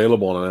that's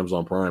available on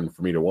Amazon Prime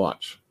for me to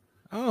watch.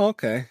 Oh,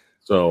 okay.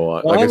 So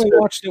I only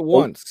watched it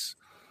once.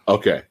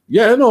 Okay.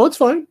 Yeah, no, it's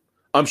fine.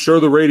 I'm sure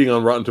the rating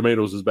on Rotten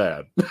Tomatoes is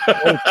bad.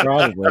 Oh,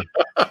 probably.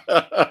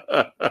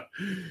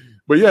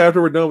 But yeah,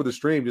 after we're done with the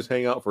stream, just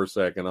hang out for a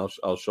second.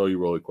 I'll show you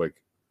really quick.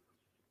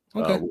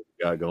 Okay. What we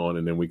got going,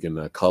 and then we can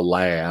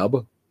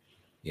collab.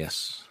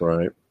 Yes.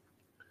 Right.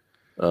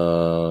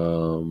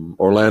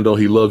 Orlando,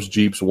 he loves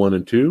Jeeps 1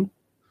 and 2.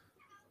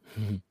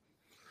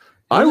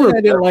 I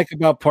didn't like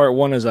about part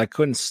 1 is I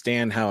couldn't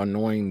stand how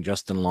annoying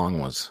Justin Long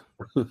was.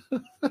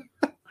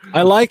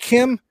 I like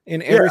him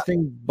in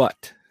everything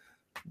but.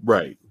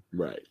 Right.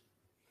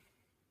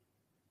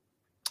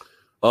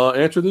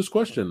 Answer this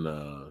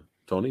question,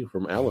 Tony,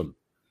 from Alan.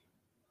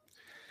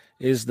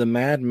 Is the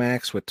Mad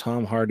Max with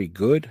Tom Hardy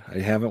good? I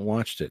haven't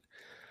watched it.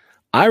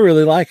 I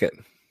really like it.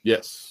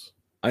 Yes.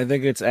 I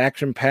think it's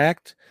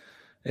action-packed.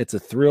 It's a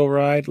thrill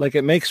ride. Like,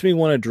 it makes me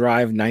want to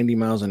drive 90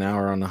 miles an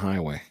hour on the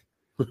highway.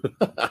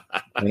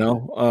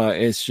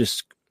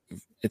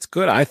 It's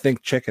good. I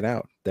think check it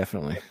out.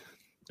 Definitely.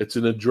 It's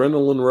an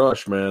adrenaline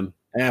rush, man.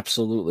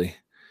 Absolutely.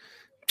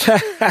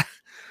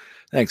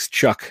 Thanks,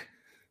 Chuck.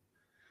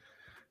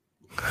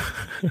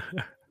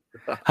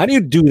 How do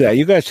you do that?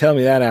 You guys tell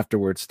me that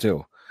afterwards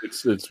too.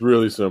 It's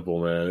really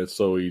simple, man. It's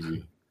so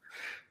easy.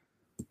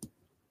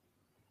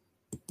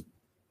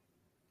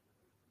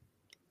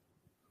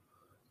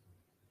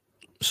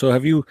 So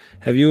have you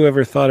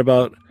ever thought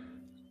about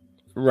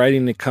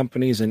writing to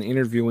companies and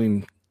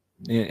interviewing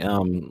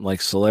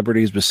like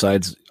celebrities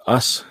besides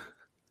us?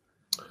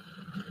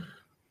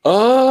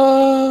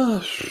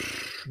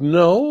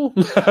 No.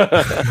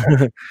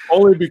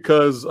 Only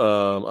because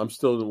I'm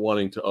still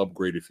wanting to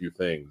upgrade a few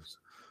things.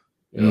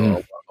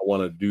 I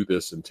want to do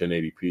this in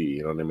 1080p.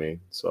 You know what I mean?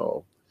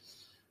 So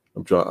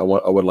I'm trying. I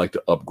would like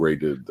to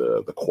upgrade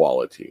the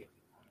quality.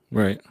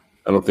 Right.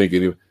 I don't think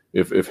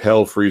if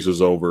hell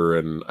freezes over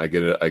and I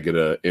get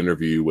an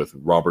interview with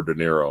Robert De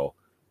Niro,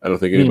 I don't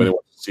think anybody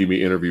wants to see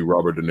me interview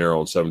Robert De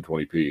Niro in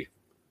 720p.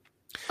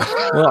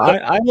 Well,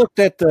 I looked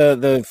at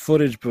the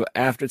footage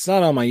after. It's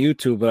not on my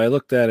YouTube, but I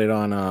looked at it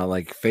on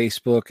like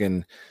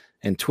Facebook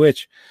and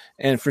Twitch,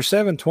 and for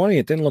 720,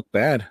 it didn't look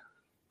bad.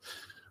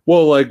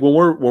 Well, like when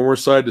we're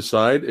side to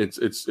side, it's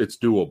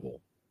doable.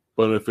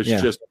 But if it's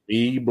just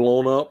me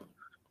blown up,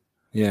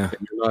 and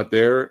you're not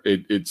there,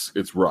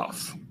 it's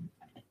rough.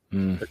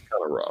 It's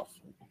kind of rough.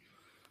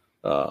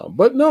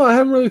 But no, I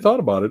haven't really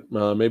thought about it.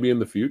 Maybe in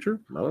the future,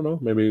 I don't know.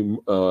 Maybe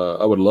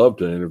I would love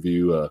to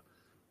interview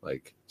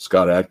like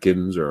Scott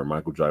Adkins or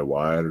Michael Jai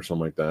White or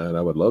something like that.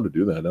 I would love to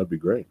do that. That'd be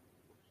great.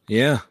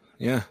 Yeah.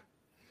 There's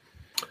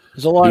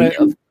a lot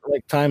of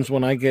like times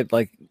when I get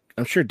like,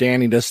 I'm sure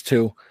Danny does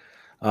too.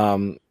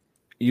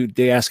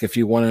 They ask if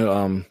you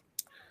want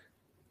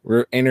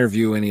to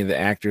interview any of the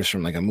actors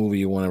from like a movie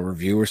you want to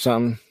review or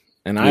something,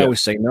 and I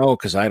always say no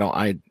because I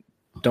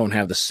don't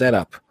have the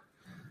setup.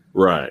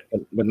 Right.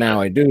 But now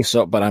I do.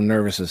 So, but I'm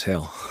nervous as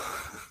hell.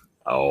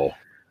 Oh,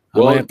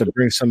 well, I might have to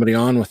bring somebody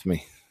on with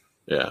me.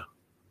 Yeah.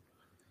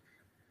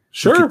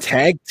 Sure.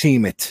 Tag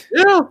team it.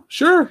 Yeah,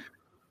 sure.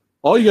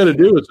 All you got to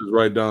do is just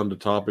write down the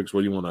topics.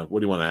 What do you want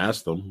to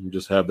ask them? And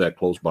just have that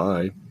close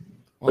by.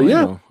 Well,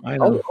 yeah, I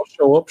know. I'll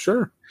show up.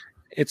 Sure.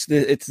 It's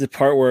the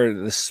part where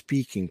the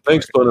speaking.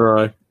 Thanks, Thunder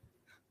Eye.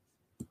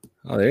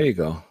 Oh, there you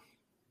go.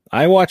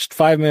 I watched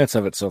 5 minutes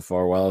of it so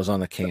far while I was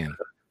on the can.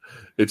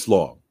 It's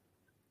long.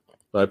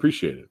 I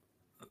appreciate it.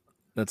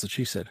 That's what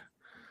she said.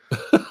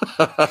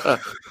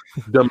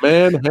 The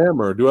Man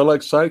Hammer. Do I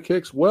like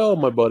sidekicks? Well,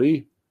 my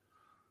buddy,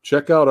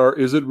 check out our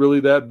 "Is It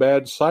Really That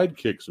Bad"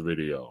 sidekicks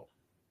video.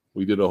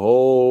 We did a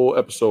whole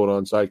episode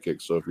on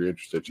sidekicks, so if you're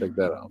interested, check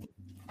that out.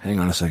 Hang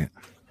on a second.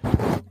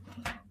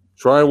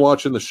 Try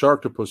watching the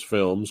Sharktopus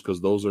films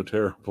because those are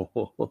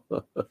terrible.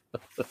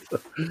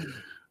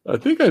 I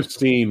think I've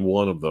seen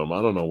one of them.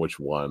 I don't know which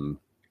one.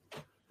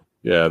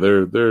 Yeah, they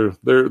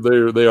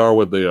are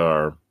what they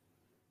are.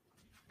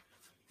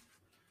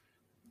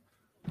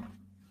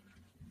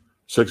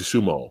 Sexy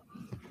Sumo.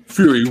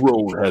 Fury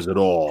Road has it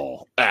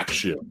all.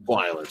 Action,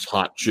 violence,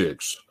 hot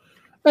chicks,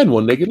 and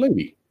one naked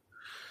lady.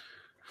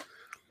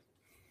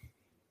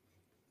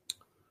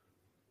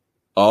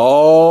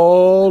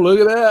 Oh, look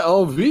at that.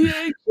 Oh,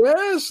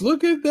 VHS.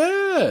 Look at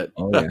that.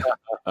 Oh, yeah.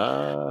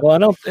 Well, I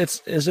don't.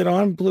 Is it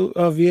on blue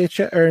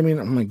VHS? Or I mean,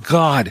 oh my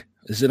God,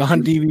 is it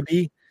on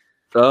DVD?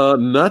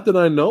 Not that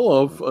I know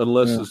of,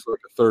 unless it's like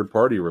a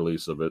third-party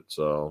release of it.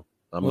 So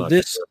I'm not.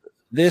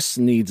 This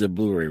needs a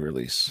Blu-ray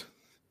release.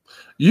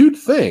 You'd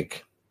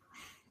think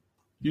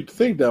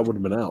that would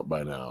have been out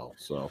by now.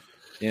 So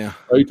yeah.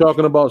 Are you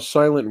talking about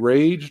Silent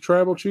Rage,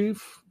 Tribal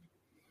Chief?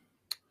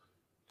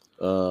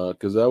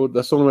 Because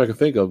that's the only one I can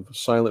think of.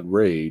 Silent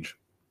Rage,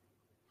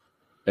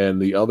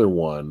 and the other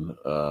one,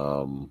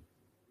 I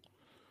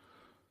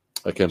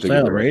can't think.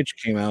 Silent Rage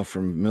came out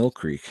from Mill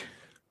Creek.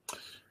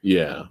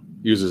 Yeah,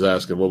 he was just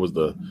asking what was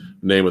the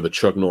name of the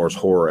Chuck Norris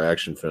horror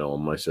action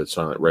film. I said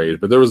Silent Rage,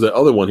 but there was the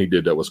other one he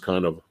did that was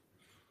kind of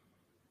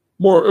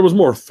more. It was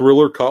more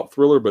thriller, cop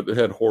thriller, but it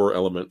had horror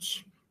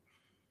elements.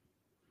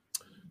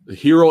 The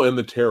Hero and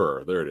the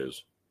Terror. There it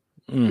is.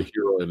 The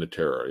Hero and the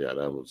Terror. Yeah,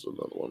 that was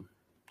another one.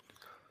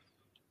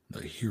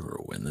 The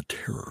Hero and the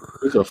Terror.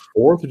 There's a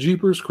fourth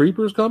Jeepers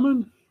Creepers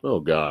coming? Oh,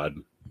 God.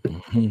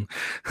 They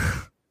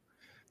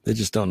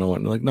just don't know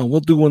what. They're like, no, we'll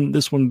do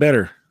this one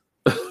better.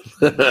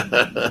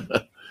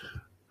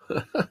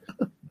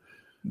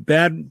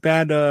 Bad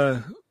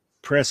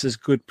press is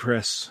good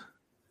press.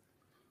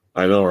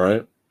 I know,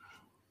 right?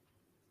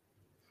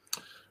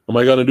 Am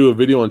I going to do a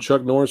video on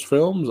Chuck Norris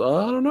films?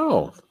 I don't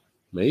know.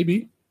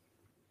 Maybe.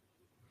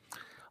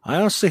 I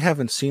honestly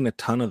haven't seen a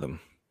ton of them.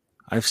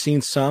 I've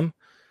seen some.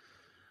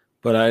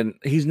 But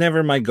he's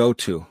never my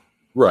go-to.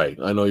 Right.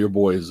 I know your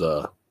boy's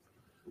I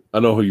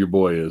know who your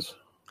boy is.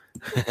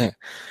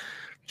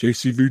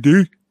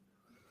 JCVD.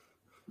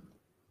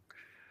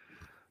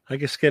 I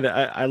just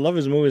I love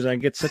his movies. I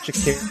get such a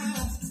kick.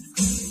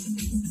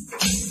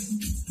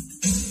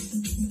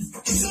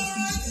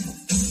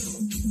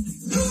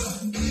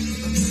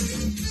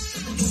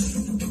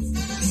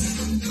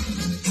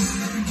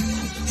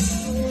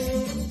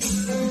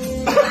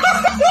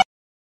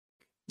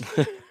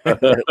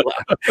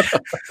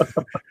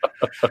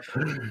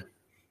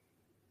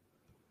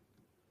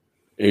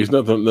 There's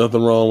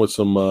nothing wrong with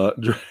some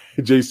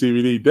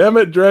JCVD. Damn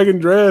it, Dragon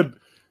Dread.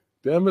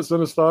 Damn it,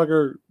 Son of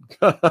Stalker.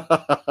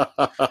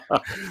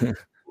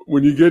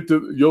 When you get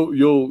to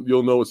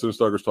you'll know what Son of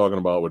Stalker's talking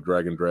about with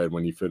Dragon Dread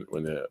when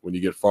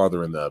you get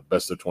farther in the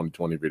best of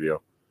 2020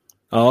 video.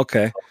 Oh,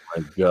 okay. Oh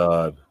my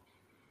God.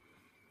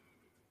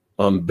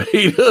 On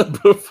beta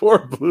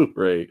before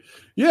Blu-ray.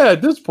 Yeah,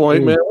 at this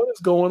point, man, what is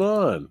going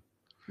on?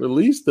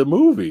 Release the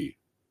movie.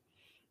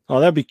 Oh,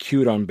 that'd be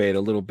cute on beta. A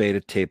little beta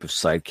tape of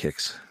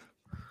Sidekicks.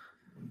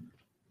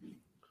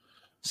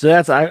 So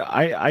that's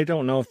I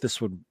don't know if this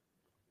would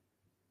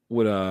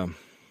live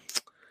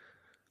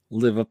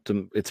up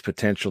to its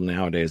potential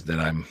nowadays that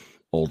I'm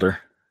older.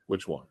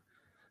 Which one?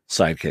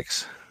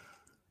 Sidekicks.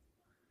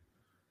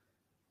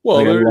 Well,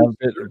 I loved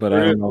it, but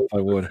I don't know if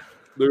I would.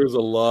 There's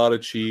a lot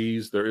of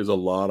cheese. There is a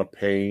lot of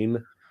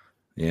pain.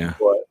 Yeah.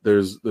 But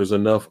there's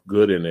enough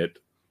good in it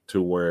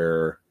to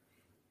where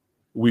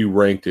we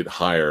ranked it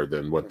higher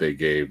than what they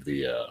gave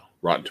the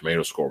Rotten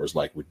Tomato score was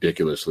like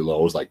ridiculously low.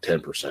 It was like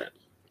 10%.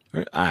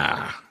 It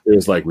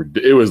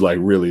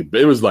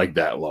was like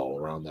that low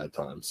around that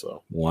time.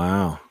 So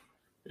wow.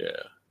 Yeah.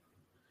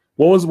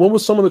 What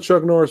was some of the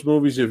Chuck Norris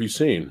movies have you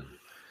seen?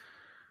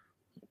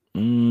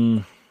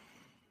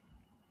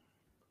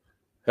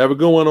 Have a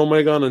good one,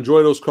 Omega, and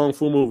enjoy those Kung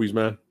Fu movies,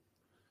 man.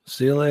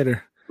 See you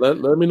later. Let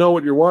me know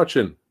what you're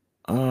watching.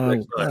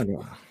 I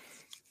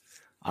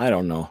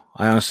don't know.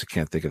 I honestly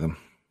can't think of them.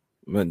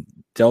 But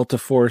Delta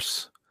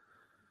Force.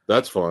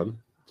 That's fun.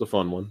 It's a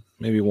fun one.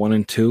 Maybe 1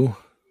 and 2. I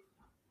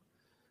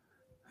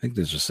think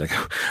there's a second.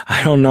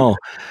 I don't know.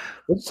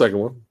 What's the second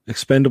one?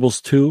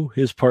 Expendables 2,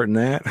 his part in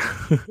that.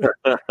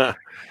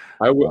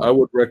 I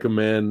would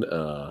recommend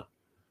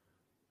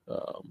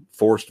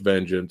Forced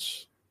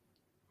Vengeance.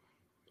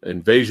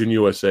 Invasion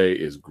USA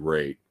is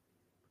great.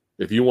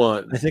 If you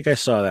want, I think I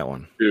saw that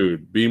one.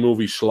 Dude,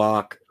 B-movie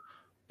schlock.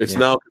 It's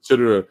now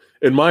considered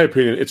in my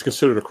opinion, it's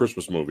considered a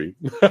Christmas movie.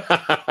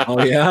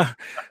 Oh yeah?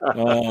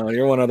 Oh,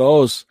 you're one of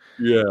those.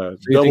 Yeah. So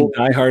you think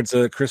Die Hard's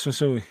a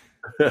Christmas movie?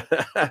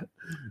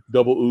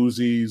 Double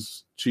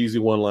Uzis, cheesy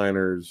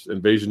one-liners.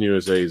 Invasion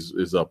USA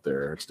is up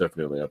there. It's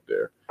definitely up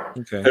there.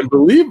 Okay. And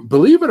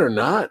believe it or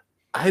not,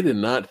 I did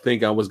not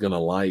think I was gonna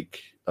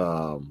like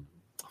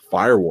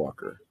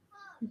Firewalker.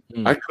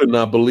 I could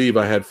not believe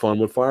I had fun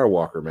with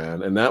Firewalker,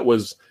 man. And that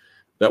was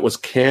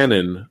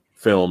canon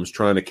films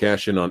trying to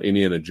cash in on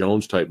Indiana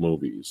Jones type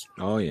movies.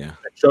 Oh yeah.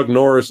 Chuck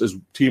Norris is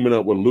teaming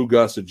up with Lou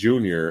Gossett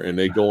Jr. and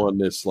they go on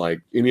this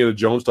like Indiana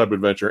Jones type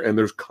adventure, and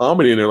there's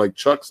comedy in there. Like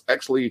Chuck's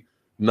actually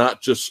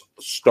not just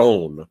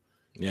stone.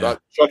 Yeah.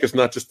 Chuck is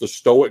not just a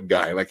stoic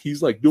guy. Like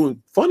he's like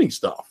doing funny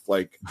stuff.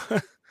 Like,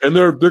 and they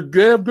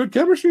have good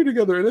chemistry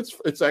together, and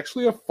it's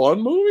actually a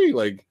fun movie.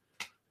 Like,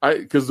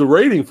 because the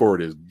rating for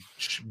it is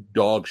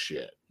dog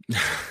shit.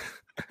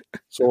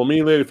 So when me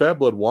and Lady Fat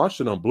Blood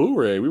watched it on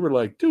Blu-ray, we were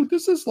like, dude,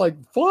 this is like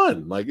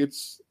fun. Like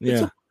it's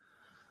a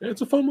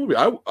fun movie.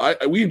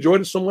 We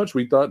enjoyed it so much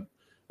we thought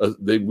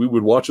we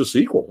would watch a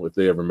sequel if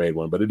they ever made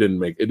one, but it didn't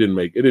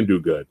do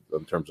good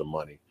in terms of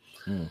money.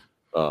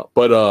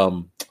 But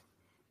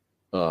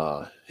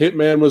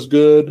Hitman was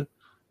good.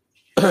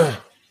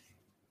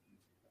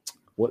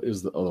 What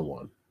is the other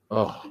one?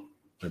 Oh,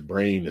 my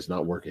brain is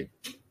not working.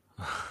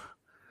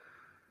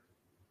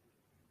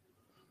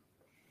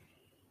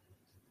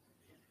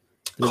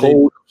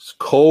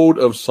 Code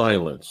of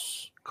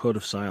Silence. Code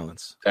of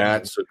Silence.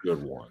 That's a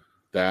good one.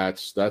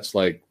 That's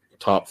like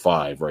top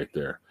 5 right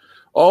there.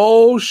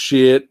 Oh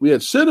shit. We had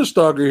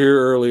Cinestalker here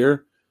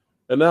earlier,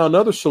 and now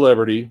another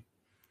celebrity,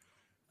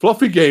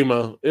 Fluffy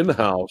Gamer, in the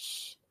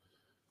house.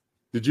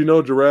 Did you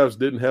know giraffes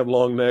didn't have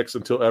long necks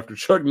until after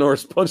Chuck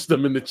Norris punched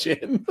them in the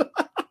chin?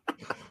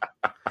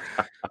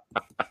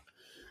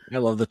 I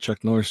love the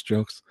Chuck Norris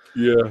jokes.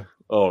 Yeah.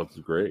 Oh, it's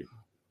great.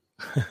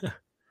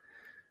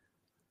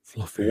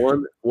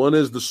 One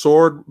is the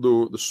sword,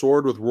 the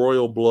sword with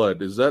royal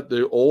blood. Is that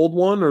the old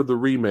one or the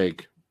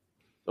remake?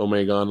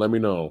 Omegon, let me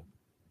know.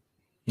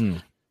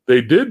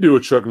 They did do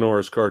a Chuck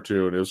Norris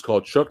cartoon. It was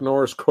called Chuck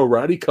Norris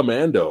Karate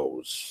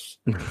Commandos,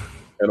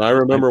 and I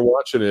remember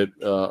watching it,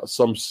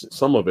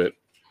 some of it,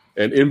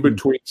 and in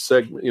between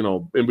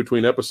in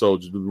between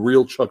episodes, the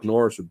real Chuck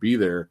Norris would be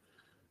there,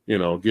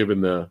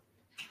 giving the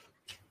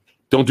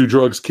 "Don't do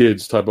drugs,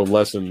 kids" type of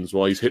lessons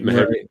while he's hitting the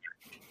heavy.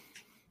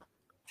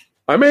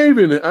 I may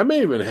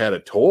even had a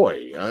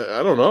toy.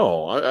 I don't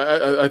know.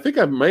 I think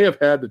I may have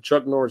had the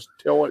Chuck Norris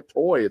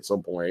toy at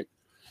some point.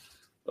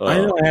 I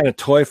know I had a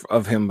toy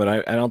of him, but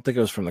I don't think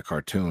it was from the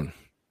cartoon.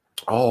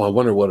 Oh, I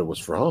wonder what it was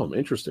from.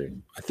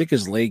 Interesting. I think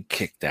his leg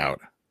kicked out.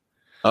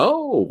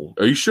 Oh,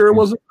 are you sure it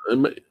wasn't?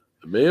 It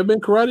may have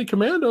been Karate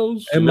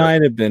Commandos. It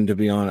might have been, to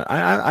be honest.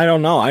 I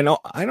don't know. I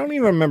don't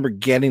even remember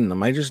getting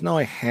them. I just know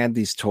I had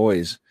these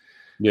toys.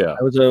 Yeah,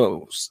 I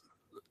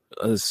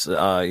was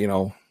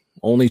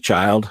only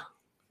child.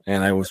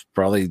 And I was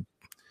probably,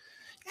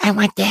 I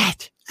want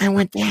that. I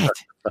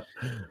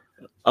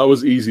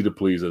was easy to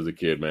please as a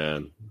kid,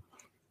 man.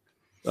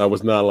 I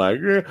was not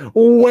like,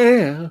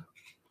 where?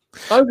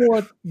 I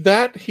want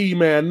that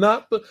He-Man,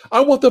 I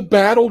want the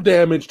battle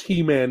damaged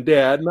He-Man,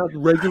 Dad, not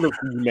regular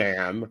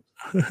He-Man.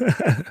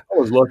 I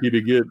was lucky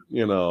to get,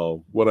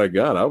 what I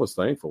got. I was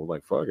thankful.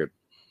 Like, fuck it.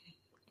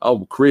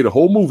 I'll create a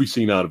whole movie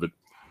scene out of it.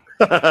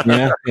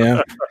 Yeah.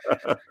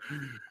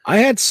 I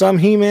had some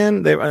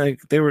He-Man. They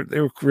were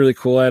really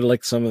cool. I had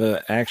like some of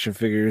the action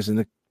figures and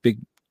the big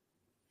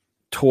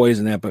toys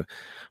and that. But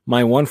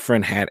my one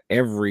friend had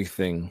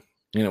everything,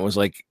 and it was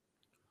like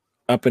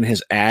up in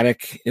his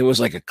attic. It was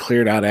like a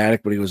cleared out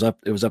attic, but it was up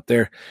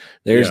there.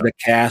 There's the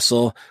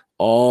castle,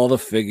 all the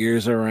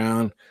figures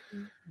around.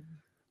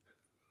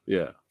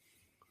 Yeah.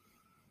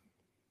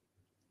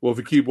 Well, if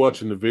you keep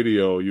watching the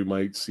video, you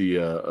might see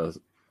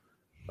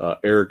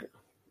Eric.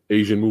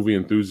 Asian movie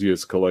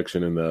enthusiast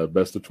collection in the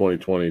best of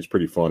 2020 is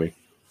pretty funny.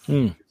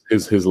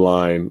 His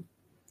line,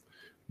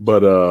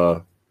 but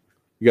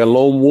you got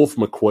Lone Wolf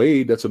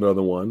McQuaid. That's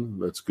another one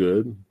that's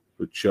good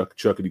with Chuck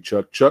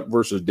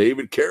versus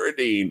David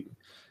Carradine.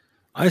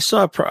 I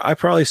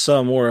probably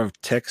saw more of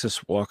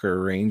Texas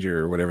Walker Ranger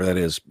or whatever that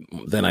is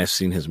than I've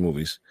seen his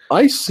movies.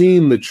 I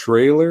seen the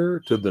trailer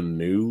to the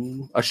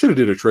new. I should have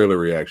did a trailer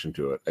reaction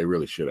to it. I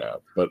really should have,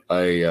 but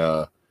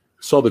I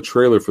saw the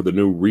trailer for the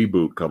new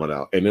reboot coming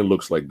out, and it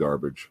looks like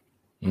garbage.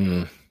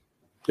 It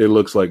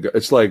looks like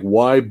it's like,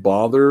 why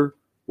bother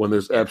when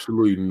there's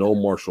absolutely no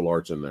martial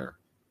arts in there?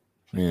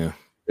 Yeah,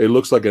 it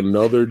looks like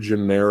another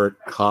generic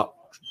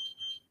cop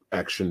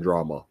action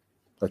drama.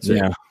 That's it.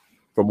 Yeah.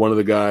 From one of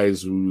the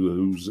guys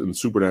who's in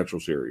Supernatural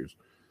series.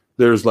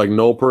 There's like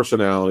no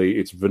personality.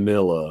 It's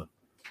vanilla.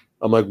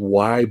 I'm like,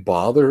 why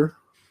bother?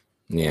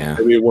 Yeah.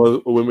 Maybe it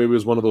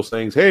was one of those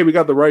things. Hey, we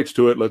got the rights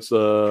to it. Let's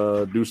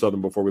do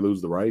something before we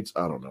lose the rights.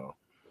 I don't know.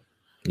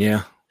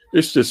 Yeah.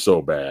 It's just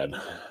so bad.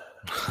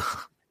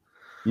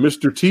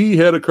 Mr. T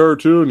had a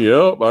cartoon.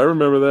 Yep, I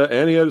remember that.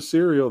 And he had a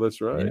cereal.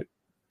 That's right. Yeah.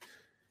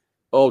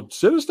 Oh,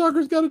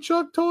 Cinestalker's got a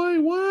Chuck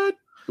toy? What?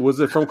 Was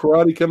it from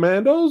Karate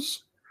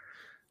Commandos?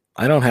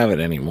 I don't have it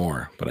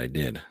anymore, but I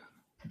did.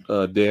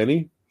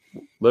 Danny,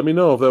 let me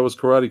know if that was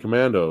Karate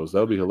Commandos. That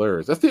would be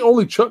hilarious. That's the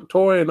only Chuck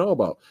toy I know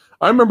about.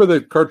 I remember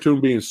the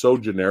cartoon being so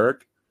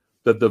generic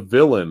that the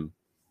villain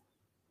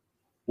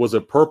was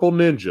a purple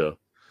ninja,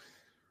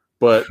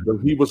 but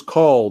he was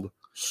called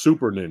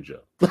Super Ninja.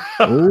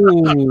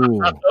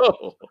 Ooh.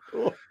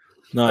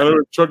 Not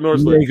Chuck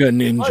Norris Mega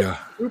Ninja.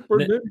 Super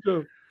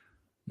Ninja.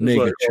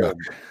 Mega like, Chuck.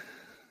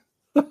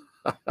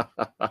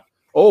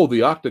 Oh. Oh,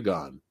 the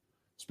Octagon.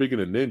 Speaking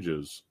of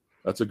ninjas,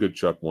 that's a good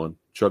Chuck one.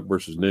 Chuck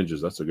versus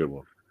ninjas. That's a good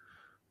one.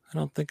 I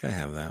don't think I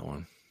have that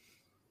one.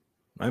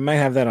 I might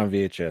have that on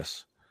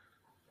VHS.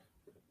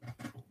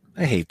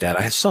 I hate that.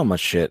 I have so much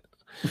shit.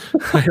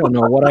 I don't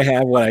know what I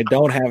have, what I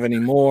don't have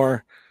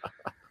anymore.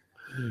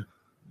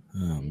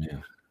 Oh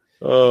man.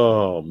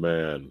 Oh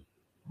man.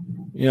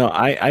 You know,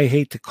 I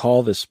hate to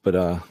call this,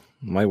 but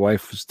my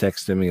wife was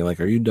texting me like,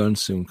 "Are you done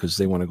soon?" Because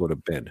they want to go to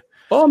bed.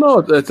 Oh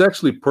no, that's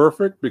actually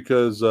perfect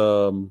because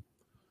I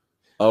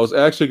was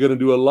actually going to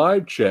do a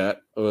live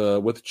chat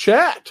with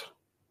Chat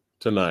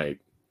tonight.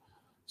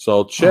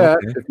 So Chat,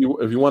 if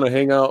you want to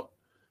hang out,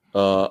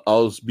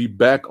 I'll be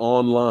back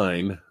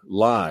online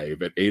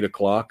live at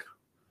 8:00.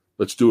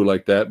 Let's do it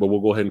like that. But we'll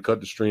go ahead and cut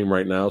the stream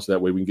right now, so that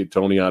way we can get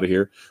Tony out of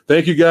here.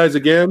 Thank you guys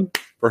again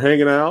for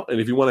hanging out.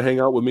 And if you want to hang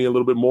out with me a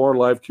little bit more,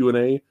 live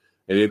Q&A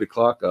at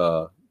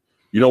 8:00,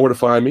 you know where to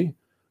find me.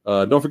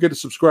 Don't forget to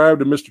subscribe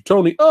to Mr.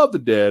 Tony of the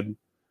Dead.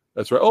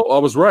 That's right. Oh, I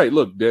was right.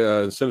 Look,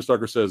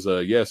 Sinistalker says,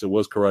 yes, it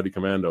was Karate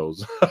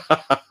Commandos.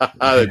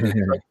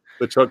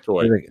 the Chuck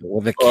toy.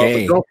 With a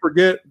K.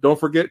 Don't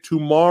forget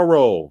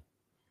tomorrow.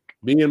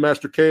 Me and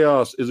Master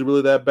Chaos, is it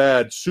really that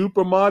bad?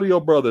 Super Mario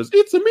Brothers.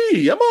 It's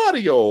me, I'm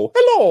Mario.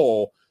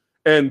 Hello.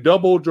 And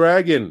Double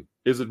Dragon.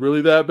 Is it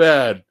really that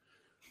bad?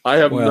 I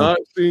have not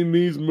seen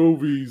these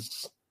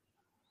movies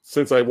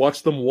since I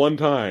watched them one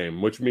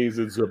time, which means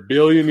it's a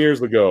billion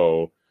years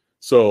ago.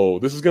 So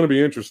this is going to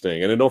be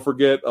interesting. And then don't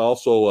forget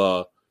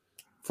also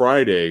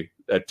Friday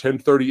at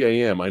 10:30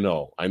 a.m. I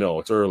know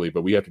it's early,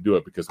 but we have to do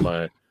it because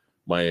my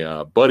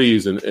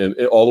buddies and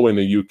all the way in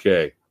the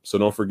UK. So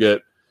don't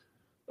forget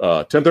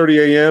 10:30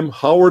 a.m.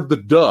 Howard the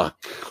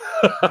Duck.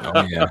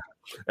 Oh yeah.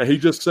 And he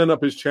just sent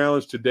up his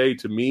challenge today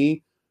to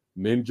me.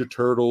 Ninja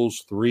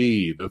Turtles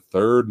 3, the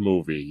third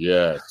movie.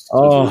 Yes.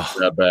 Oh,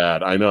 that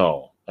bad. I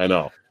know.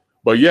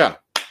 But yeah.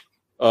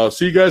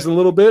 See you guys in a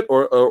little bit,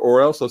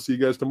 or else I'll see you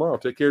guys tomorrow.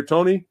 Take care,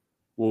 Tony.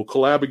 We'll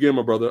collab again,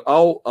 my brother.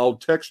 I'll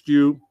text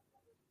you.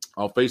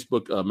 I'll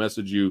Facebook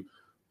message you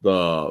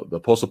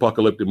the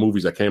post-apocalyptic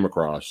movies I came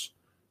across,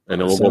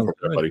 and then we'll go from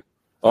there, buddy.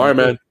 All right,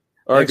 man.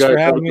 All right, guys.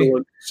 Have a good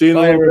one. See you in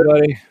a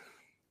little bit.